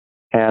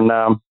 And,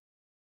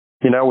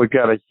 we've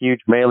got a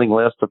huge mailing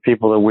list of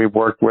people that we've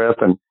worked with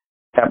and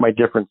at my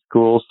different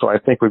schools. So I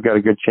think we've got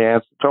a good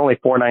chance. It's only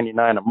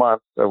 $4.99 a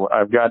month. So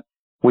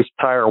we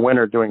hire a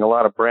winner doing a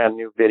lot of brand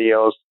new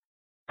videos.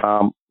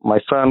 My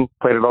son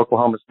played at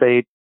Oklahoma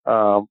State,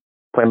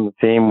 played on the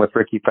team with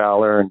Ricky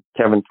Fowler and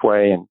Kevin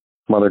Tway and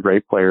some other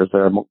great players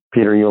there,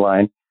 Peter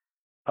Uline.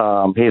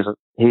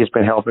 He's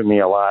been helping me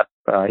a lot.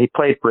 He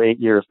played for 8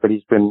 years, but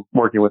he's been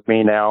working with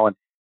me now. And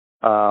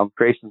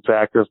Grayson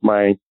Zacher is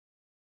my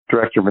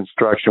director of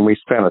instruction. We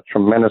spent a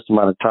tremendous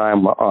amount of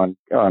time on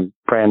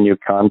brand new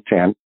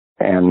content.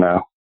 And,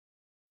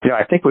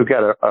 I think we've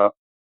got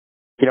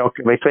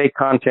they say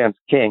content's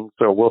king,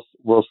 so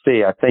we'll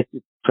see. I think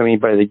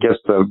anybody that gets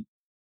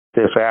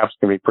this app's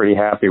going to be pretty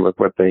happy with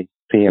what they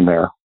see in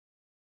there.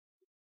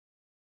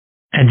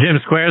 And Jim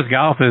Squares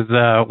Golf is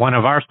one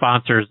of our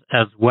sponsors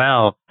as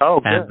well.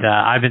 Oh, good. And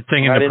I've been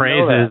singing the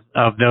praises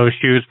of those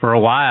shoes for a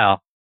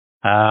while.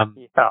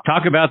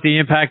 Talk about the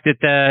impact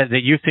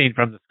that you've seen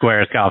from the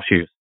Squares Golf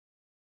shoes.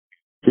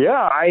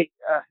 Yeah,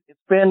 it's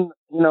been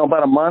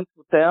about a month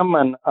with them,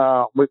 and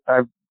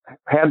I've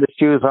had the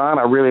shoes on.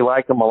 I really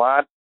like them a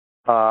lot.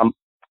 I'm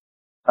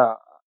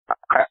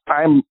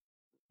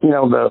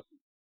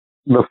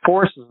the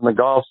forces in the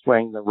golf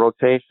swing, the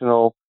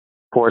rotational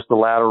force, the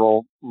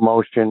lateral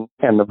motion,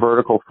 and the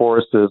vertical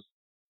forces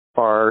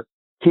are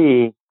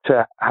key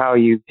to how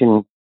you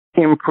can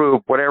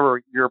improve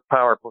whatever your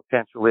power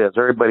potential is.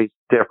 Everybody's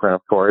different,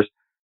 of course,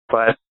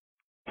 but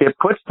it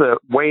puts the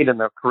weight in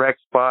the correct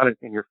spot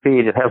in your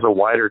feet. It has a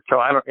wider toe.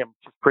 I'm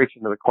just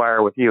preaching to the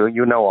choir with you.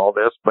 You know all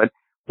this, but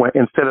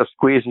instead of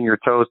squeezing your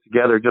toes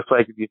together, just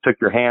like if you took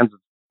your hand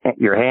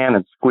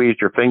and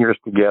squeezed your fingers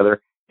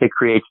together, it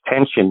creates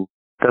tension.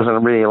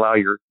 Doesn't really allow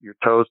your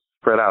toes to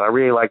spread out. I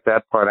really like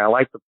that part. I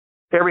like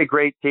every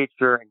great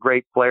teacher and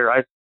great player.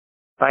 I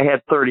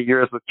had 30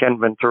 years with Ken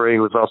Venturi,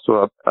 who was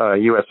also a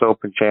U.S.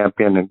 Open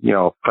champion and,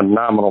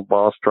 phenomenal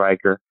ball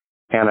striker.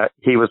 And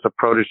he was a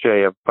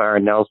protege of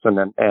Byron Nelson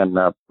and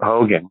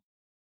Hogan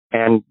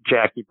and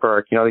Jackie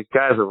Burke. These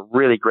guys are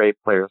really great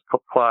players.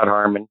 Claude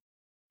Harmon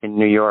in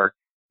New York.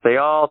 They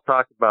all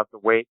talk about the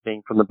weight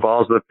being from the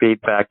balls of the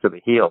feet back to the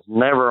heels,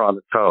 never on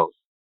the toes.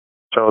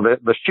 So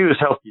the shoes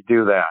help you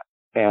do that.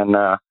 And,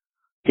 I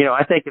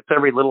think it's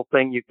every little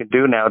thing you can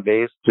do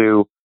nowadays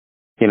to,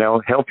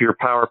 help your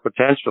power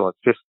potential. It's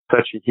just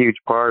such a huge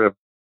part of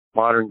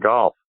modern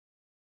golf.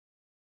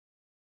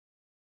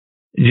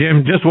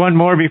 Jim, just one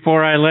more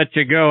before I let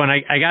you go. And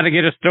I got to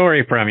get a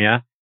story from you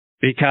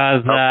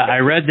because I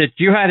read that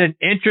you had an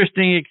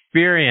interesting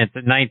experience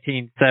in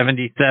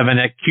 1977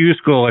 at Q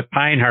School at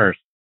Pinehurst.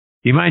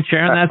 Do you mind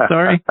sharing that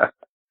story?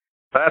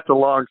 That's a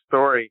long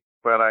story,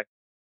 but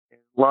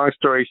long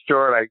story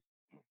short,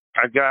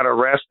 I got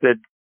arrested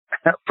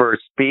for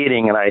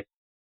speeding, and I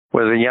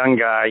was a young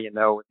guy,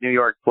 with New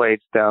York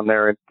plates down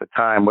there at the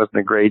time. Wasn't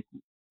a great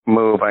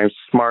move. I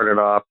smarted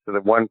off to the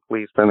one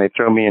policeman. They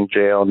threw me in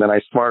jail, and then I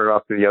smarted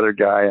off to the other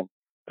guy, and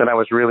then I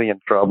was really in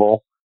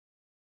trouble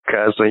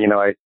because,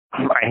 I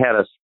had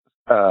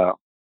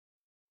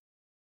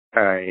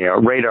a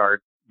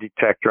radar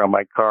detector on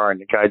my car, and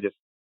the guy just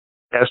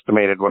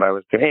estimated what I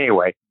was doing.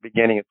 Anyway,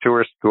 beginning of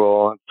tour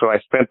school, so I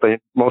spent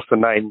most of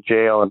the night in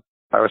jail, and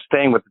I was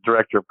staying with the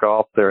director of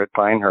golf there at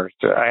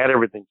Pinehurst. I had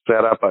everything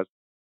set up. I was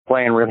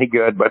playing really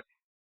good, but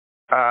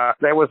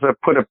that was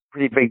put a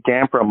pretty big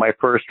damper on my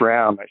first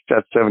round. I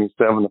shot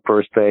 77 the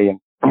first day, and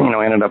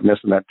ended up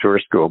missing that tour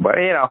school. But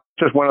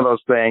just one of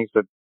those things,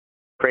 that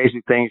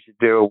crazy things you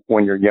do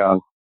when you're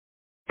young.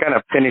 Kind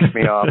of finished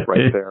me off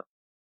right there.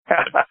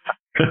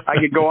 I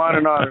could go on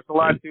and on. There's a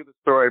lot to the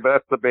story, but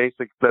that's the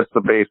basics. That's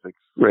the basics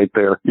right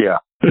there. Yeah.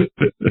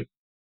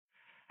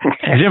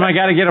 Jim, I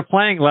got to get a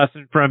playing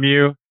lesson from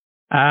you.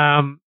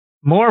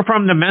 More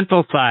from the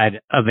mental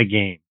side of the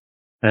game.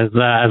 As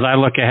I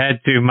look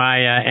ahead to my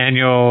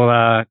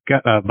annual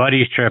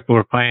buddies trip,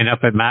 we're playing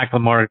up at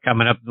Macklemore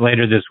coming up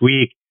later this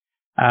week.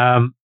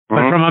 But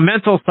from a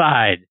mental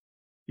side,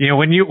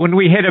 when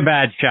we hit a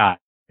bad shot,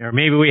 or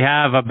maybe we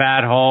have a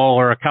bad hole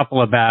or a couple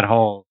of bad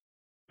holes,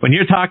 when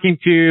you're talking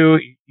to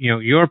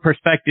your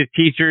prospective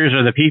teachers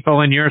or the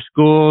people in your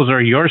schools or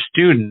your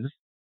students,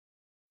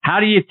 how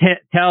do you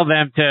tell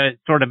them to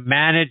sort of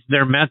manage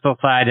their mental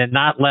side and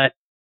not let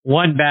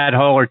one bad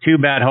hole or two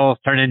bad holes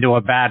turn into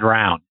a bad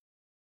round?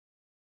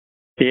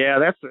 Yeah,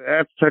 that's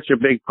such a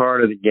big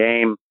part of the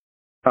game.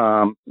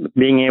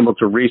 Being able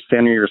to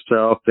recenter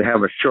yourself, to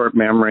have a short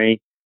memory,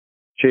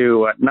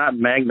 to not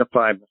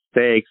magnify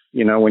mistakes.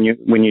 When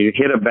you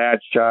hit a bad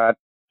shot,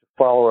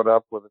 follow it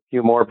up with a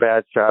few more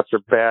bad shots or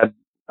bad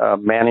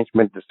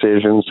management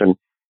decisions, and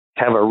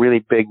have a really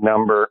big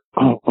number.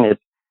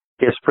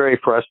 It's very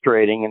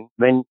frustrating. And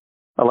then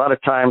a lot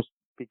of times,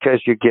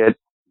 because you get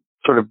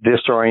sort of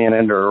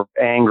disoriented or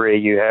angry,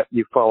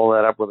 you follow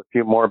that up with a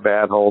few more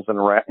bad holes,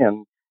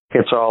 and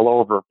it's all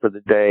over for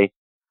the day.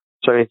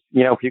 So if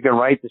you can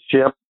right the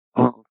ship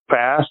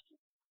fast,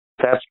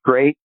 that's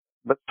great.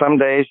 But some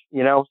days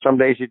you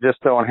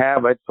just don't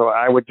have it. So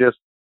I would just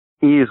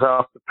ease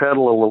off the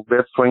pedal a little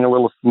bit, swing a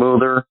little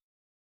smoother,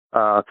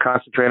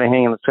 concentrate on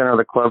hitting in the center of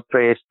the club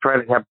face, try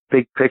to have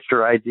big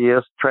picture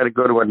ideas, try to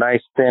go to a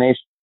nice finish,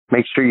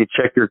 make sure you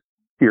check your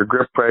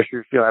grip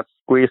pressure, so you're not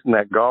squeezing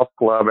that golf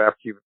club after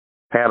you've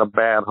had a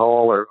bad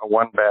hole or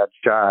one bad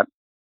shot.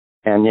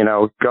 And,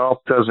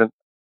 golf doesn't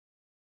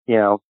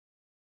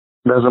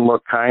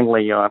look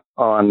kindly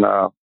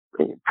on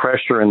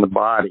pressure in the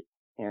body.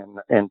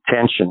 and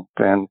tension.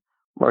 And,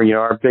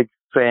 our big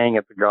saying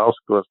at the golf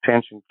school is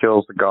tension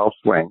kills the golf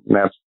swing. And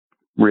that's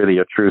really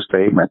a true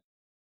statement.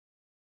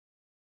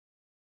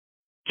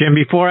 Jim,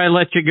 before I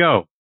let you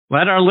go,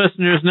 let our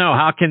listeners know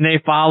how can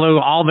they follow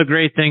all the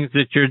great things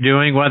that you're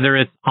doing, whether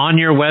it's on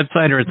your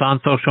website or it's on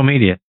social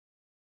media.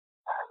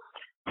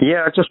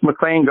 Yeah, just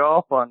McLean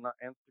Golf on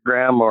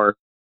Instagram or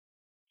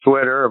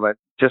Twitter, but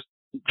just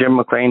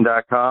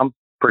jimmclean.com.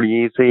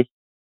 Pretty easy.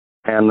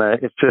 And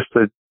it's just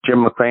the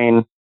Jim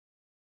McLean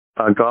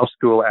Golf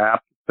School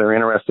app. If they're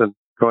interested in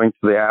going to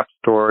the App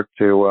Store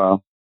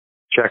to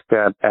check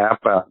that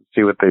app out and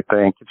see what they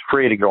think. It's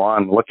free to go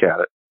on and look at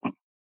it.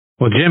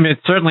 Well, Jim, it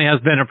certainly has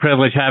been a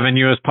privilege having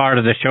you as part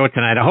of the show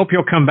tonight. I hope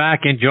you'll come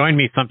back and join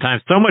me sometime.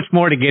 So much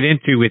more to get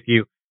into with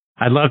you.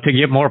 I'd love to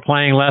get more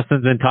playing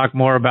lessons and talk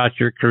more about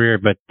your career,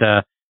 but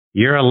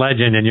you're a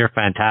legend and you're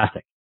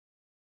fantastic.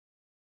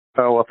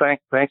 Oh, well,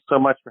 thanks so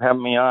much for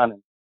having me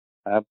on.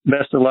 And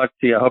best of luck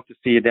to you. I hope to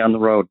see you down the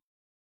road.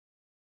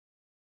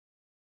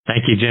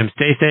 Thank you, Jim.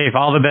 Stay safe.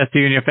 All the best to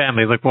you and your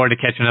family. Look forward to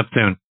catching up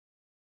soon.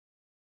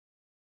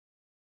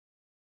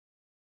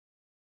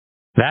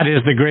 That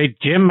is the great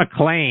Jim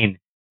McLean.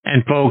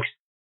 And folks,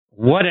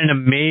 what an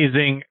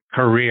amazing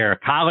career,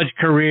 college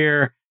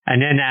career,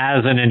 and then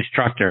as an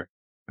instructor.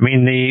 I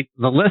mean,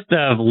 the list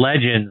of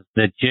legends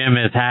that Jim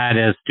has had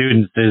as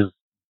students is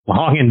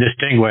long and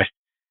distinguished.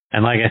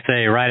 And like I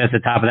say, right at the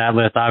top of that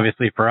list,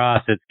 obviously for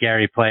us, it's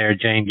Gary Player,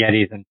 Jane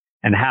Geddes,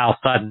 and Hal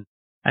Sutton.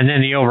 And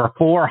then the over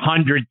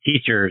 400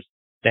 teachers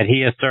that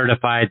he has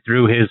certified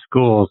through his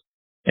schools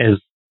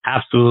is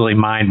absolutely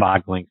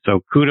mind-boggling.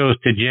 So kudos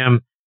to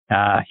Jim.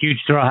 Huge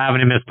thrill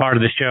having him as part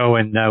of the show,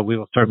 and we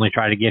will certainly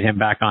try to get him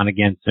back on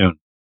again soon.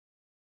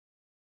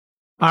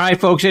 All right,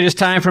 folks, it is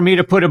time for me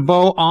to put a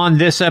bow on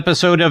this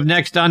episode of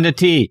Next on the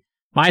Tee.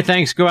 My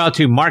thanks go out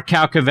to Mark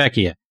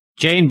Calcavecchia,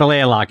 Jane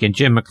Blalock, and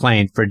Jim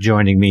McLean for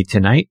joining me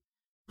tonight.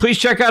 Please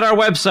check out our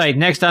website,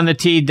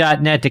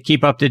 nextonthetee.net, to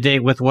keep up to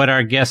date with what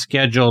our guest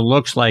schedule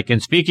looks like.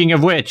 And speaking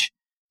of which,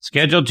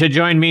 scheduled to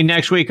join me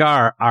next week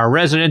are our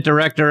resident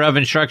director of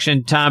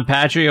instruction, Tom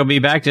Patry. He'll be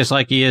back just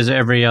like he is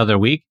every other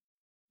week.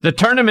 The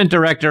tournament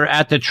director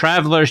at the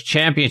Travelers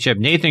Championship,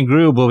 Nathan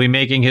Grube, will be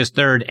making his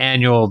third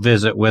annual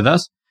visit with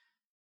us.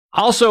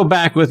 Also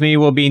back with me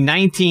will be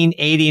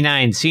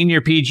 1989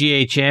 senior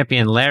PGA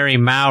champion Larry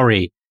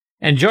Mowry.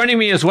 And joining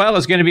me as well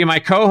is going to be my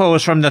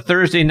co-host from the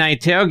Thursday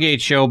night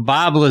tailgate show,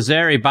 Bob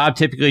Lazzari. Bob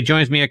typically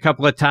joins me a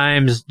couple of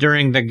times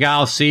during the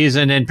golf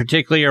season and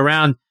particularly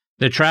around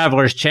the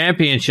Travelers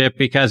Championship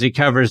because he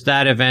covers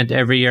that event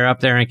every year up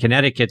there in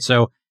Connecticut.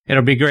 So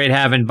it'll be great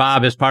having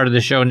Bob as part of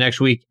the show next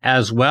week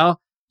as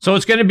well. So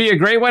it's going to be a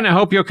great one. I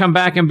hope you'll come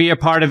back and be a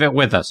part of it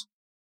with us.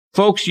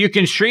 Folks, you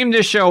can stream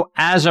this show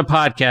as a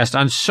podcast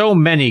on so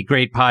many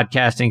great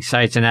podcasting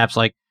sites and apps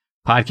like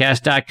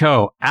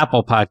Podcast.co,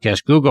 Apple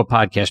Podcasts, Google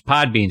Podcasts,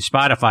 Podbean,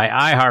 Spotify,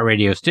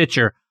 iHeartRadio,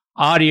 Stitcher,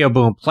 Audio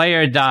Boom,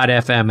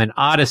 Player.fm, and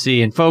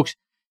Odyssey. And folks,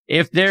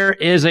 if there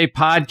is a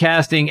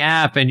podcasting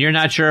app and you're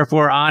not sure if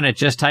we're on it,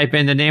 just type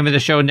in the name of the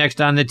show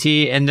Next on the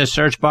Tee in the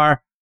search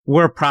bar.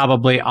 We're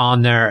probably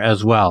on there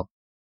as well.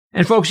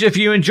 And folks, if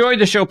you enjoyed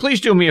the show,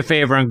 please do me a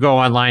favor and go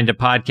online to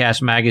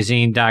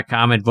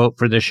podcastmagazine.com and vote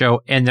for the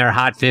show in their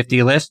Hot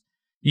 50 list.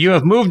 You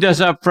have moved us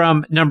up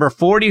from number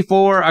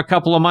 44 a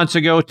couple of months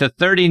ago to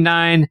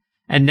 39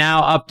 and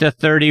now up to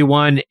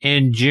 31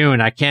 in June.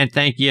 I can't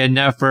thank you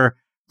enough for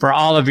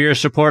all of your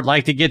support. I'd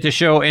like to get the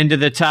show into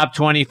the top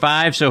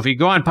 25. So if you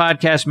go on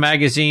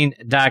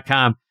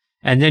podcastmagazine.com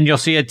and then you'll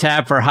see a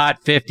tab for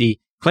Hot 50,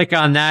 click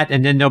on that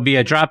and then there'll be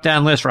a drop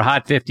down list for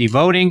Hot 50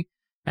 voting.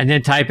 And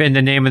then type in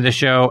the name of the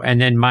show and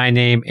then my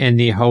name in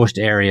the host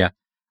area.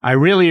 I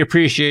really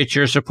appreciate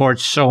your support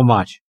so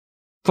much.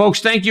 Folks,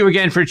 thank you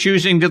again for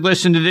choosing to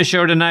listen to this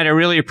show tonight. I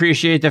really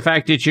appreciate the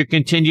fact that you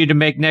continue to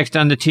make Next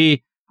on the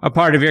Tee a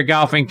part of your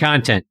golfing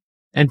content.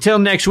 Until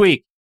next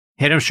week,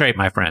 hit 'em straight,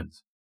 my friends.